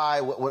is why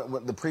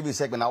the previous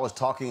segment I was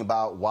talking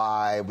about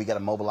why we got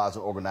to mobilize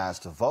and organize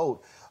to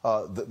vote.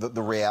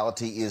 The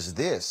reality is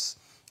this.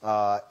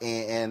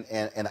 And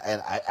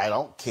I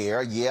don't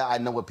care. Yeah, I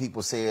know what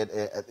people said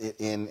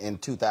in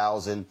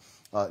 2020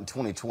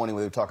 when they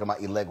were talking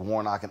about elect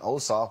Warnock and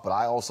Ossoff, but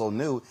I also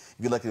knew if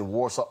you elected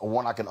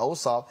Warnock and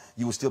Ossoff,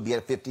 you would still be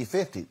at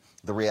 50-50.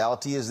 The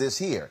reality is this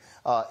here.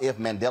 If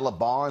Mandela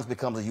Barnes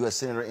becomes a U.S.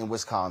 Senator in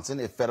Wisconsin,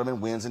 if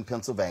Fetterman wins in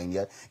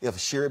Pennsylvania, if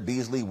Sherrod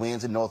Beasley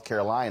wins in North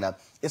Carolina,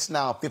 it's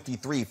now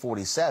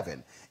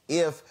 53-47.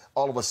 If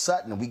all of a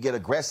sudden we get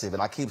aggressive,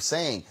 and I keep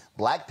saying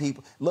black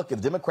people, look,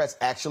 if Democrats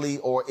actually,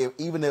 or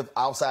even if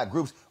outside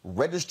groups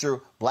register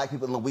black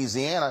people in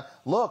Louisiana,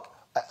 look,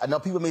 I know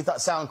people may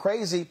sound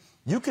crazy.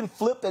 You can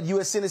flip that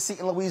U.S. Senate seat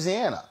in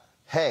Louisiana.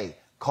 Hey,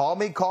 call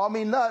me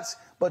nuts,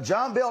 but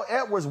John Bel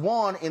Edwards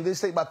won in this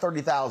state by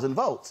 30,000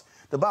 votes.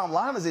 The bottom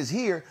line is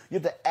here, you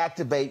have to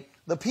activate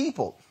the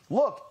people.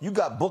 Look, you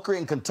got Booker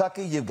in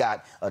Kentucky, you've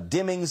got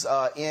Demings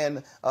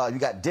in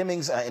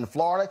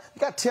Florida, you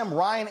got Tim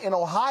Ryan in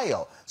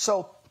Ohio.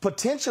 So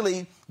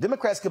potentially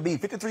Democrats could be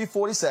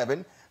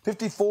 53-47,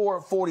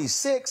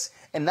 54-46,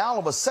 and now all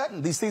of a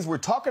sudden these things we're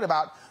talking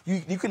about,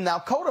 you can now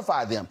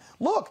codify them.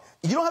 Look,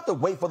 you don't have to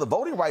wait for the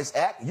Voting Rights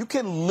Act. You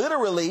can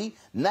literally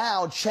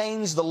now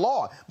change the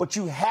law, but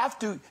you have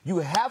to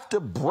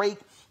break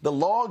the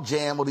log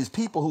jam of these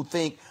people who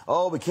think,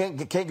 oh, we can't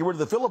get rid of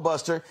the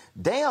filibuster.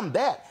 Damn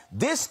that.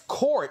 This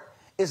court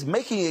is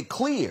making it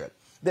clear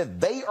that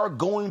they are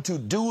going to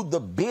do the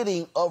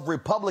bidding of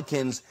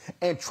Republicans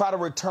and try to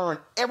return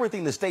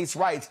everything to states'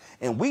 rights.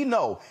 And we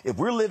know if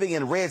we're living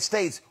in red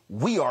states,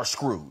 we are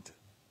screwed.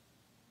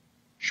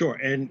 Sure.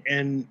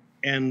 And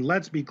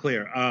let's be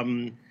clear.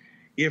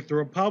 If the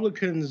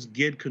Republicans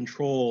get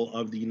control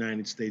of the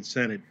United States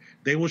Senate,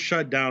 they will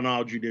shut down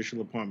all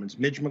judicial appointments.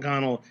 Mitch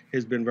McConnell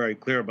has been very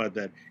clear about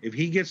that. If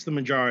he gets the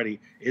majority,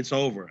 it's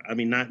over. I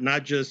mean, not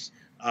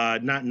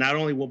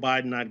only will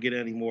Biden not get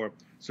any more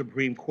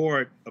Supreme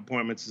Court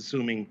appointments,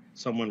 assuming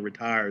someone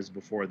retires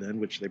before then,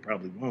 which they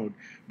probably won't,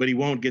 but he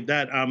won't get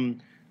that.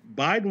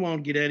 Biden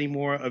won't get any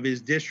more of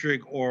his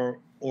district or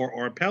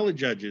appellate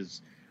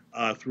judges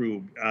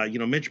through.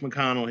 Mitch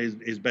McConnell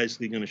is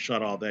basically going to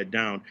shut all that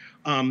down.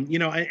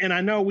 And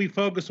I know we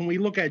focus, when we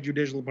look at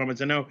judicial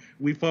appointments, I know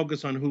we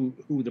focus on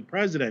who the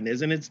president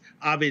is, and it's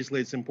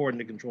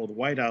important to control the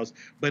White House.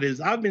 But as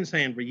I've been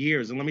saying for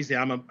years, and let me say,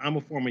 I'm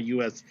a former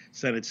U.S.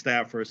 Senate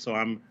staffer, so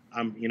I'm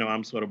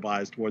sort of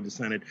biased toward the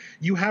Senate.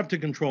 You have to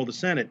control the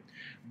Senate.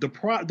 The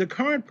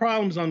current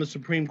problems on the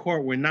Supreme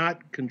Court were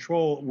not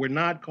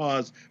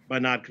caused by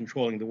not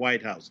controlling the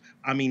White House.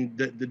 I mean,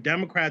 the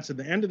Democrats at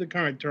the end of the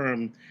current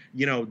term,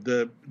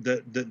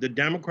 the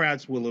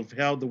Democrats will have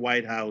held the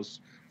White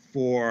House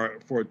for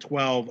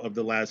 12 of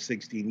the last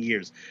 16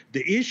 years.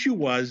 The issue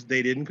was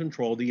they didn't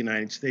control the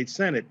United States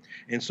Senate.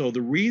 And so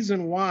the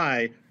reason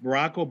why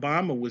Barack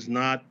Obama was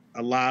not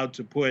allowed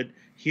to put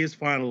his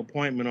final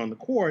appointment on the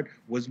court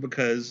was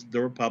because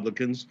the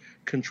Republicans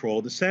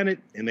controlled the Senate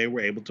and they were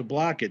able to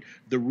block it.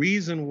 The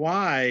reason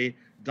why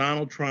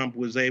Donald Trump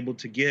was able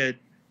to get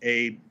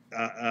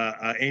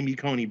Amy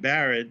Coney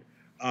Barrett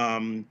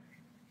on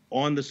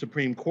the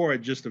Supreme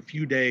Court just a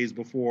few days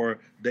before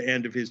the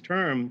end of his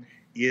term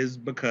is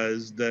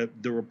because the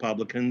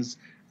Republicans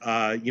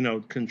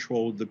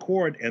controlled the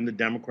court, and the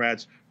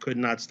Democrats could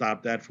not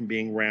stop that from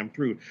being rammed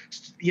through.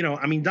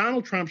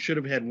 Donald Trump should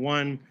have had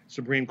one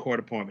Supreme Court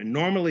appointment.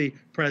 Normally,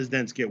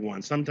 presidents get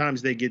one.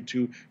 Sometimes they get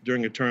two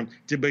during a term.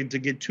 To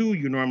get two,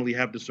 you normally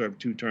have to serve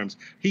 2 terms.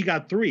 He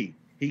got 3.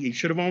 He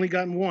should have only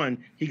gotten 1.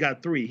 He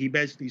got 3. He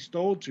basically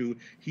stole 2.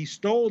 He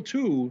stole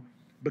 2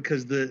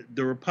 because the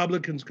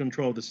Republicans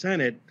control the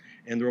Senate,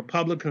 and the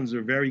Republicans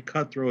are very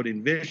cutthroat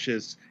and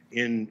vicious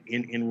in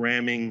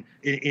ramming,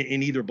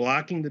 in either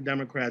blocking the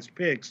Democrats'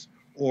 picks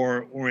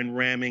or in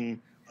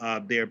ramming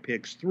their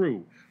picks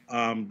through,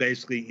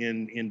 basically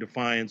in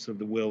defiance of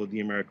the will of the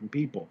American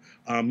people.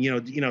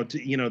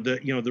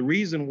 The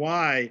reason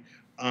why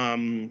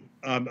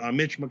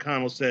Mitch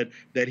McConnell said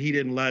that he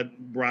didn't let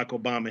Barack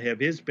Obama have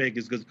his pick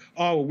is because,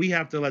 we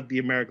have to let the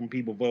American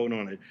people vote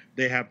on it.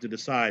 They have to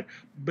decide.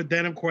 But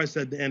then, of course,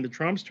 at the end of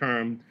Trump's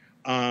term,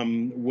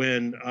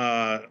 when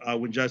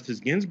Justice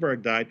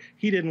Ginsburg died,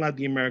 he didn't let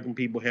the American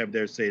people have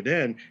their say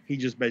then. He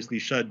just basically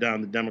shut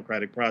down the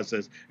democratic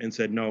process and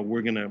said, no,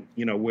 we're going to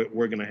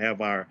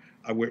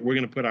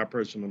put our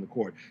person on the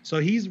court. So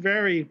he's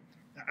very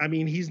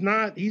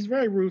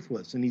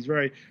ruthless and he's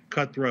very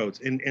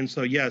cutthroat. And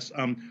so, yes,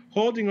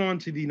 holding on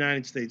to the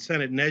United States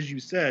Senate, and as you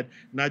said,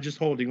 not just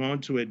holding on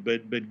to it,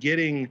 but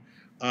getting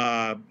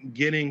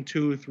getting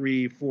 2,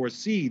 3, 4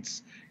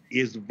 seats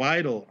is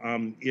vital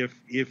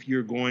if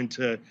you're going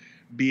to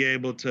be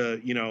able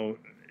to,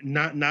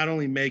 not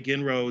only make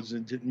inroads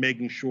into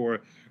making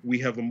sure we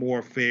have a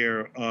more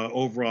fair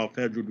overall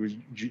federal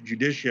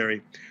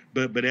judiciary,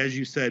 but as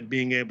you said,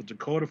 being able to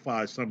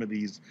codify some of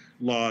these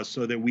laws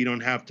so that we don't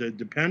have to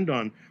depend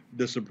on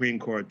the Supreme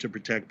Court to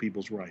protect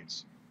people's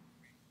rights.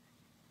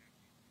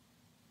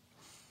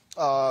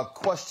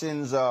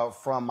 Questions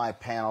from my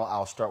panel.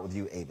 I'll start with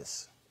you,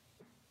 Avis.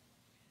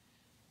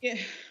 Yeah.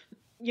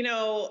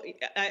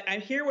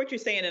 I hear what you're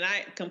saying, and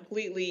I'm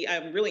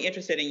really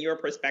interested in your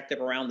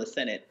perspective around the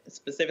Senate,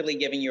 specifically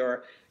given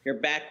your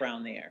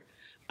background there.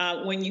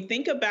 When you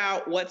think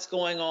about what's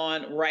going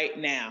on right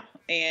now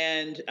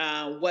and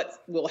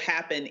what will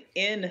happen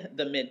in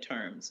the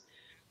midterms,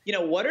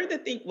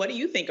 what do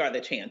you think are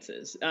the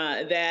chances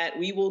that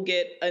we will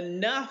get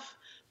enough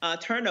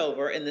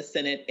turnover in the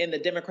Senate in the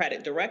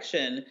Democratic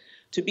direction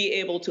to be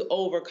able to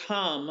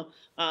overcome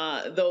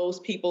those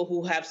people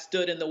who have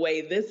stood in the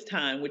way this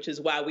time, which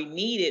is why we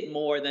needed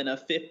more than a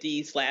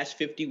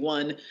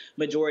 50/51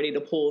 majority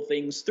to pull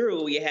things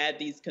through. You had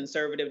these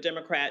conservative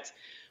Democrats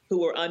who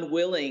were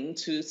unwilling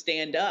to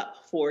stand up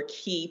for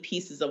key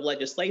pieces of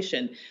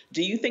legislation.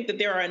 Do you think that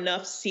there are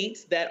enough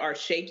seats that are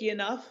shaky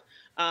enough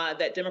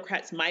that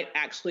Democrats might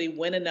actually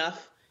win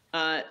enough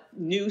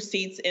new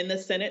seats in the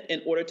Senate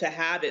in order to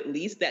have at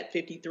least that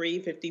 53,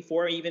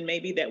 54 even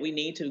maybe that we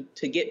need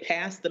to get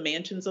past the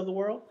Manchins of the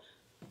world?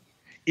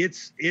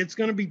 It's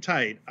going to be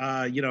tight,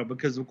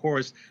 because, of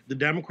course, the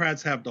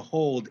Democrats have to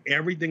hold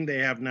everything they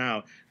have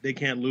now. They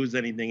can't lose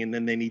anything, and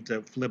then they need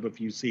to flip a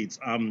few seats.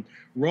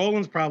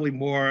 Roland's probably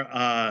more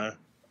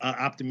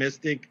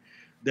optimistic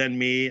than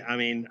me. I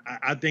mean,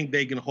 I think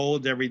they can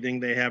hold everything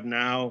they have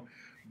now.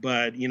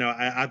 But,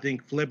 I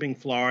think flipping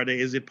Florida,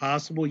 is it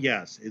possible?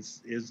 Yes,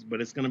 but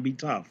it's going to be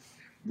tough.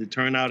 The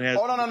turnout has.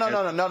 Oh, no.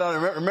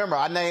 Remember,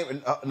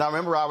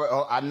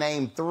 Robert, I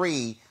named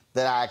 3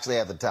 that I actually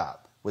have at the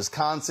top: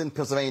 Wisconsin,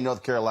 Pennsylvania,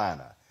 North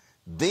Carolina.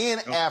 Then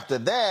after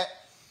that,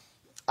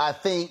 I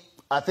think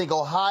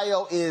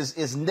Ohio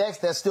is next.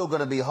 That's still going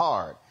to be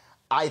hard.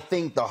 I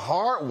think the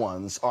hard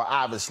ones are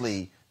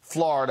obviously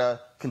Florida,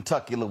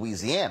 Kentucky,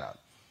 Louisiana.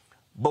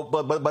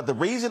 But the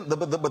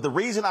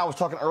reason I was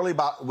talking earlier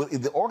about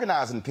the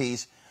organizing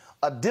piece,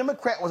 a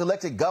Democrat was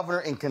elected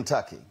governor in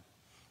Kentucky.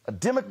 A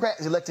Democrat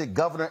is elected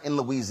governor in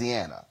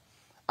Louisiana.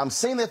 I'm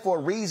saying that for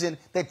a reason,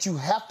 that you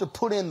have to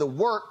put in the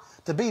work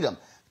to beat them.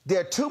 There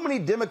are too many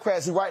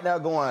Democrats who right now are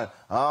going,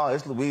 oh,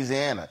 it's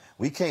Louisiana.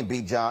 We can't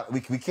beat John. We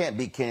can't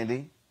beat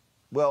Kennedy.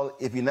 Well,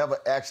 if you never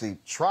actually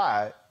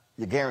try,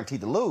 you're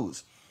guaranteed to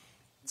lose.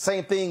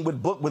 Same thing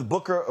with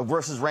Booker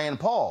versus Rand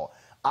Paul.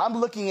 I'm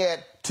looking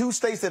at 2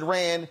 states that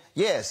ran,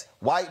 yes,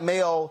 white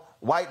male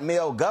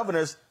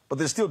governors, but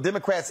there's still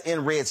Democrats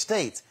in red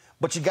states.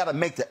 But you got to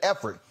make the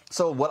effort.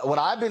 So what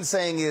I've been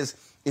saying is,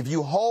 if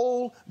you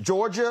hold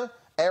Georgia,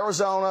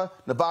 Arizona,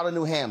 Nevada,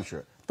 New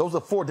Hampshire, those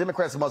are 4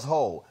 Democrats that must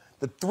hold.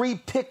 The 3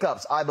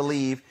 pickups, I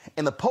believe,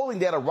 and the polling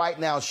data right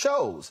now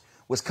shows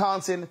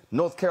Wisconsin,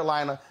 North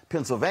Carolina,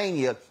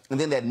 Pennsylvania, and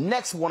then that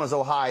next one is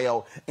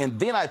Ohio, and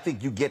then I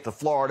think you get to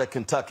Florida,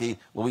 Kentucky,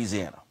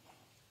 Louisiana.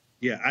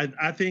 Yeah,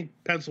 I think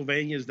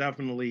Pennsylvania is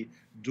definitely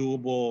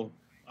doable.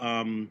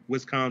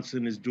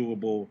 Wisconsin is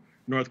doable.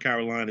 North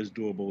Carolina is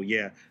doable.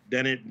 Yeah.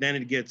 Then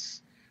it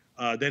gets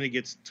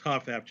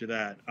tough after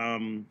that.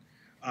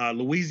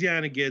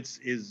 Louisiana gets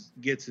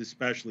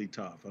especially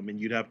tough. I mean,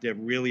 you'd have to have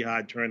really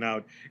high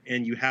turnout,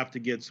 and you have to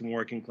get some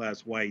working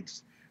class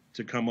whites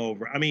to come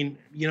over. I mean,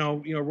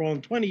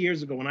 Roland, 20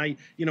 years ago when I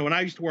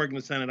used to work in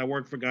the Senate, I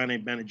worked for a guy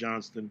named Bennett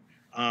Johnston,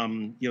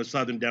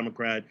 Southern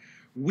Democrat.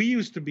 We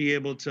used to be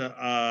able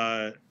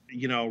to,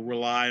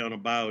 rely on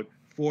about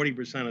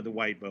 40% of the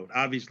white vote.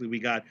 Obviously,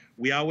 we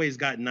always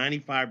got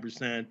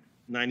 95%,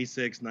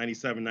 96,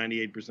 97,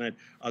 98%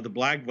 of the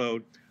black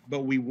vote,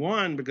 but we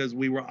won because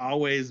we were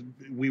always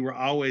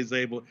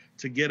able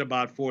to get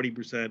about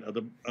 40% of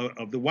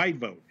the white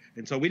vote.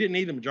 And so we didn't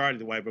need the majority of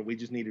the white vote. We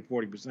just needed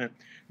 40%.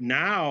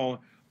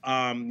 Now,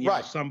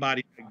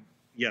 somebody.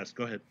 Yes,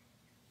 go ahead.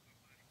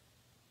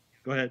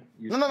 Go ahead.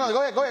 No,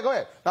 go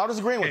ahead. No, I'm just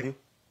agreeing with you.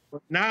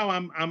 Now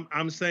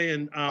I'm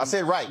saying I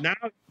said right. Now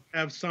you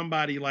have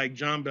somebody like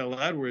John Bel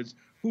Edwards,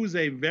 who's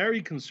a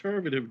very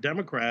conservative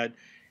Democrat.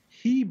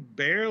 He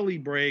barely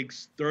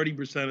breaks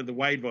 30% of the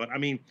white vote. I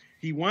mean,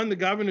 he won the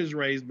governor's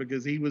race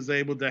because he was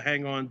able to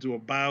hang on to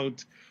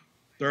about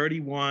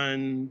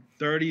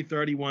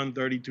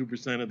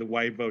 32% of the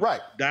white vote.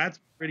 Right. That's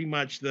pretty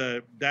much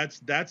that's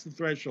the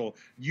threshold.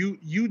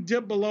 You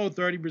dip below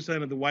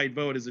 30% of the white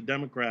vote as a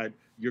Democrat,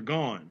 you're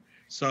gone.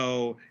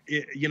 So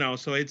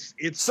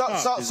it's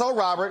tough. So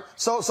Robert,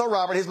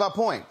 here's my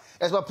point.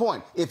 That's my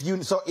point. If you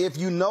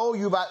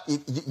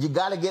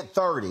got to get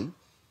 30,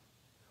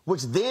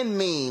 which then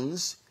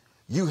means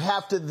you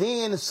have to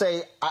then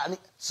say,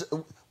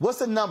 what's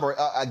the number?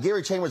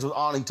 Gary Chambers was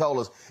on. He told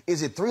us,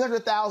 is it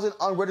 300,000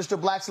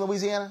 unregistered blacks in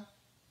Louisiana?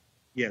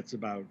 Yeah, it's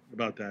about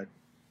that.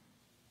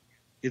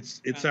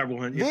 It's several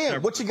hundred.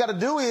 Then what you got to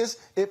do is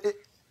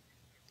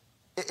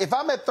If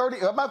I'm at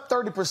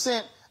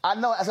 30%, I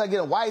know as I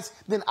get in whites,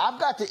 then I've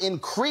got to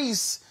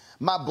increase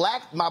my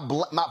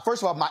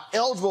first of all, my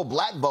eligible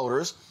black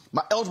voters,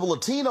 my eligible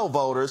Latino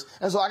voters,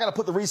 and so I got to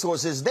put the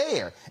resources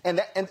there.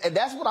 And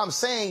that's what I'm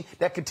saying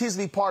that continues to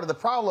be part of the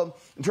problem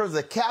in terms of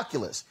the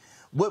calculus.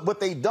 What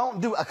they don't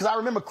do, because I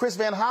remember Chris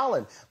Van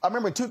Hollen. I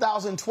remember in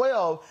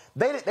 2012,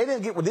 they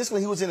didn't get with this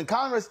when he was in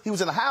Congress, he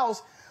was in the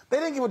House. They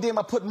didn't give a damn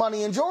about putting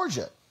money in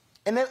Georgia.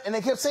 And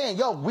they kept saying,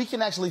 yo, we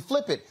can actually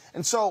flip it.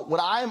 And so what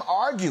I'm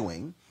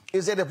arguing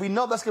is that if we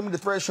know that's going to be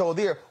the threshold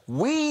there,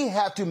 we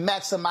have to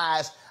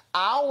maximize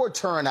our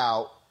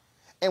turnout.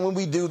 And when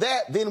we do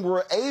that, then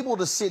we're able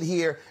to sit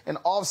here and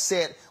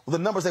offset with the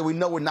numbers that we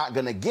know we're not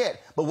going to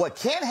get. But what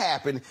can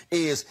happen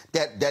is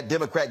that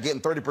Democrat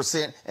getting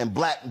 30% and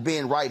black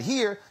being right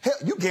here, hell,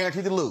 you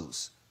guaranteed to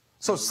lose.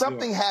 So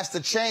something has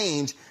to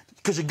change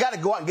because you got to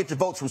go out and get your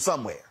votes from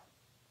somewhere.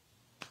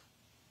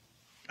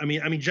 I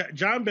mean,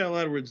 John Bel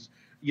Edwards,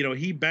 you know,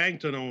 he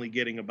banked on only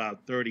getting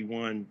about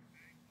 32%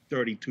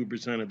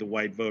 of the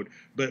white vote,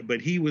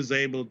 but he was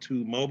able to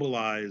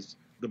mobilize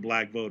the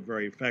black vote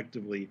very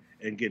effectively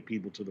and get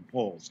people to the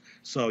polls.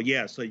 So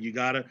yeah, so you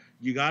gotta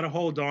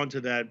hold on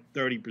to that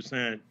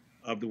 30%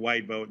 of the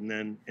white vote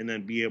and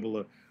then be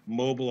able to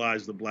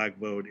mobilize the black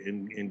vote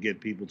and get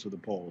people to the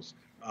polls.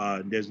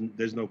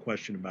 There's no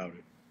question about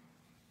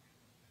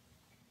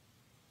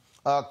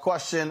it.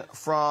 Question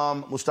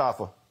from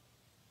Mustafa.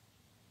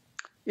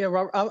 Yeah,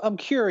 Robert, I'm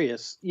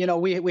curious. You know,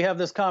 we have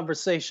this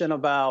conversation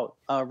about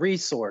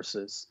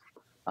resources.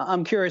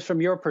 I'm curious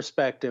from your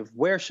perspective,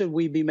 where should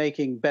we be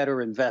making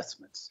better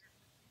investments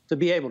to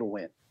be able to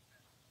win?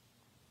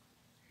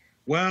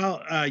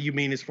 Well, you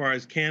mean as far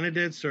as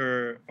candidates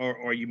or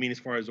you mean as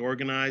far as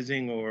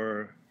organizing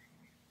or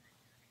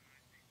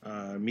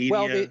media?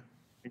 Well,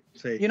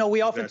 you know,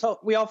 we often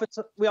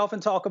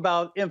talk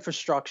about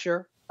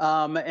infrastructure.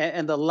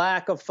 And the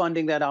lack of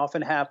funding that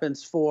often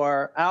happens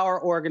for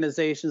our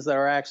organizations that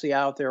are actually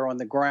out there on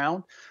the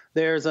ground.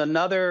 There's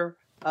another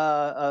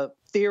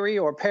theory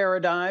or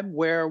paradigm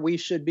where we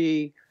should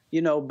be,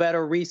 you know,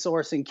 better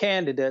resourcing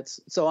candidates.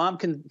 So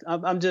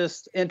I'm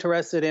just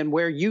interested in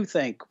where you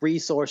think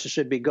resources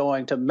should be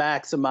going to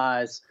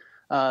maximize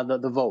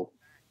the vote.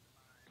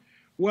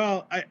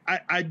 Well,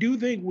 I do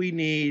think we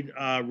need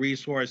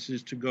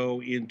resources to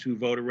go into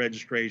voter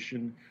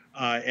registration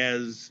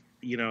as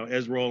you know,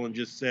 as Roland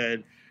just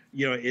said,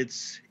 you know,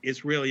 it's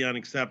really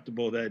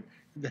unacceptable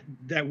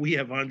that we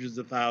have hundreds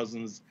of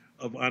thousands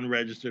of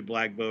unregistered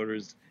black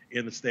voters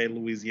in the state of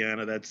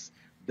Louisiana. That's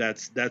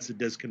a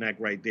disconnect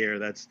right there.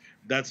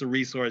 That's a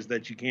resource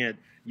that you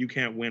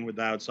can't win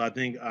without. So I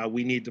think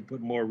we need to put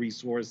more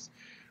resource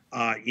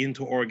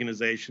into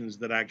organizations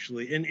that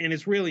actually, and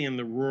it's really in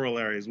the rural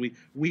areas.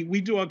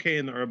 We do okay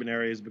in the urban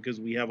areas because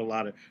we have a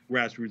lot of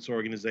grassroots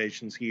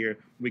organizations here.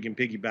 We can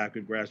piggyback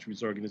with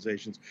grassroots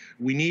organizations.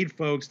 We need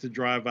folks to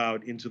drive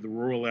out into the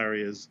rural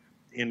areas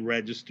and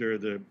register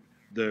the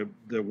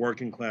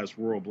working class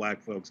rural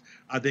black folks.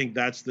 I think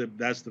that's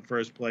the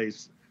first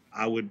place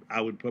I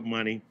would put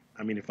money.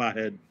 I mean, if I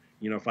had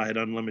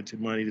unlimited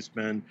money to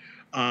spend.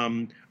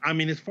 I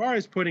mean, as far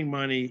as putting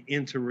money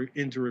into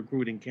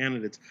recruiting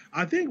candidates,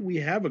 I think we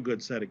have a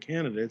good set of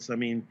candidates. I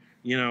mean,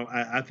 you know,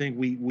 I think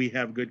we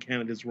have good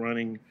candidates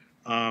running,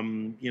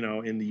 you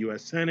know, in the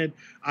U.S. Senate.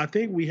 I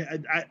think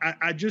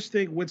I just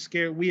think what's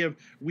scary, we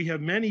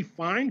have many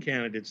fine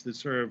candidates that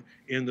serve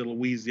in the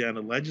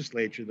Louisiana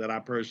legislature that I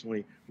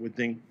personally would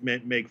think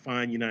make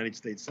fine United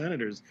States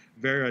senators,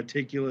 very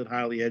articulate,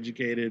 highly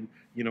educated,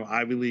 you know,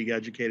 Ivy League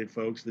educated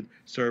folks that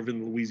serve in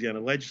the Louisiana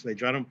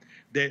legislature.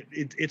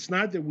 It's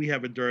not that we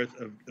have a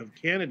dearth of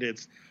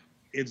candidates.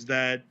 It's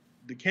that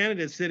the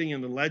candidates sitting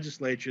in the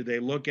legislature, they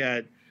look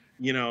at,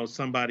 you know,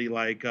 somebody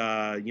like,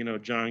 you know,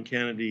 John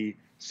Kennedy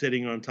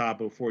sitting on top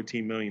of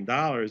 $14 million.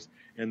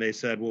 And they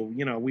said, well,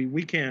 you know,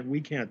 we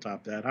can't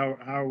top that. How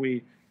are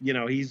we, you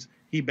know,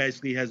 he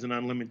basically has an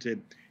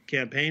unlimited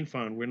campaign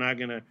fund. We're not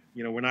going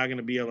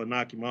to be able to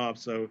knock him off.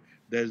 So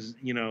there's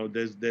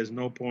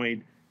no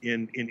point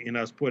in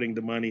us putting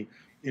the money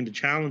into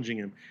challenging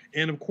him.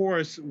 And of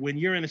course, when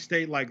you're in a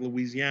state like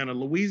Louisiana,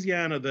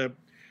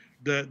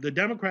 the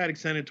Democratic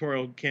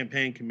Senatorial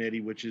Campaign Committee,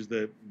 which is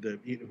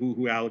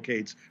who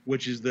allocates,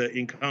 which is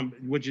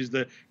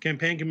the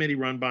campaign committee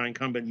run by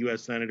incumbent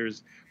U.S.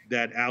 senators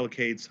that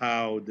allocates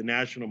how the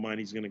national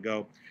money is going to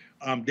go.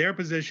 Their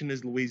position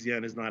is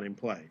Louisiana is not in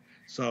play,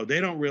 so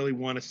they don't really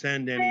want to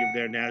send any of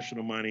their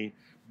national money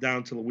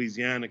down to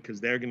Louisiana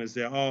because they're going to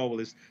say, oh, well,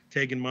 it's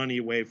taking money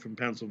away from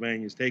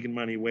Pennsylvania, it's taking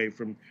money away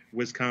from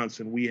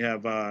Wisconsin. We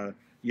have,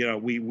 you know,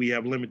 we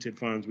have limited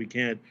funds. We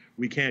can't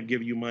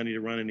give you money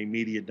to run an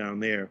immediate down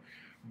there.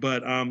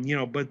 But you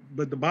know, but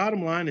the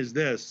bottom line is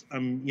this.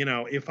 You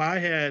know, if I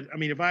had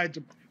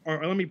to,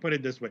 or let me put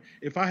it this way: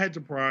 if I had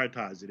to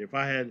prioritize it,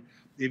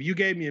 if you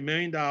gave me $1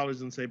 million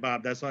and say,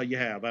 Bob, that's all you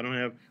have. I only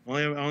have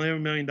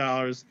 $1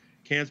 million.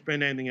 Can't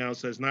spend anything else.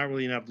 So it's not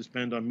really enough to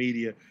spend on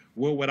media.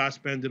 What would I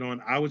spend it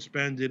on? I would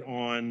spend it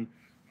on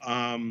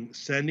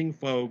sending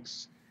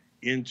folks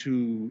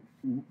into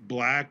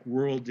black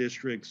rural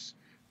districts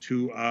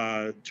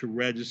to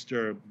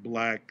register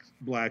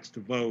blacks to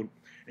vote,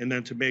 and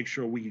then to make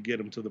sure we could get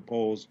them to the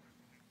polls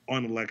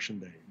on election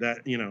day.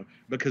 That, you know,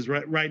 because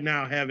right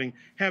now having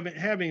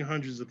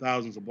hundreds of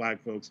thousands of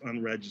black folks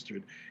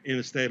unregistered in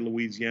the state of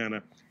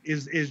Louisiana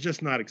is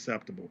just not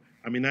acceptable.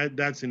 I mean,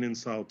 that's an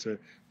insult to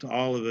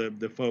all of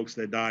the folks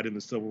that died in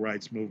the civil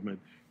rights movement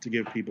to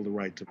give people the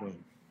right to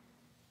vote.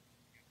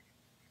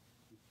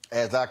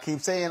 As I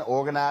keep saying,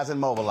 organize and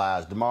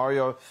mobilize.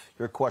 DeMario,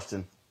 your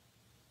question.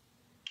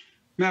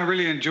 Man, I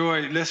really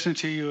enjoyed listening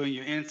to you and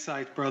your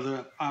insights,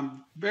 brother.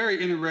 I'm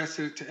very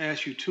interested to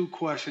ask you two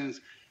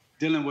questions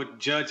dealing with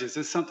judges.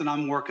 It's something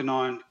I'm working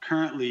on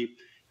currently.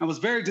 I was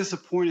very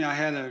disappointed. I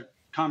had a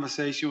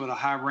conversation with a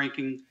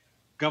high-ranking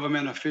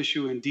government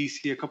official in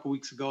D.C. a couple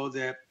weeks ago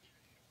that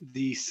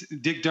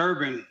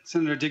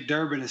Senator Dick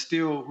Durbin is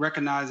still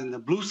recognizing the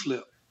blue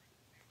slip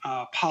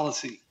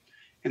policy.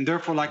 And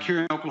therefore, like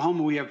here in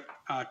Oklahoma, we have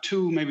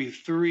 2, maybe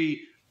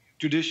 3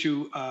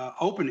 judicial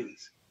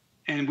openings.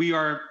 And we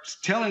are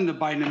telling the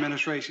Biden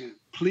administration,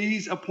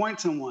 please appoint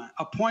someone.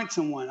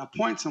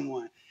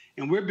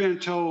 And we're being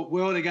told,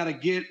 well, they got to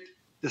get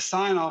the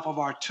sign off of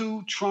our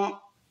 2 Trump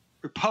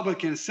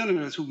Republican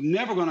senators who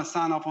never going to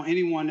sign off on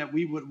anyone that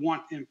we would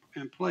want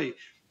in play.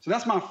 So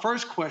that's my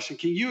first question.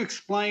 Can you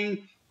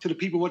explain to the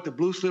people what the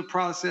blue slip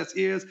process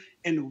is,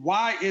 and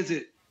why is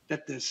it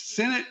that the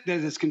Senate that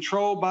is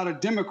controlled by the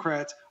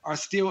Democrats are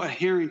still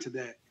adhering to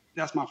that?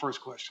 That's my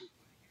first question.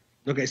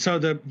 Okay, so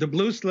the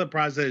blue slip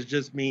process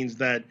just means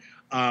that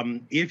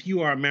if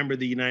you are a member of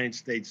the United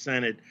States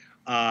Senate,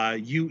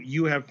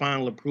 you have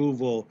final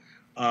approval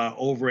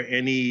over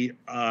any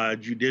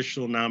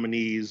judicial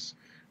nominees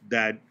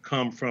that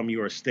come from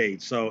your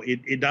state. So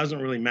it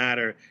doesn't really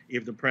matter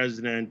if the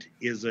president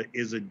is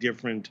a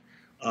different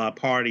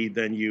party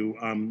than you.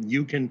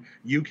 You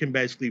can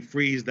basically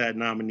freeze that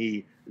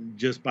nominee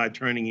just by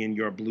turning in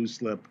your blue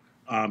slip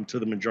to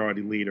the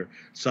majority leader.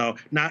 So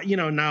now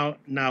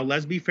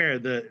let's be fair.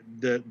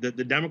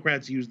 The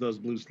Democrats use those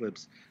blue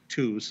slips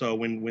too. So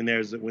when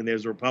there's a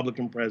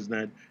Republican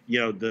president,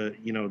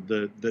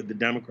 the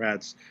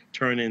Democrats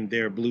turn in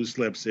their blue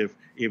slips if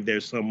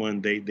there's someone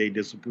they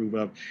disapprove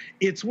of.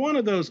 It's one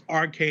of those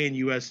arcane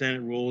U.S.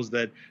 Senate rules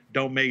that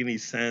don't make any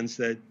sense.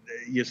 That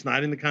it's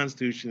not in the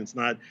Constitution. It's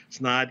not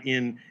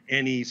in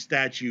any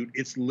statute.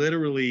 It's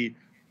literally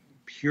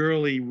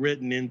purely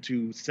written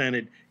into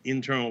Senate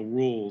internal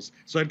rules.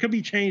 So it could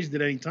be changed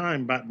at any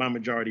time by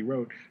majority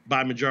vote,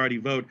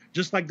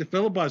 just like the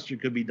filibuster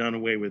could be done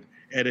away with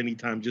at any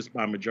time just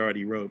by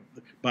majority vote.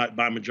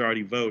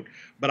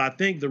 But I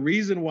think the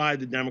reason why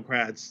the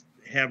Democrats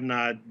have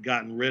not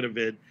gotten rid of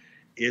it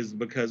is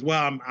because,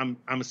 well, I'm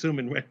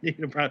assuming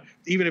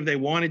even if they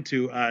wanted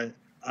to,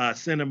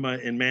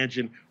 Sinema and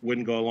Manchin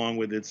wouldn't go along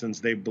with it since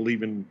they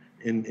believe in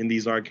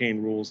these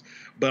arcane rules.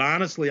 But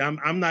honestly,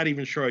 I'm not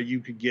even sure you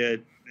could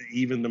get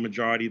even the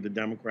majority of the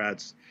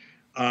Democrats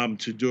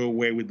to do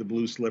away with the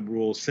blue slip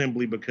rule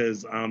simply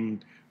because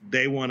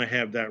they want to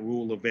have that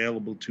rule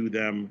available to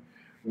them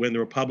when the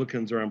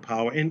Republicans are in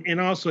power.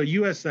 And also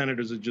U.S.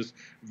 senators are just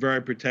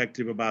very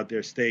protective about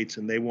their states,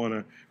 and they want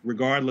to,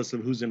 regardless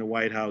of who's in the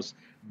White House,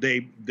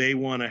 they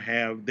want to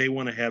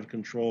have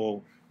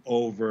control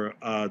over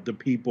the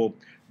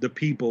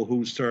people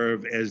who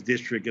serve as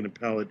district and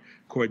appellate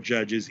court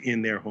judges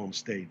in their home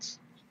states.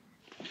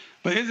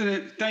 But isn't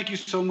it, thank you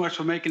so much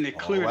for making it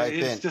clear that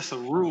it's just a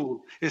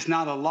rule, it's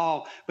not a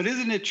law. But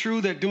isn't it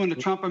true that during the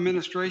Trump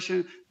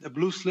administration, the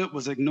blue slip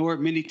was ignored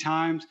many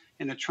times,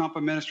 and the Trump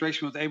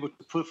administration was able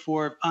to put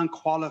forward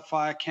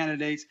unqualified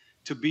candidates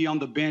to be on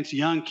the bench,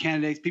 young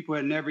candidates, people who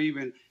had never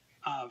even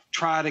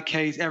tried a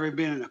case, ever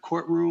been in a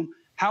courtroom?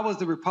 How was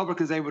the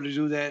Republicans able to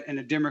do that and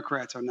the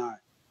Democrats are not?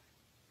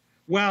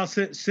 Well,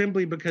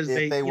 simply because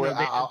they were.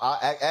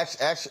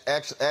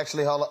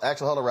 Actually, hold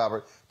on,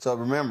 Robert. So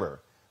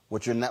remember,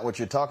 what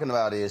you're talking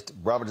about is,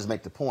 Robert just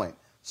make the point.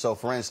 So,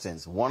 for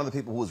instance, one of the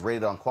people who was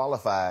rated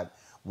unqualified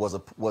was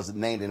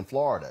named in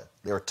Florida.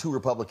 There are 2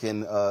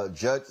 Republican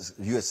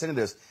U.S.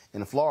 senators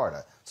in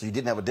Florida, so you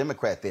didn't have a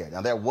Democrat there.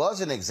 Now, there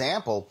was an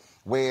example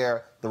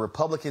where the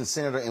Republican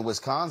senator in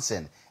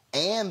Wisconsin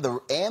and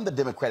the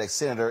Democratic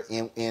senator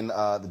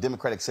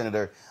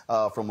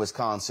from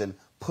Wisconsin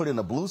put in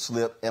a blue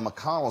slip, and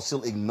McConnell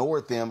still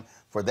ignored them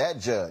for that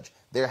judge.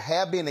 There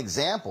have been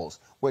examples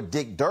where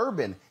Dick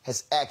Durbin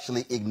has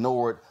actually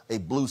ignored a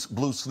blue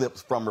slip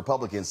from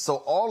Republicans. So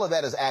all of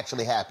that has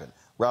actually happened.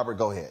 Robert,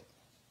 go ahead.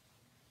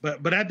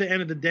 But at the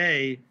end of the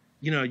day,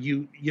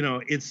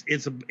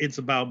 it's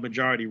about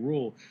majority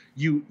rule.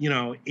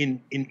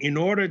 In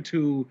order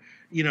to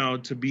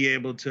be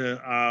able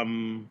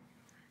to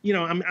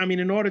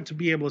in order to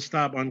be able to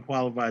stop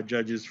unqualified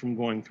judges from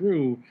going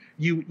through,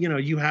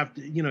 you have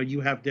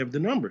to have the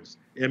numbers.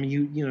 I mean,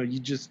 you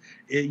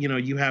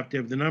have to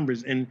have the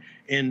numbers, and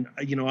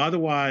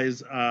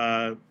otherwise,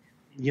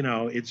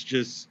 it's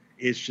just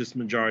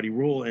majority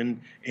rule. And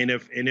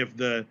if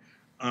the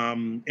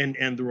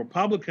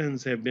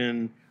Republicans have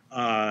been,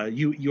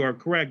 you are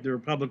correct. The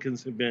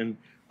Republicans have been,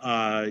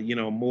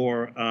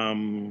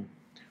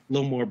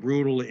 little more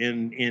brutal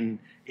in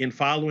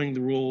following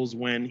the rules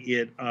when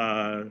it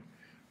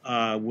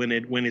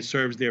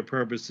serves their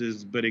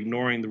purposes, but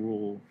ignoring the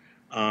rule,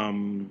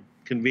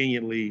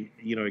 conveniently,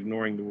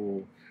 ignoring the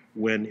rule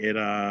when it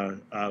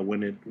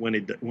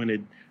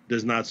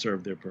does not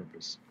serve their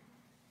purpose.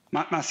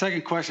 My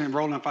second question,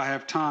 Roland, if I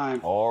have time.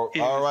 All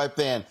right,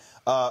 then.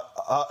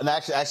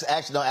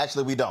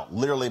 Actually, we don't.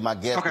 Literally, my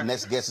guest, the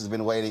next guest has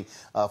been waiting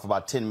for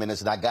about 10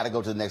 minutes, and I got to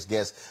go to the next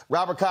guest.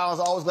 Robert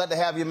Collins, always glad to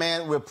have you,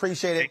 man. We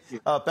appreciate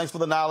it. Thanks for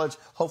the knowledge.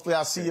 Hopefully,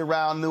 I'll see you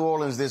around New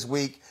Orleans this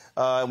week,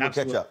 and we'll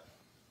catch up.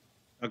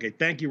 Okay,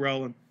 thank you,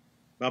 Roland.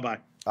 Bye-bye.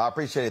 I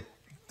appreciate it.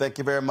 Thank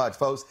you very much,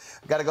 folks.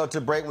 Got to go to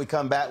a break. When we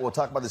come back, we'll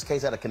talk about this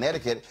case out of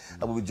Connecticut.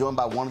 We'll be joined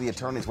by one of the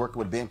attorneys working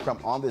with Ben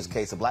Crump on this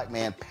case, a black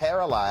man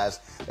paralyzed.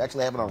 They're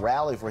actually having a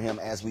rally for him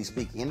as we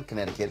speak in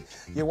Connecticut.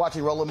 You're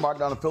watching Roland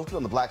Martin Unfiltered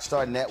on the Black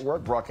Star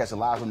Network, broadcasting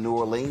live from New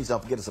Orleans.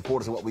 Don't forget to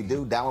support us in what we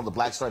do. Download the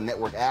Black Star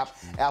Network app,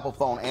 Apple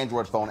phone,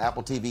 Android phone,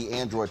 Apple TV,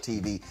 Android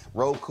TV,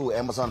 Roku,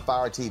 Amazon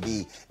Fire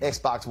TV,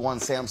 Xbox One,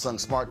 Samsung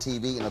Smart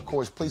TV, and of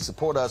course, please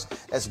support us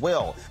as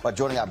well by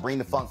joining our Bring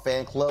the Funk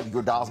fan club.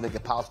 Your dollars make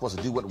it possible for us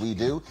to do what we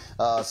do.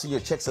 See your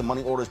checks and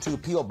money orders to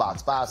P.O.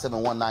 Box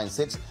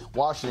 57196,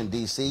 Washington,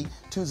 D.C.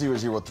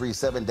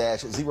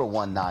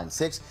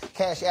 20037-0196.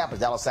 Cash App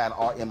is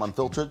 $RM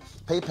Unfiltered.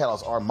 PayPal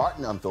is R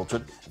Martin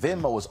Unfiltered.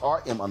 Venmo is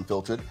RM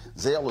Unfiltered.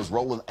 Zelle is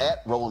Roland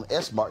at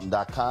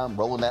RolandSMartin.com.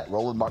 Roland at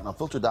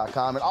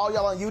RolandMartinUnfiltered.com. And all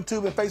y'all on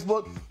YouTube and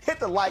Facebook, hit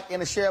the like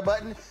and the share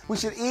button. We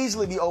should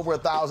easily be over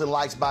 1,000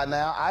 likes by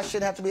now. I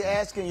shouldn't have to be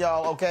asking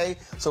y'all, okay?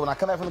 So when I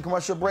come back from the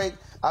commercial break,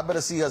 I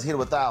better see us hit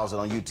 1,000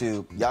 on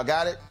YouTube. Y'all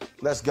got it?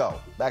 Let's go.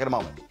 Back in a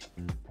moment.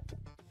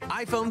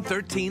 iPhone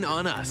 13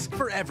 on us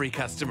for every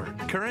customer.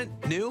 Current,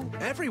 new,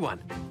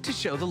 everyone. To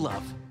show the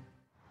love.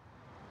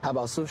 How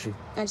about sushi?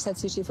 I just had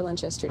sushi for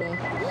lunch yesterday.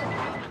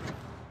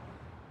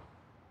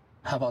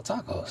 How about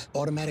tacos?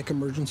 Automatic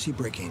emergency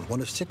braking,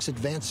 one of 6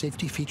 advanced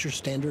safety features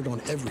standard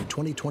on every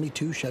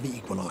 2022 Chevy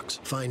Equinox.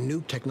 Find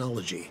new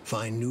technology.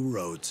 Find new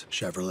roads.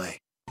 Chevrolet.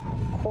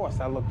 Of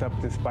course, I looked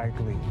up to Spike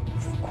Lee.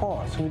 Of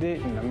course, who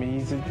didn't? I mean,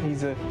 he's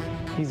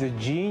a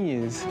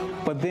genius.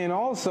 But then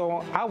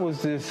also, I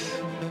was this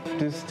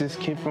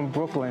kid from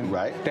Brooklyn,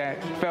 right?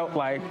 That felt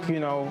like,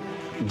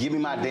 give me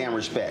my damn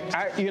respect.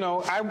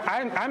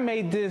 I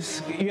made this,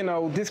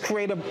 this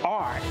creative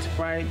art,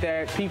 right?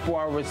 That people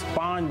are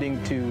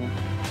responding to,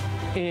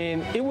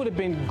 and it would have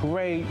been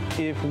great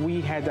if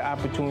we had the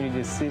opportunity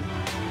to sit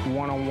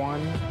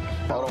one-on-one.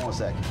 Hold on one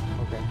second.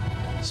 Okay.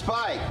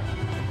 Spike.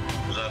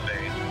 What's up,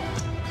 babe?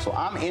 So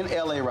I'm in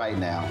LA right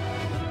now.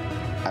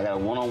 I got a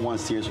one-on-one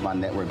series with my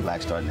network,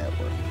 Black Star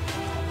Network.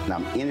 And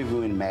I'm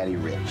interviewing Matty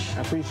Rich.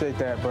 I appreciate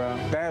that, bro.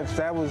 That's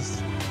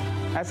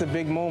a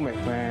big moment,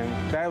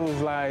 man. That was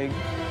like,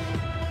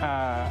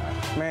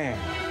 man,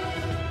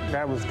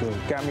 that was good.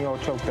 Got me all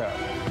choked up.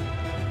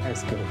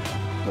 That's good.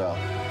 Well,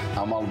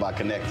 I'm all about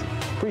connecting.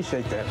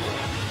 Appreciate that.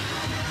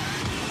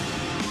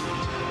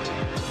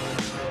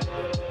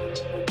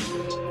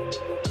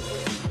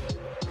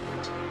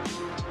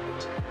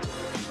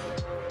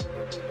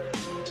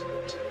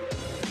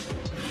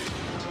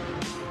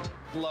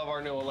 Love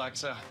our new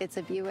Alexa. It's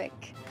a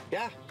Buick.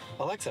 Yeah,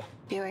 Alexa.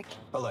 Buick.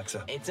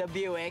 Alexa. It's a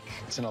Buick.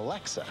 It's an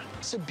Alexa.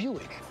 It's a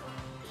Buick.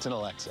 It's an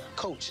Alexa.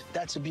 Coach,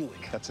 that's a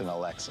Buick. That's an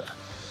Alexa.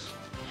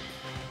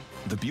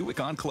 The Buick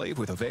Enclave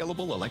with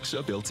available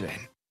Alexa built-in.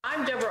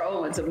 I'm Deborah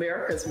Owens,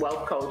 America's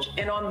Wealth Coach.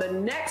 And on the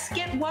next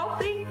Get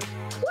Wealthy,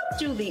 what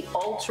do the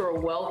ultra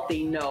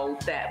wealthy know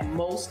that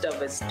most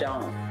of us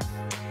don't?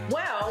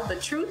 Well, the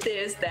truth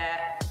is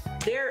that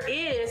there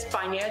is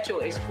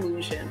financial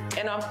exclusion.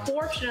 And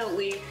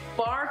unfortunately,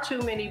 far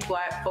too many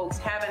Black folks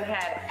haven't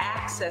had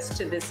access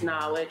to this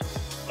knowledge.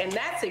 And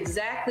that's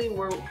exactly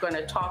what we're going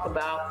to talk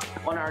about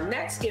on our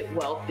next Get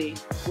Wealthy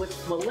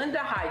with Melinda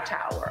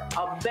Hightower,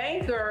 a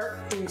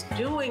banker who's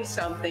doing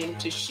something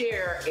to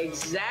share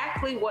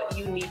exactly what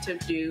you need to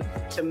do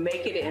to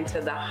make it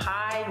into the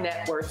high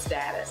net worth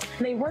status.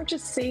 They weren't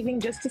just saving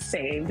just to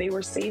save, they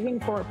were saving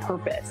for a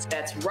purpose.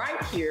 That's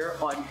right here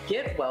on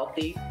Get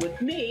Wealthy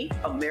with me,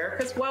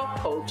 America's Wealth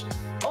Coach,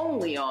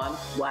 only on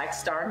Black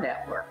Star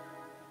Network.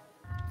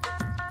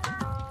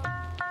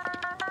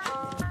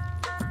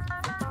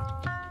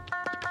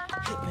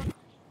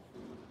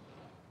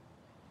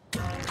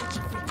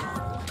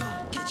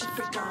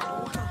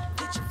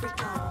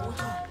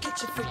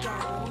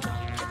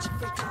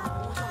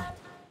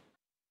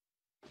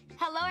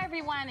 Hello,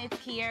 everyone. It's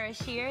Kiara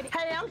Sheard.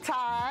 Hey, I'm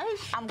Taj.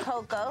 I'm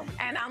Coco.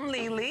 And I'm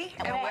Lily.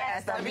 And we're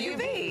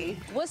SWV.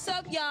 What's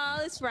up,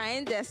 y'all? It's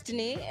Ryan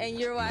Destiny, and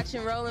you're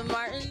watching Roland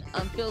Martin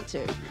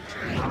Unfiltered.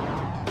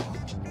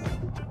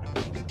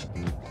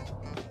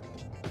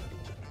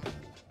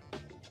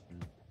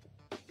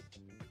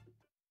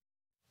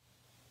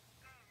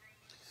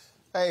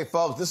 Hey,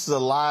 folks, this is a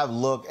live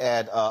look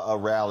at a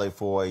rally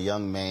for a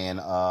young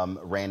man,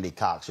 Randy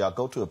Cox. Y'all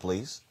go to it,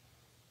 please.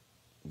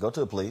 Go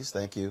to it, please.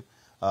 Thank you.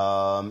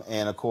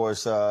 And of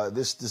course,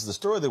 this is the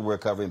story that we're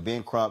covering.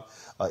 Ben Crump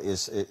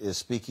is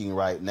speaking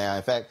right now.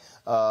 In fact,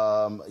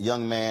 a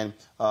young man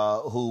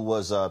who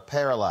was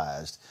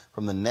paralyzed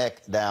from the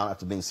neck down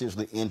after being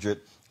seriously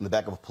injured in the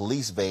back of a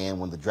police van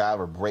when the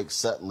driver braked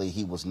suddenly.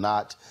 He was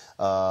not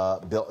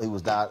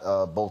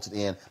bolted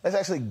in. Let's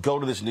actually go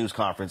to this news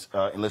conference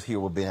and let's hear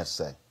what Ben has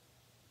to say.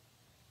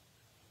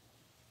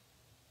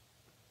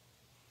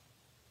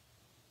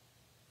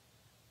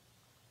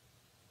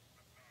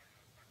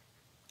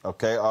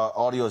 Okay,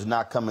 audio is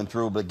not coming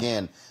through, but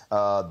again,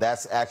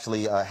 that's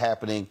actually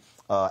happening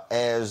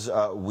as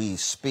we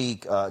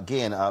speak.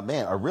 Again,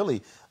 man, a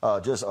really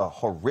just a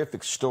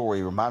horrific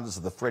story. Reminds us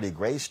of the Freddie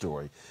Gray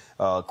story.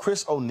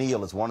 Chris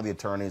O'Neill is one of the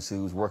attorneys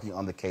who's working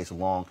on the case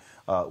along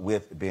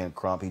with Ben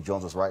Crump. He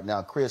joins us right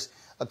now. Chris,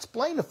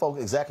 explain to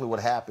folks exactly what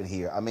happened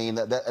here. I mean,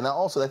 and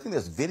also I think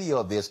there's video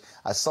of this.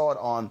 I saw it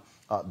on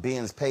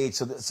Ben's page.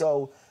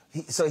 So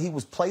he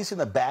was placed in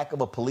the back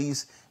of a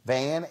police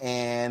van,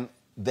 and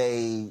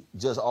they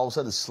just all of a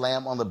sudden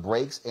slam on the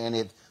brakes, and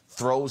it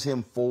throws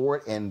him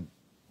forward and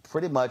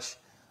pretty much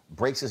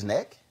breaks his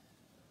neck?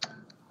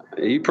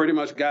 You pretty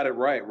much got it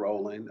right,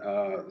 Roland.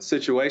 The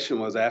situation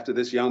was after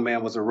this young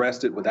man was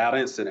arrested without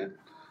incident,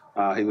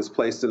 he was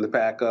placed in the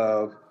back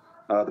of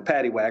the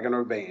paddy wagon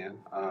or van.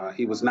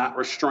 He was not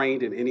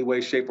restrained in any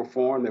way, shape, or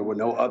form. There were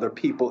no other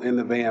people in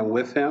the van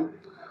with him.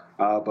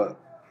 But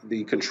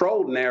the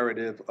controlled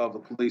narrative of the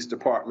police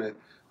department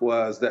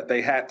was that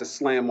they had to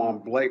slam on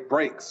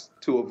brakes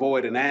to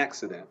avoid an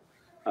accident.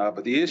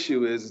 But the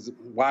issue is,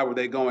 why were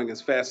they going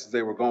as fast as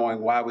they were going?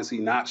 Why was he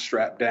not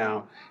strapped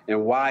down?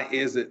 And why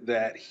is it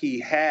that he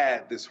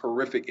had this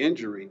horrific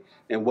injury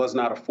and was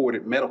not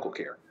afforded medical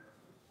care?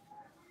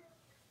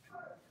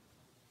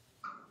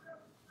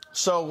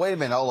 So wait a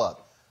minute, hold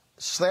up.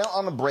 Slam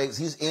on the brakes,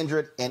 he's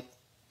injured, and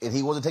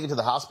he wasn't taken to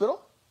the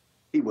hospital?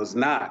 He was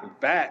not. In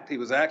fact, he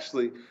was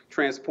actually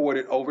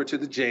transported over to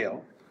the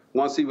jail.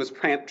 Once he was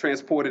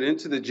transported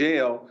into the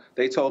jail,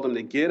 they told him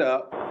to get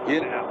up,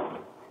 get out.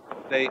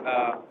 They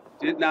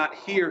did not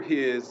hear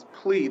his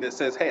plea that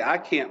says, hey, I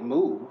can't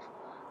move.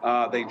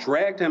 They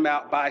dragged him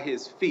out by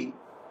his feet,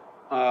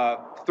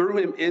 threw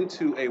him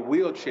into a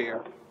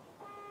wheelchair,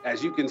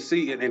 as you can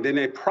see, and then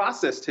they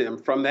processed him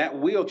from that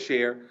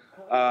wheelchair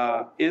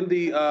in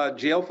the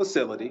jail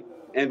facility,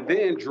 and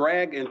then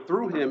dragged and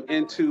threw him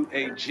into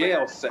a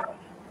jail cell.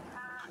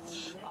 I'm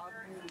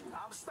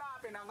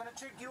stopping. I'm going to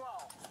take you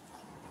off.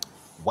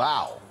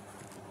 Wow.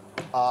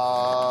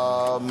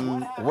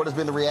 What has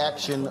been the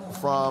reaction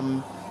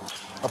from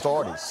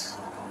authorities?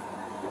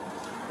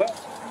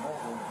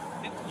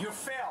 You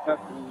fell.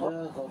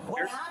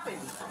 What happened?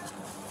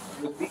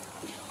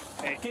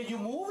 Can you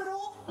move at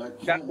all?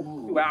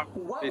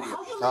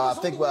 I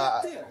think.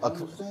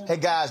 Hey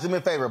guys, do me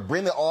a favor.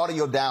 Bring the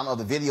audio down of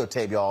the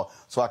videotape, y'all,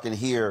 so I can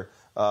hear.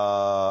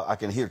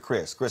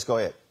 Chris. Chris, go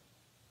ahead.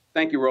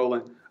 Thank you,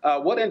 Roland.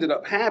 What ended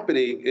up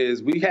happening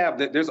is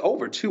there's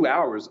over 2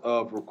 hours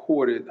of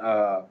recorded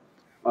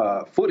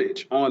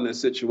footage on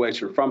this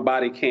situation from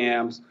body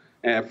cams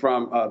and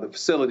from the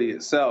facility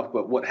itself.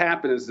 But what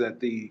happened is that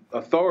the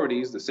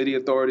authorities, the city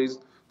authorities,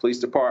 police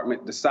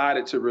department,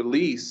 decided to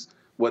release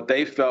what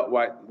they felt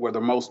like were the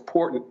most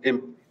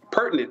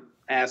pertinent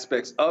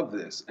aspects of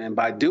this. And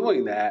by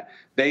doing that,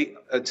 they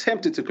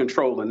attempted to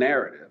control the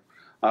narrative.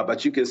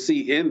 But you can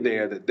see in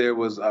there that there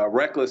was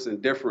reckless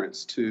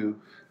indifference to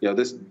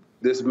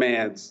this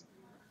man's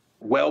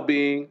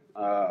well-being,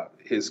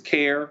 his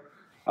care,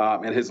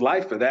 and his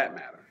life for that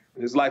matter.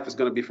 His life is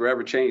going to be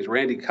forever changed.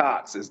 Randy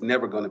Cox is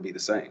never going to be the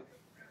same.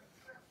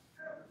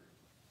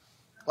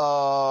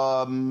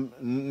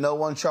 No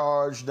one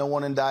charged, no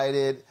one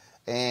indicted,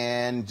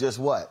 and just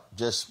what?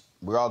 Just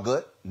we're all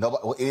good?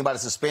 Nobody, anybody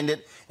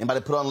suspended? Anybody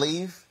put on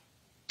leave?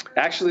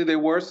 Actually, there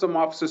were some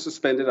officers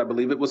suspended. I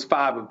believe it was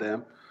 5 of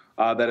them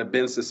that have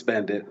been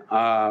suspended.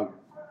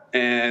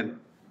 And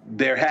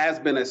there has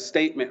been a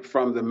statement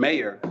from the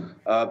mayor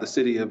of the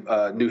city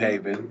of New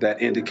Haven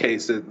that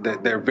indicates that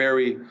they're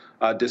very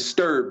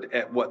disturbed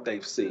at what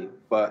they've seen.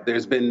 But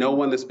there's been no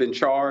one that's been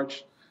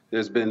charged.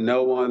 There's been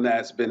no one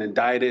that's been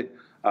indicted.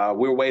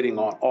 We're waiting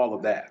on all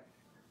of that.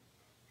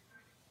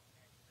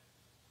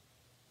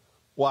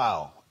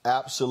 Wow.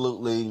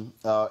 Absolutely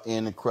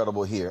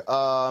incredible here.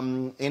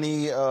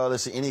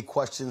 Let's see, any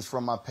questions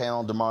from my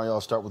panel? Demario,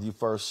 I'll start with you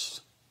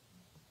first.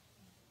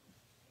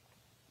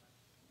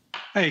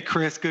 Hey,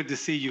 Chris, good to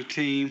see you,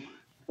 team.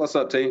 What's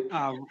up, team?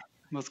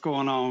 What's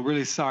going on?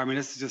 Really sorry, man.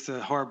 This is just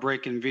a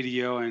heartbreaking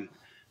video. And,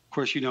 of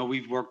course,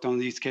 we've worked on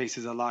these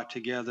cases a lot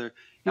together.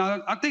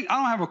 Now, I don't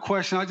have a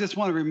question. I just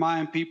want to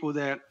remind people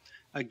that,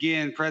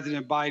 again,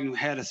 President Biden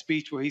had a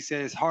speech where he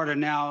said it's harder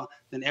now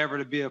than ever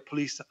to be a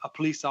police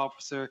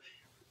officer.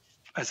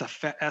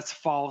 That's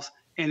false.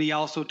 And he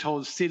also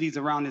told cities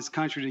around this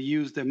country to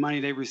use the money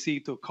they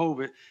received through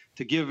COVID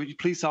to give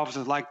police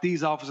officers like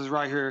these officers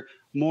right here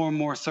more and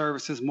more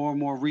services, more and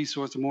more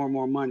resources, more and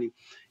more money.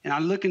 And I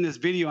look in this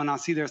video and I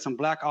see there's some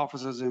black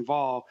officers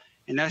involved.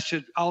 And that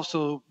should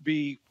also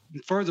be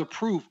further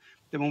proof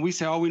that when we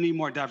say, oh, we need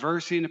more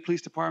diversity in the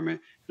police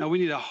department, no, we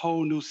need a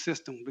whole new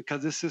system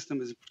because this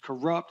system is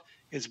corrupt,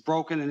 it's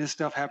broken, and this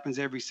stuff happens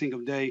every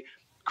single day.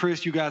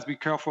 Chris, you guys be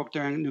careful up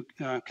there in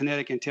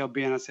Connecticut and tell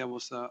Ben I said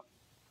what's up.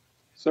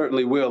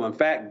 Certainly will. In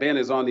fact, Ben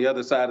is on the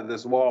other side of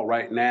this wall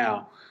right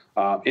now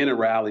in a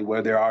rally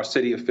where there are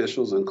city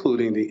officials,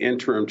 including the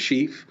interim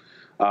chief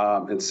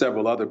and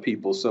several other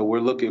people. So we're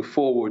looking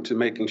forward to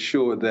making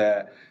sure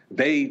that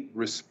they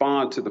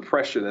respond to the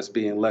pressure that's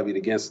being levied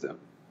against them.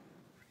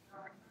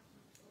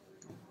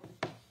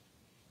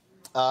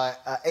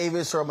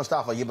 Avis or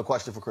Mustafa, you have a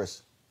question for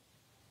Chris?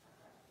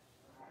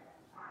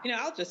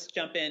 I'll just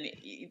jump in.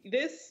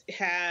 This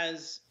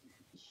has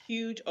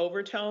huge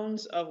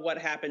overtones of what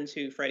happened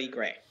to Freddie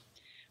Gray.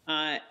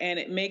 And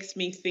it makes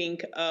me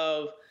think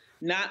of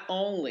not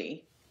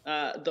only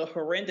the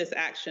horrendous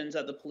actions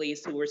of the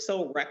police who were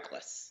so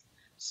reckless,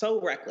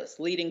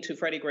 leading to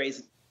Freddie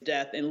Gray's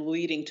death and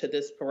leading to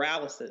this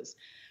paralysis.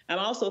 I'm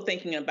also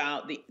thinking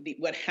about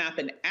what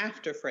happened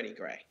after Freddie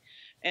Gray.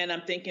 And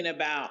I'm thinking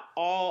about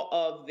all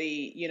of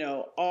the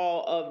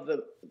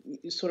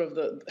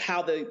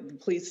how the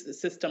police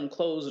system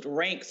closed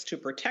ranks to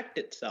protect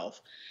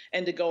itself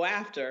and to go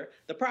after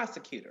the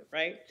prosecutor,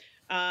 right?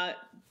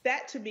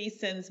 That to me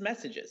sends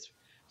messages.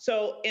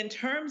 So in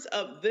terms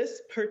of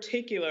this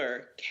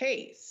particular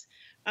case,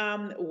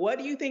 what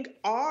do you think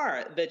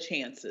are the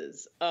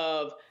chances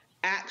of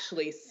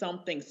actually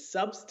something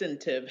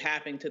substantive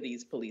happening to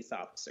these police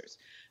officers?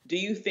 Do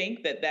you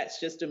think that that's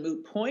just a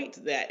moot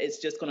point, that it's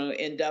just going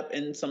to end up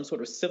in some sort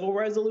of civil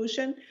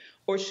resolution?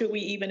 Or should we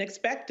even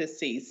expect to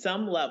see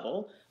some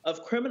level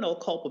of criminal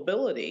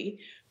culpability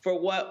for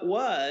what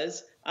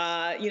was,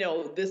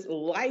 this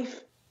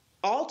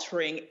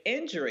life-altering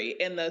injury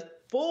and the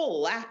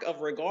full lack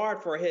of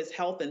regard for his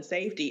health and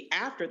safety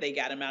after they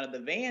got him out of the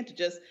van to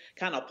just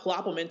kind of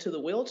plop him into the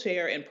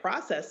wheelchair and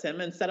process him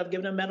instead of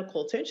giving him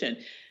medical attention?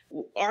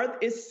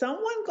 Is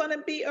someone going to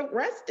be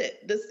arrested?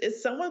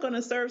 Is someone going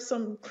to serve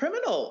some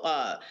criminal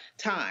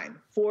time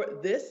for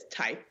this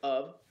type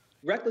of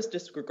reckless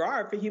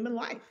disregard for human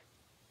life?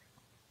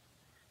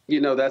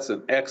 That's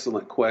an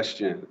excellent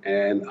question.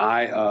 And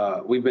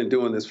we've been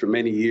doing this for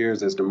many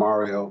years, as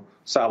DeMario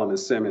Solomon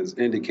Simmons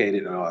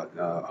indicated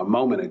a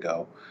moment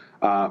ago.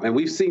 And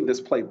we've seen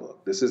this playbook.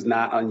 This is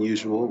not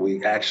unusual.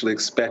 We actually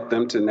expect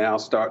them to now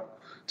start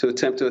to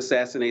attempt to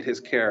assassinate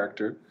his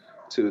character,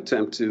 to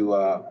attempt to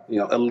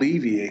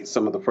alleviate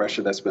some of the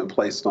pressure that's been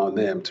placed on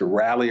them, to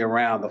rally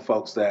around the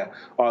folks that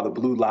are the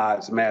Blue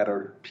Lives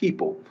Matter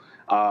people.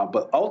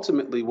 But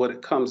ultimately what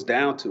it comes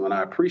down to, and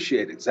I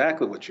appreciate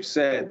exactly what you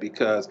said,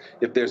 because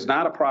if there's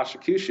not a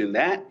prosecution,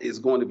 that is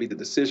going to be the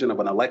decision of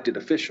an elected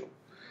official.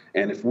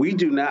 And if we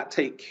do not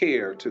take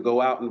care to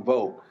go out and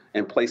vote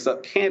and place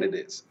up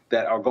candidates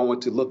that are going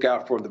to look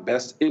out for the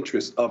best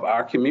interests of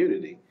our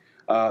community,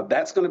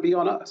 that's going to be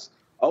on us.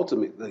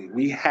 Ultimately,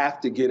 we have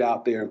to get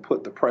out there and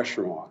put the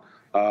pressure on.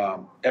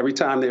 Every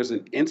time there's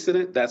an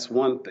incident, that's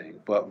one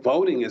thing. But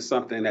voting is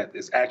something that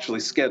is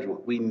actually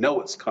scheduled. We know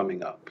it's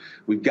coming up.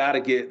 We've got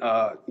to get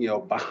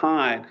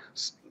behind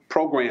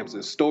programs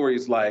and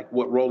stories like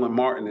what Roland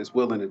Martin is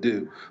willing to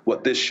do,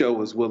 what this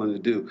show is willing to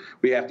do.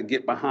 We have to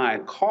get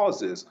behind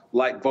causes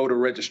like voter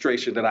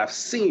registration that I've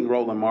seen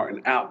Roland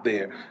Martin out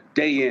there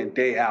day in,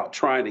 day out,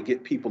 trying to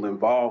get people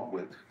involved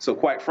with. So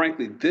quite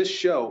frankly, this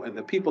show and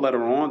the people that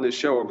are on this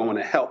show are going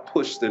to help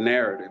push the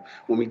narrative.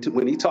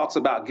 When he talks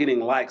about getting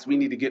likes, we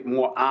need to get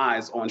more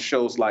eyes on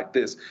shows like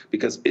this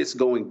because it's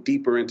going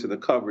deeper into the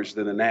coverage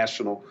than the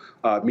national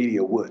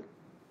media would.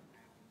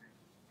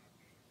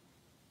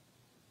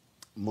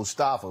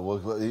 Mustafa, well,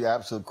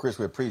 absolutely, Chris,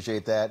 we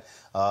appreciate that.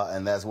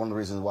 And that's one of the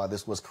reasons why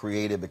this was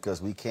created,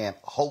 because we can't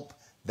hope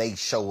they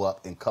show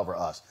up and cover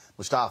us.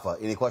 Mustafa,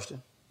 any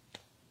question?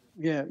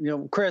 Yeah,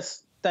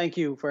 Chris, thank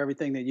you for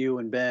everything that you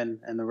and Ben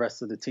and the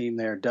rest of the team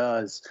there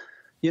does.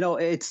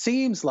 It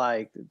seems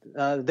like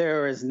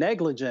there is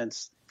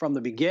negligence from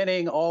the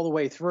beginning all the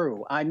way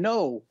through. I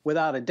know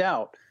without a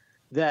doubt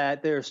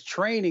that there's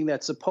training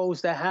that's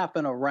supposed to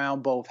happen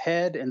around both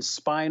head and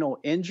spinal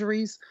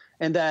injuries,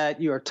 and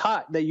that you're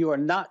taught that you are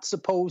not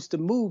supposed to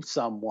move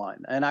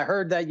someone. And I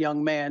heard that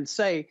young man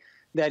say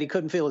that he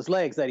couldn't feel his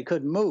legs, that he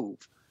couldn't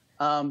move.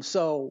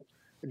 So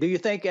do you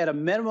think at a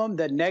minimum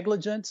that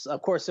negligence,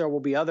 of course there will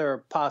be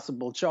other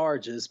possible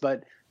charges,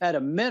 but at a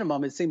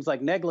minimum it seems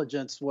like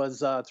negligence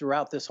was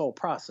throughout this whole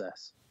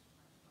process?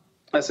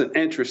 That's an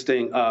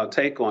interesting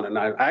take on it. And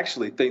I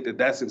actually think that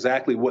that's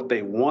exactly what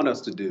they want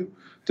us to do,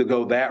 to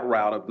go that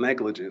route of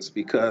negligence,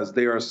 because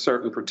there are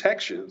certain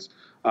protections.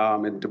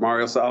 And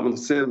DeMario Solomon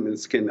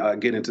Simmons can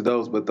get into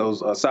those, but those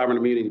sovereign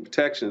immunity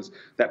protections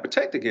that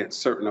protect against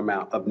a certain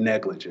amount of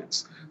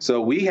negligence. So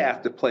we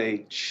have to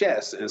play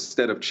chess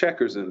instead of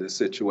checkers in this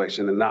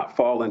situation and not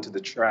fall into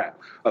the trap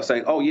of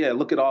saying, oh, yeah,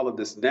 look at all of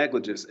this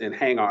negligence and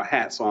hang our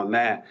hats on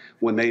that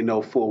when they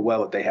know full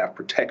well that they have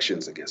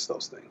protections against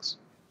those things.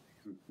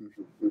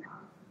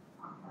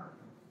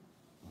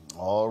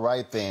 All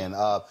right, then.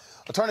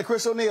 Attorney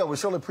Chris O'Neal, we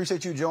surely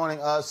appreciate you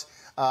joining us.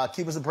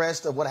 Keep us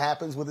abreast of what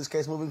happens with this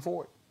case moving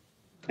forward.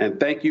 And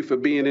thank you for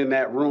being in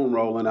that room,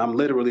 Roland. I'm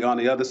literally on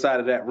the other side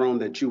of that room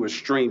that you were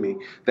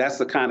streaming. That's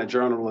the kind of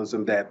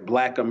journalism that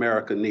Black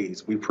America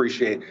needs. We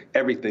appreciate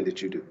everything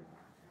that you do.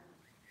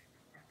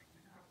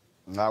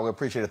 No, we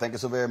appreciate it. Thank you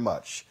so very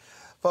much.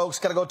 Folks,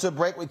 got to go to a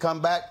break. We come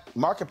back,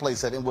 Marketplace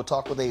setting. We'll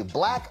talk with a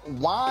Black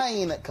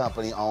wine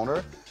company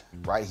owner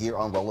right here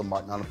on Roland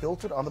Martin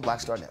Unfiltered on the Black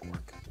Star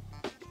Network.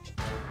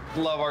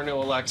 Love our new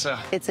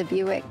Alexa. It's a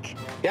Buick.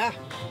 Yeah,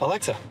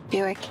 Alexa.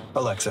 Buick.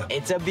 Alexa.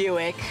 It's a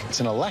Buick. It's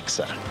an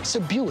Alexa. It's a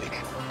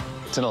Buick.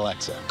 It's an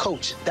Alexa.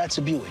 Coach, that's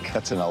a Buick.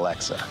 That's an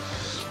Alexa.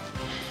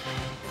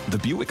 The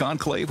Buick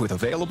Enclave with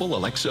available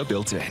Alexa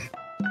built-in.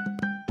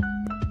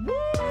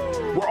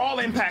 We're all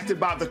impacted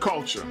by the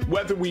culture,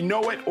 whether we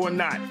know it or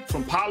not.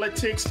 From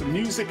politics to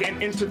music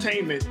and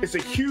entertainment, it's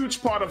a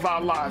huge part of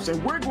our lives,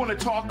 and we're going to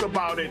talk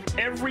about it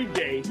every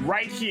day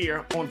right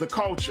here on The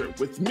Culture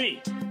with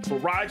me,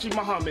 Faraji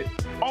Muhammad,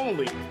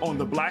 only on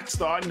the Black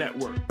Star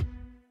Network.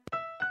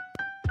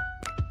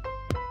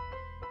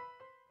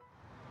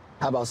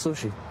 How about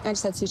sushi? I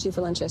just had sushi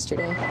for lunch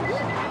yesterday.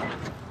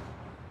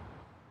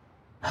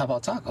 How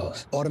about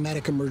tacos?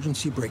 Automatic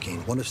emergency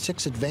braking, one of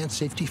 6 advanced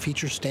safety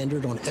features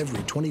standard on every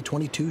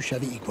 2022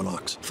 Chevy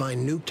Equinox.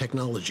 Find new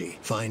technology.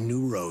 Find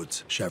new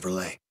roads.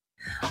 Chevrolet.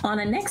 On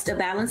a Next A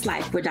Balanced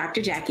Life with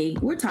Dr. Jackie,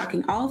 we're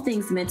talking all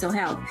things mental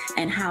health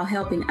and how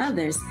helping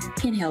others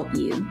can help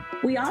you.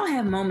 We all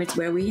have moments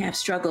where we have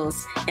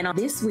struggles, and on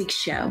this week's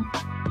show,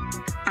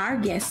 our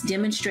guests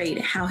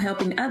demonstrate how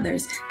helping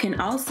others can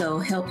also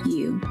help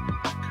you.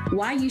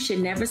 Why you should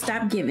never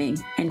stop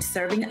giving and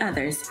serving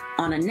others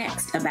on a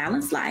Next A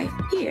Balanced Life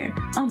here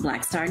on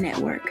Black Star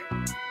Network.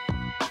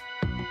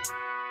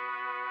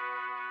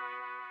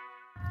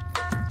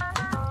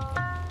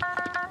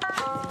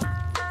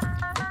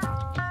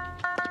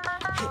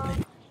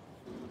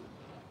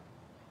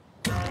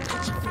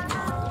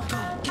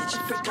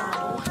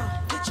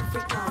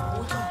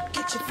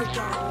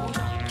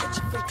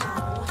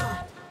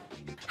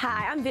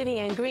 Hi, I'm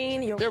Vivian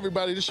Green. Hey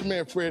everybody, this is your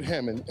man Fred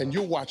Hammond, and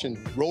you're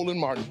watching Roland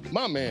Martin,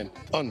 my man,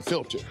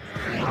 Unfiltered.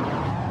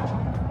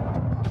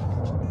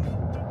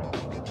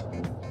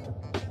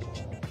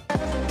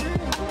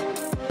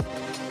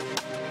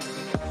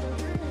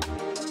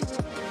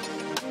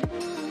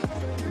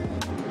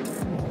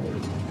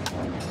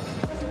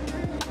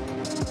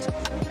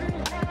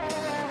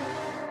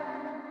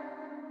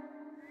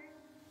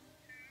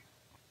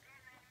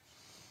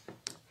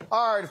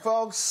 All right,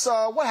 folks,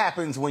 what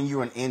happens when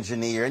you're an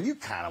engineer and you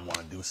kind of want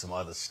to do some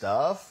other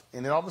stuff,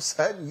 and then all of a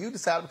sudden you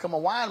decide to become a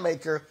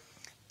winemaker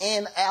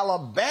in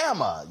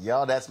Alabama?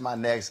 Y'all, that's my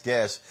next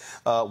guest.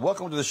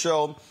 Welcome to the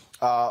show,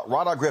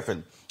 Rada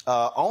Griffin,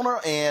 owner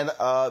and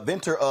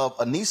inventor of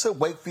Anissa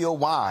Wakefield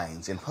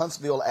Wines in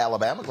Huntsville,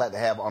 Alabama. Glad to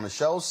have her on the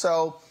show.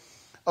 So,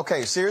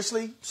 okay,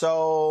 seriously,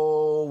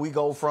 so we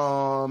go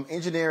from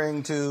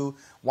engineering to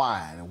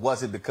wine.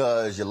 Was it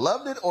because you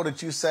loved it, or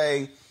did you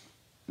say,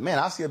 man,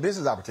 I see a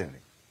business opportunity?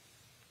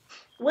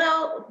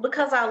 Well,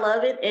 because I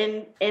love it,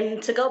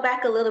 and to go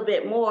back a little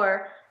bit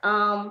more,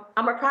 I'm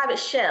a private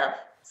chef.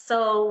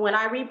 So when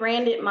I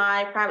rebranded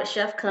my private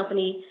chef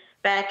company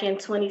back in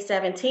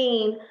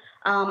 2017,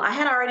 I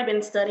had already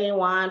been studying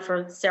wine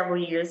for several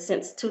years,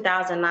 since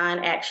 2009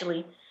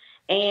 actually.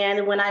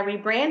 And when I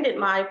rebranded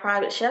my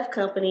private chef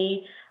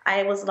company,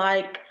 I was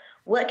like,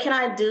 what can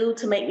I do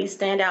to make me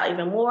stand out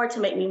even more, to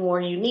make me more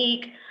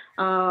unique?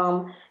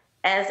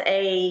 As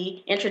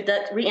a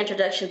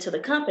reintroduction to the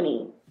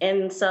company.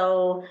 And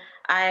so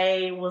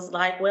I was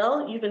like,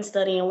 well, you've been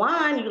studying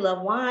wine, you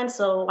love wine,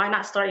 so why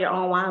not start your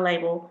own wine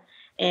label?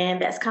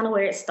 And that's kind of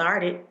where it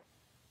started.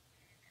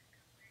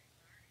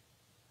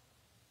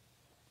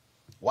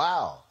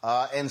 Wow.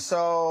 And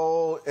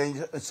so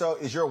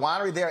is your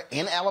winery there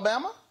in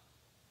Alabama?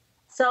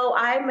 So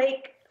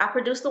I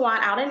produce the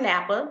wine out in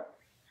Napa.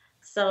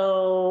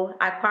 So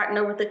I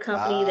partner with a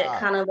company that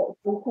kind of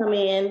will come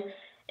in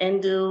and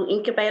do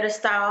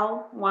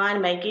incubator-style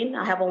winemaking.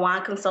 I have a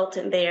wine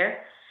consultant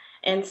there.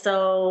 And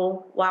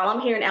so while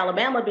I'm here in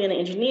Alabama being an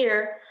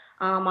engineer,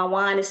 my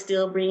wine is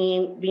still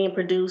being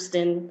produced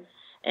and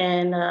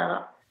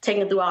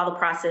taken through all the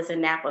process in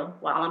Napa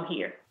while I'm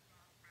here.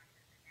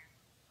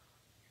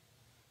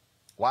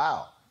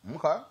 Wow.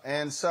 Okay.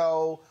 And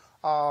so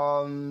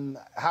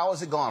how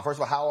is it going? First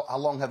of all, how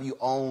long have you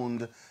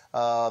owned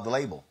the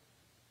label?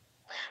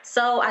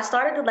 So I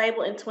started the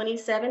label in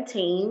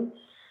 2017.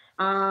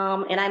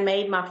 And I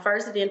made my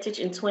first vintage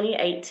in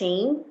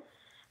 2018.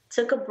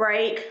 Took a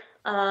break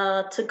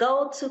to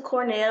go to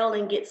Cornell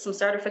and get some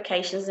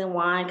certifications in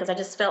wine, because I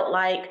just felt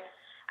like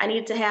I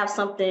needed to have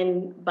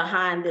something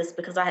behind this,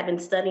 because I had been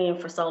studying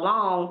for so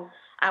long.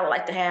 I would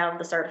like to have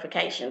the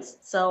certifications.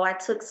 So I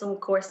took some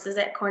courses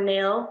at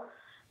Cornell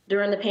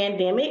during the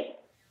pandemic,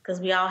 because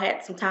we all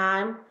had some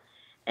time,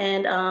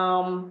 and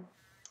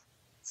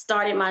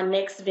started my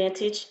next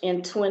vintage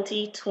in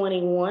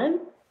 2021.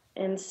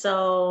 And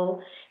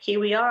so here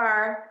we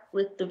are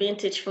with the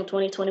vintage from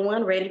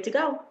 2021 ready to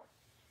go.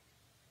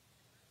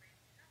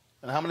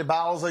 And how many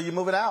bottles are you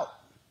moving out?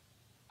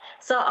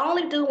 So I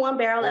only do one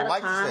barrel at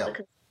a time.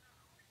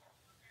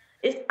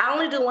 I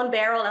only do one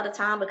barrel at a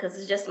time because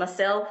it's just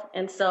myself.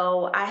 And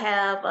so I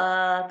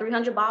have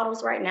 300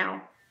 bottles right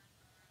now.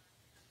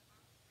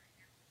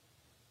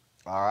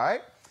 All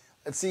right.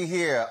 Let's see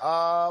here.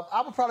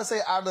 I would probably say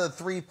out of the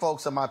three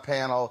folks on my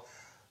panel,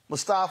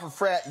 Mustafa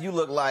Frat, you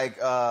look like,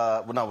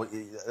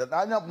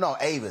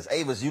 Avis.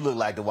 Avis, you look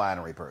like the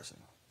winery person.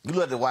 You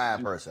look like the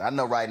wine person. I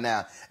know right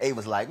now,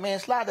 Avis like, man,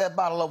 slide that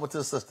bottle over to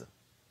the sister.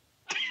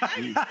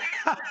 I'm the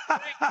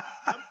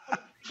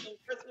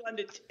first one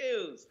to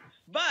choose.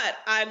 But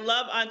I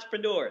love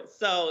entrepreneurs.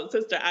 So,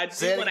 sister, I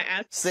do want to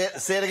ask.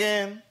 Say it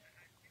again.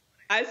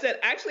 I said,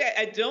 actually,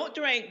 I don't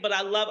drink, but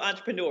I love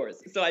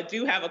entrepreneurs. So I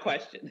do have a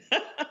question.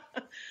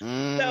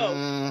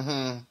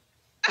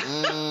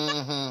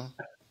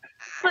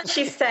 What'd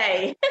she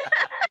say?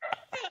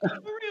 For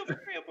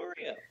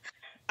real.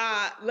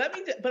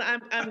 But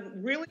I'm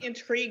really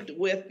intrigued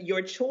with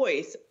your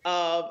choice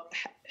of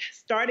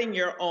starting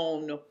your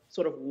own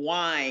sort of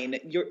wine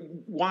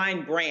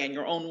brand,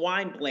 your own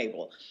wine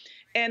label.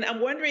 And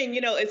I'm wondering,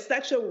 it's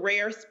such a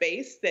rare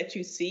space that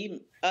you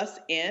see us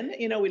in.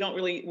 We're not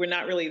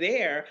really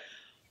there.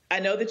 I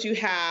know that you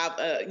have,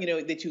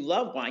 that you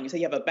love wine. You say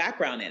you have a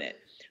background in it.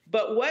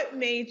 But what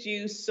made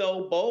you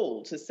so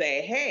bold to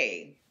say,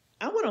 hey,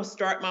 I want to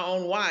start my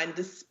own wine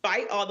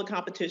despite all the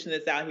competition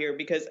that's out here?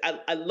 Because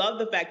I love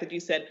the fact that you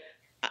said,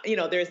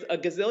 there's a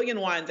gazillion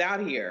wines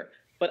out here,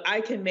 but I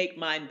can make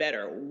mine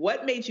better.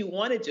 What made you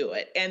want to do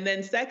it? And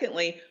then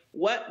secondly,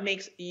 what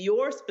makes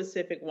your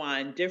specific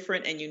wine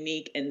different and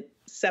unique and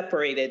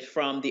separated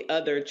from the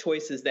other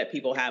choices that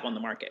people have on the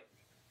market?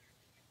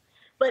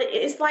 But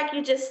it's like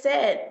you just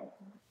said,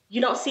 you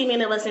don't see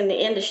many of us in the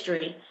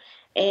industry.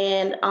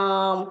 And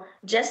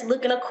just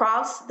looking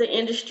across the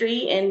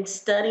industry and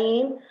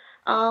studying,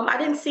 I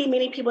didn't see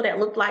many people that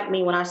looked like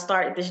me when I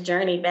started this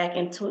journey back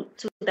in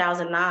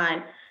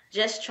 2009,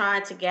 just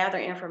trying to gather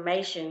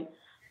information.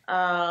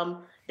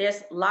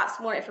 There's lots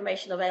more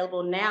information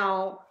available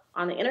now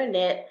on the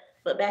internet,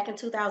 but back in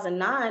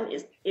 2009,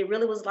 it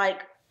really was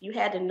like you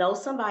had to know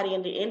somebody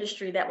in the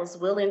industry that was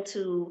willing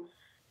to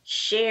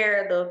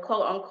share the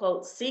quote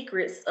unquote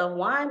secrets of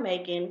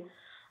winemaking,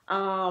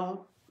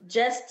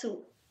 just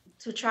to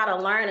try to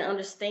learn and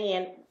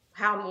understand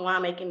how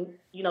winemaking,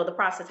 how the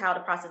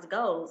process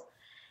goes.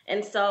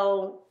 And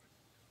so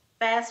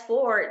fast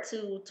forward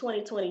to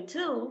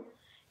 2022,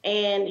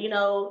 and you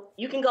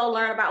can go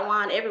learn about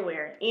wine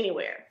everywhere,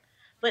 anywhere.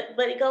 But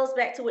it goes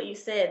back to what you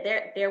said.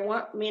 There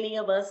weren't many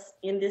of us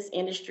in this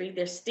industry.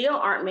 There still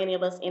aren't many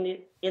of us in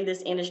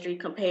this industry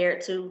compared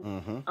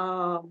to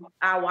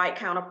our white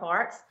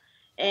counterparts,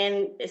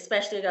 and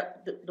especially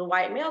the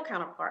white male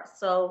counterparts.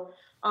 So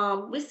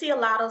we see a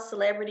lot of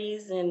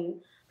celebrities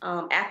and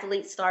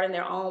athletes starting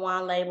their own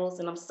wine labels,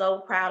 and I'm so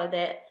proud of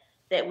that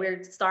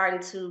we're starting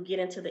to get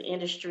into the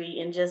industry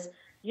and just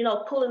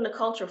pulling the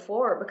culture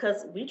forward,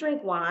 because we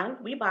drink wine,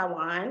 we buy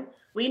wine,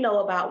 we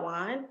know about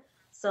wine.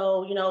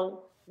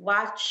 So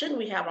why shouldn't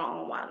we have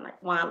our own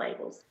wine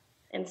labels?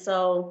 And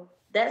so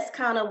that's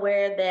kind of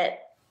where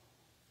that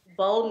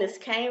boldness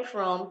came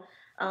from,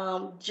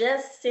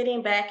 just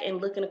sitting back and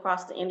looking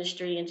across the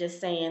industry and just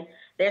saying,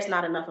 there's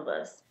not enough of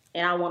us,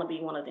 and I want to be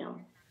one of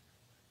them.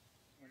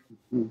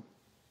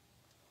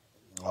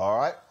 All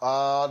right.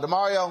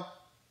 DeMario,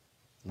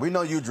 we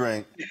know you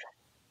drink.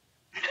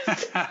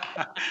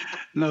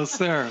 No,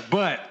 sir.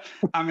 But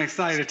I'm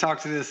excited to talk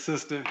to this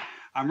sister.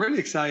 I'm really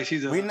excited.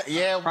 She's we know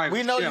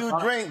chef. You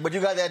drink, but you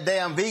got that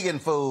damn vegan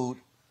food.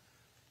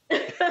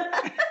 That's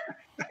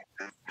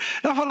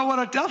what I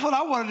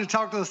wanted to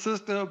talk to the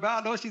sister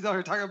about. I know she's out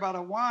here talking about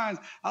her wines.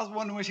 I was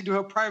wondering when she do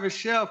her private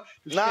chef.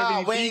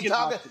 No, we ain't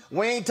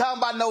talking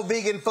about no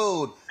vegan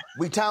food.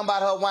 We talking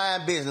about her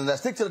wine business.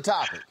 Let's stick to the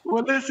topic.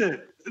 Well,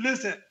 listen.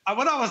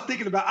 What I was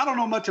thinking about, I don't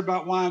know much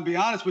about wine, to be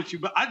honest with you,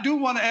 but I do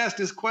want to ask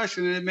this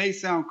question, and it may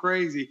sound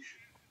crazy,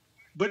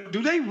 but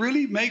do they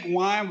really make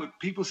wine with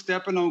people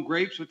stepping on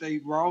grapes with their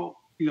raw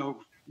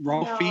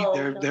feet,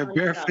 their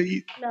bare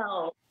feet?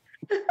 No.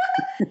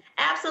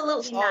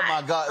 Absolutely not. Oh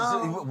my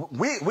God!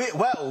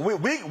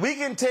 We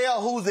can tell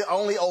who's the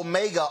only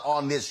Omega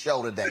on this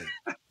show today.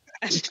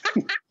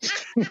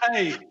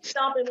 Hey,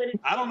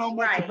 I don't know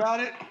much about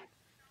it.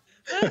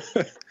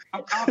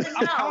 I'm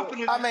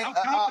confident.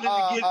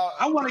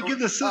 I want to give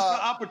the sister an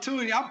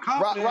opportunity. I'm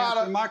confident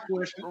in my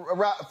question.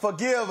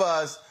 Forgive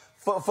us.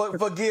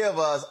 Forgive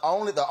us.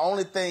 The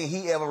only thing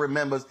he ever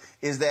remembers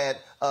is that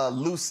I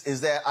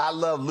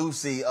Love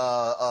Lucy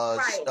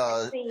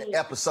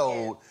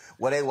episode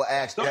where they were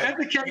asked. So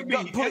educate me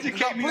on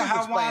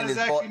how wine is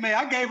actually made.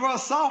 I gave her a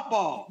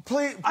softball.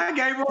 I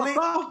gave her a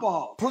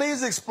softball.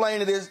 Please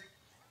explain this.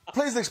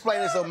 Please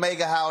explain this,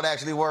 Omega, how it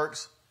actually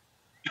works.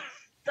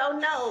 So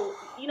no,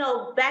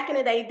 back in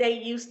the day, they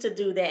used to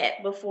do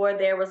that before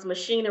there was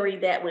machinery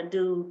that would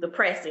do the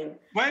pressing.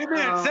 Wait a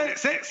minute,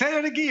 say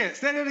that again.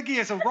 Say that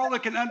again so Roller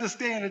can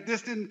understand that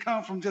this didn't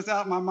come from just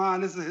out of my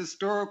mind. This is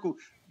historical.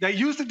 They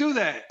used to do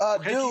that.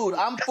 Dude,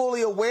 I'm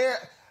fully aware.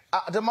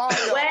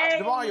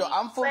 DeMario,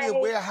 I'm fully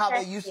aware how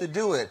they used to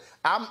do it.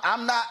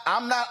 I'm not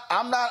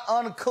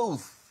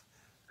uncouth.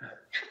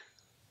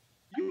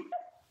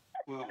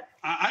 Well,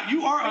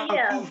 you are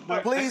uncouth,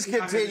 but please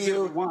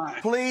continue.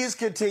 Please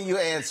continue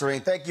answering.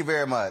 Thank you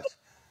very much.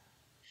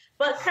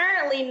 But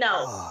currently,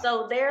 no.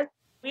 So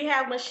we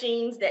have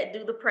machines that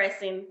do the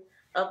pressing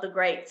of the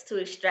grapes to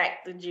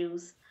extract the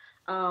juice.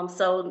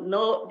 So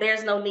no,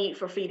 there's no need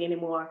for feed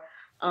anymore.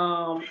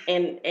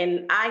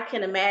 And I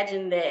can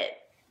imagine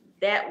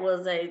that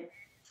was a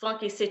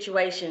funky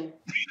situation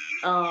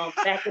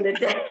back in the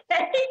day.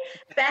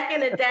 Back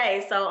in the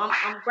day. So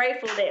I'm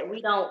grateful that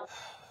we don't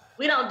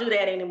do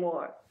that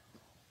anymore.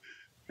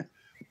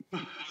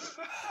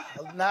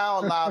 Now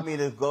allow me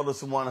to go to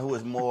someone who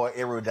is more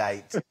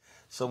erudite,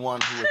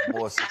 someone who is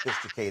more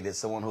sophisticated,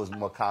 someone who is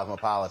more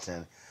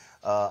cosmopolitan,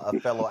 a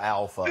fellow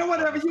alpha. You know,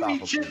 whatever, you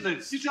eat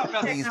chitlins. You talk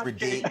about please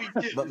redeem,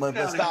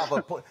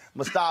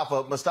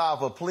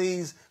 Mustafa,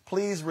 please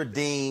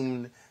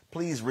redeem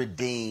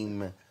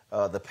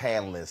the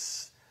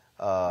panelists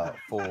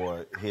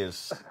for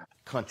his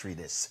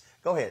countryness.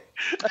 Go ahead.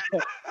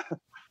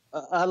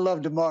 I love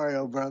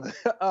DeMario, brother.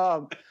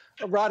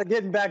 Rada,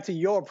 getting back to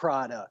your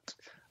product,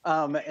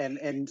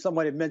 and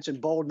someone had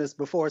mentioned boldness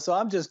before, so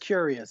I'm just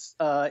curious.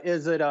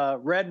 Is it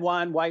red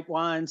wine, white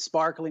wine,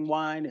 sparkling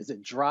wine? Is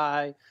it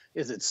dry?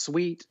 Is it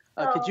sweet?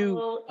 Could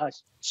you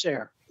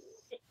share?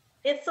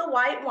 It's a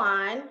white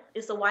wine.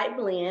 It's a white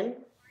blend.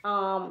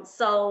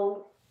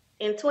 So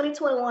in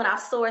 2021, I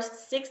sourced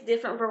 6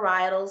 different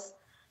varietals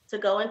to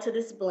go into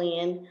this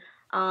blend.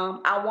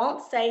 I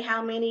won't say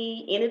how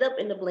many ended up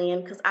in the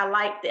blend because I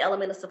like the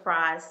element of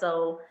surprise.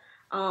 So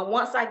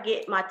once I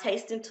get my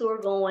tasting tour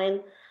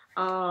going,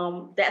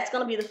 that's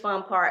going to be the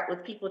fun part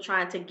with people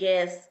trying to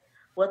guess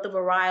what the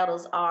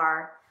varietals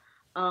are.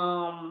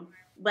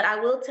 But I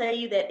will tell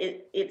you that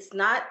it's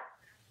not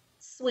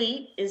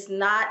sweet. It's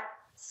not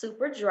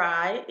super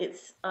dry.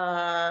 It's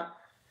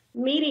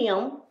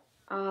medium.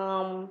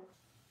 I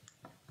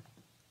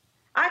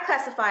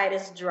classify it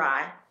as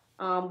dry.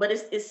 But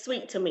it's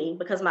sweet to me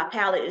because my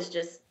palate is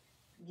just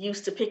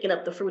used to picking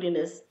up the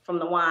fruitiness from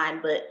the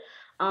wine. But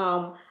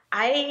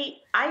I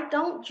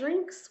don't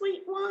drink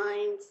sweet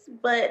wines,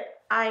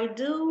 but I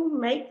do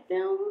make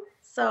them.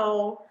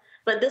 So,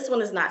 but this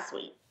one is not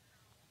sweet.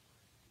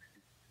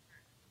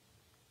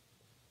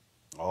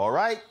 All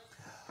right.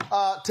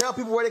 Tell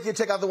people where they can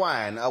check out the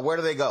wine. Where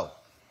do they go?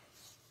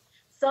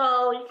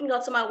 So you can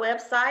go to my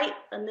website,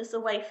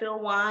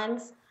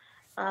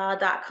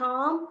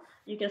 AnissaWakefieldWines.com.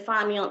 You can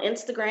find me on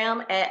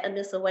Instagram at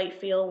Anissa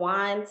Wakefield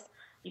Wines.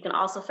 You can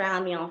also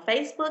find me on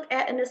Facebook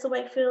at Anissa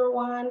Wakefield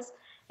Wines.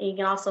 And you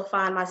can also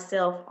find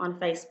myself on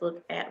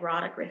Facebook at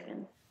Rada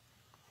Griffin.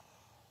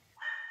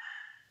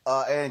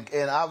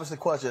 And obviously,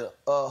 question,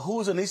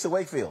 who's Anissa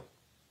Wakefield?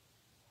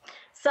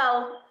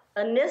 So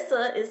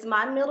Anissa is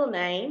my middle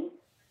name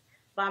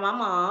by my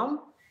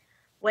mom.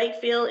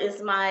 Wakefield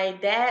is my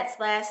dad's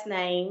last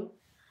name.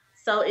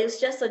 So it's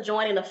just a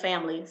joining of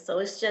family. So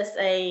it's just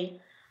a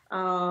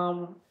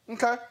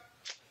okay.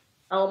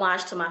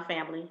 homage to my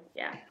family.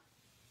 Yeah.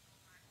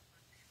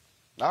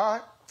 All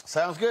right.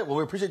 Sounds good. Well,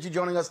 we appreciate you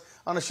joining us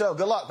on the show.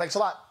 Good luck. Thanks a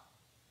lot.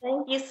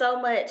 Thank you so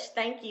much.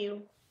 Thank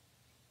you.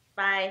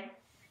 Bye.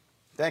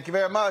 Thank you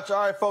very much.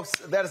 All right, folks,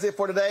 that is it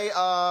for today.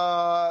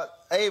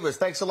 Avis,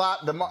 thanks a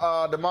lot.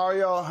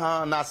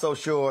 DeMario, not so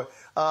sure.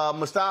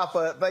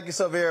 Mustafa, thank you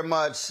so very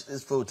much.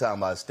 It's food time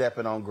about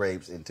stepping on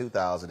grapes in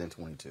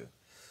 2022.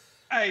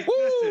 Hey,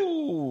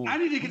 listen, I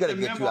need to get the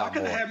memo. I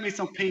could have had me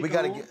some pink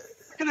on. I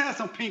could have had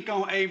some pink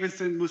on Avis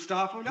and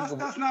Mustafa.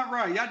 That's not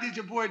right. Y'all did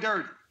your boy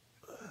dirty.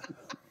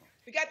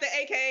 We got the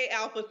AKA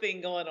Alpha thing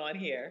going on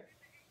here.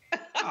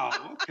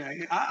 Oh,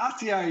 okay. I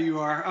see how you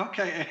are.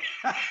 Okay.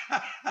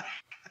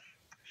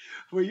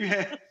 Well, you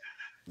had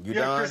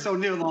Chris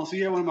O'Neal on, so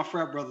you had one of my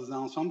frat brothers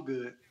on, so I'm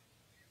good.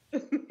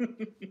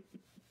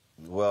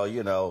 Well,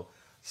 you know,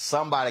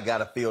 somebody got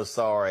to feel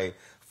sorry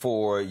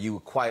for you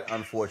quite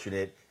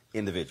unfortunate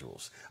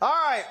individuals. All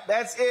right,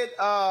 that's it.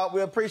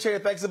 We appreciate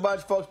it. Thanks a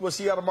bunch, folks. We'll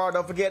see you tomorrow.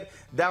 Don't forget,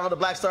 download the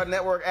Black Star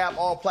Network app,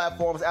 all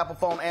platforms, Apple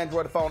phone,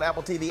 Android phone,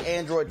 Apple TV,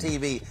 Android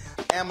TV,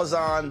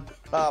 Amazon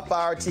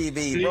Fire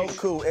TV,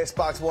 Roku,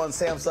 Xbox One,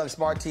 Samsung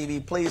Smart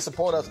TV. Please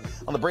support us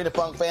on the Bring the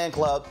Funk Fan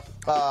Club.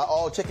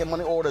 All chicken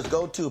money orders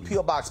go to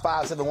P.O. Box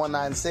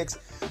 57196,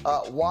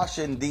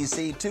 Washington,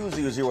 D.C.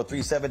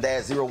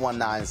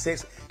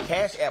 20037-0196.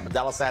 Cash App,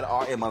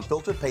 $RM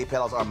Unfiltered.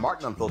 PayPal's are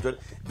Martin Unfiltered.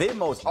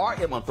 Venmo's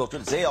RM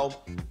Unfiltered. Zelle,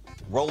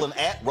 Roland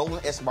at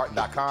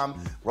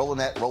RolandSMartin.com.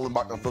 Roland at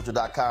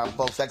RolandMartinUnfiltered.com.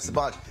 Folks, thanks a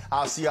bunch.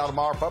 I'll see y'all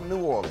tomorrow from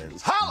New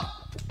Orleans. Holla!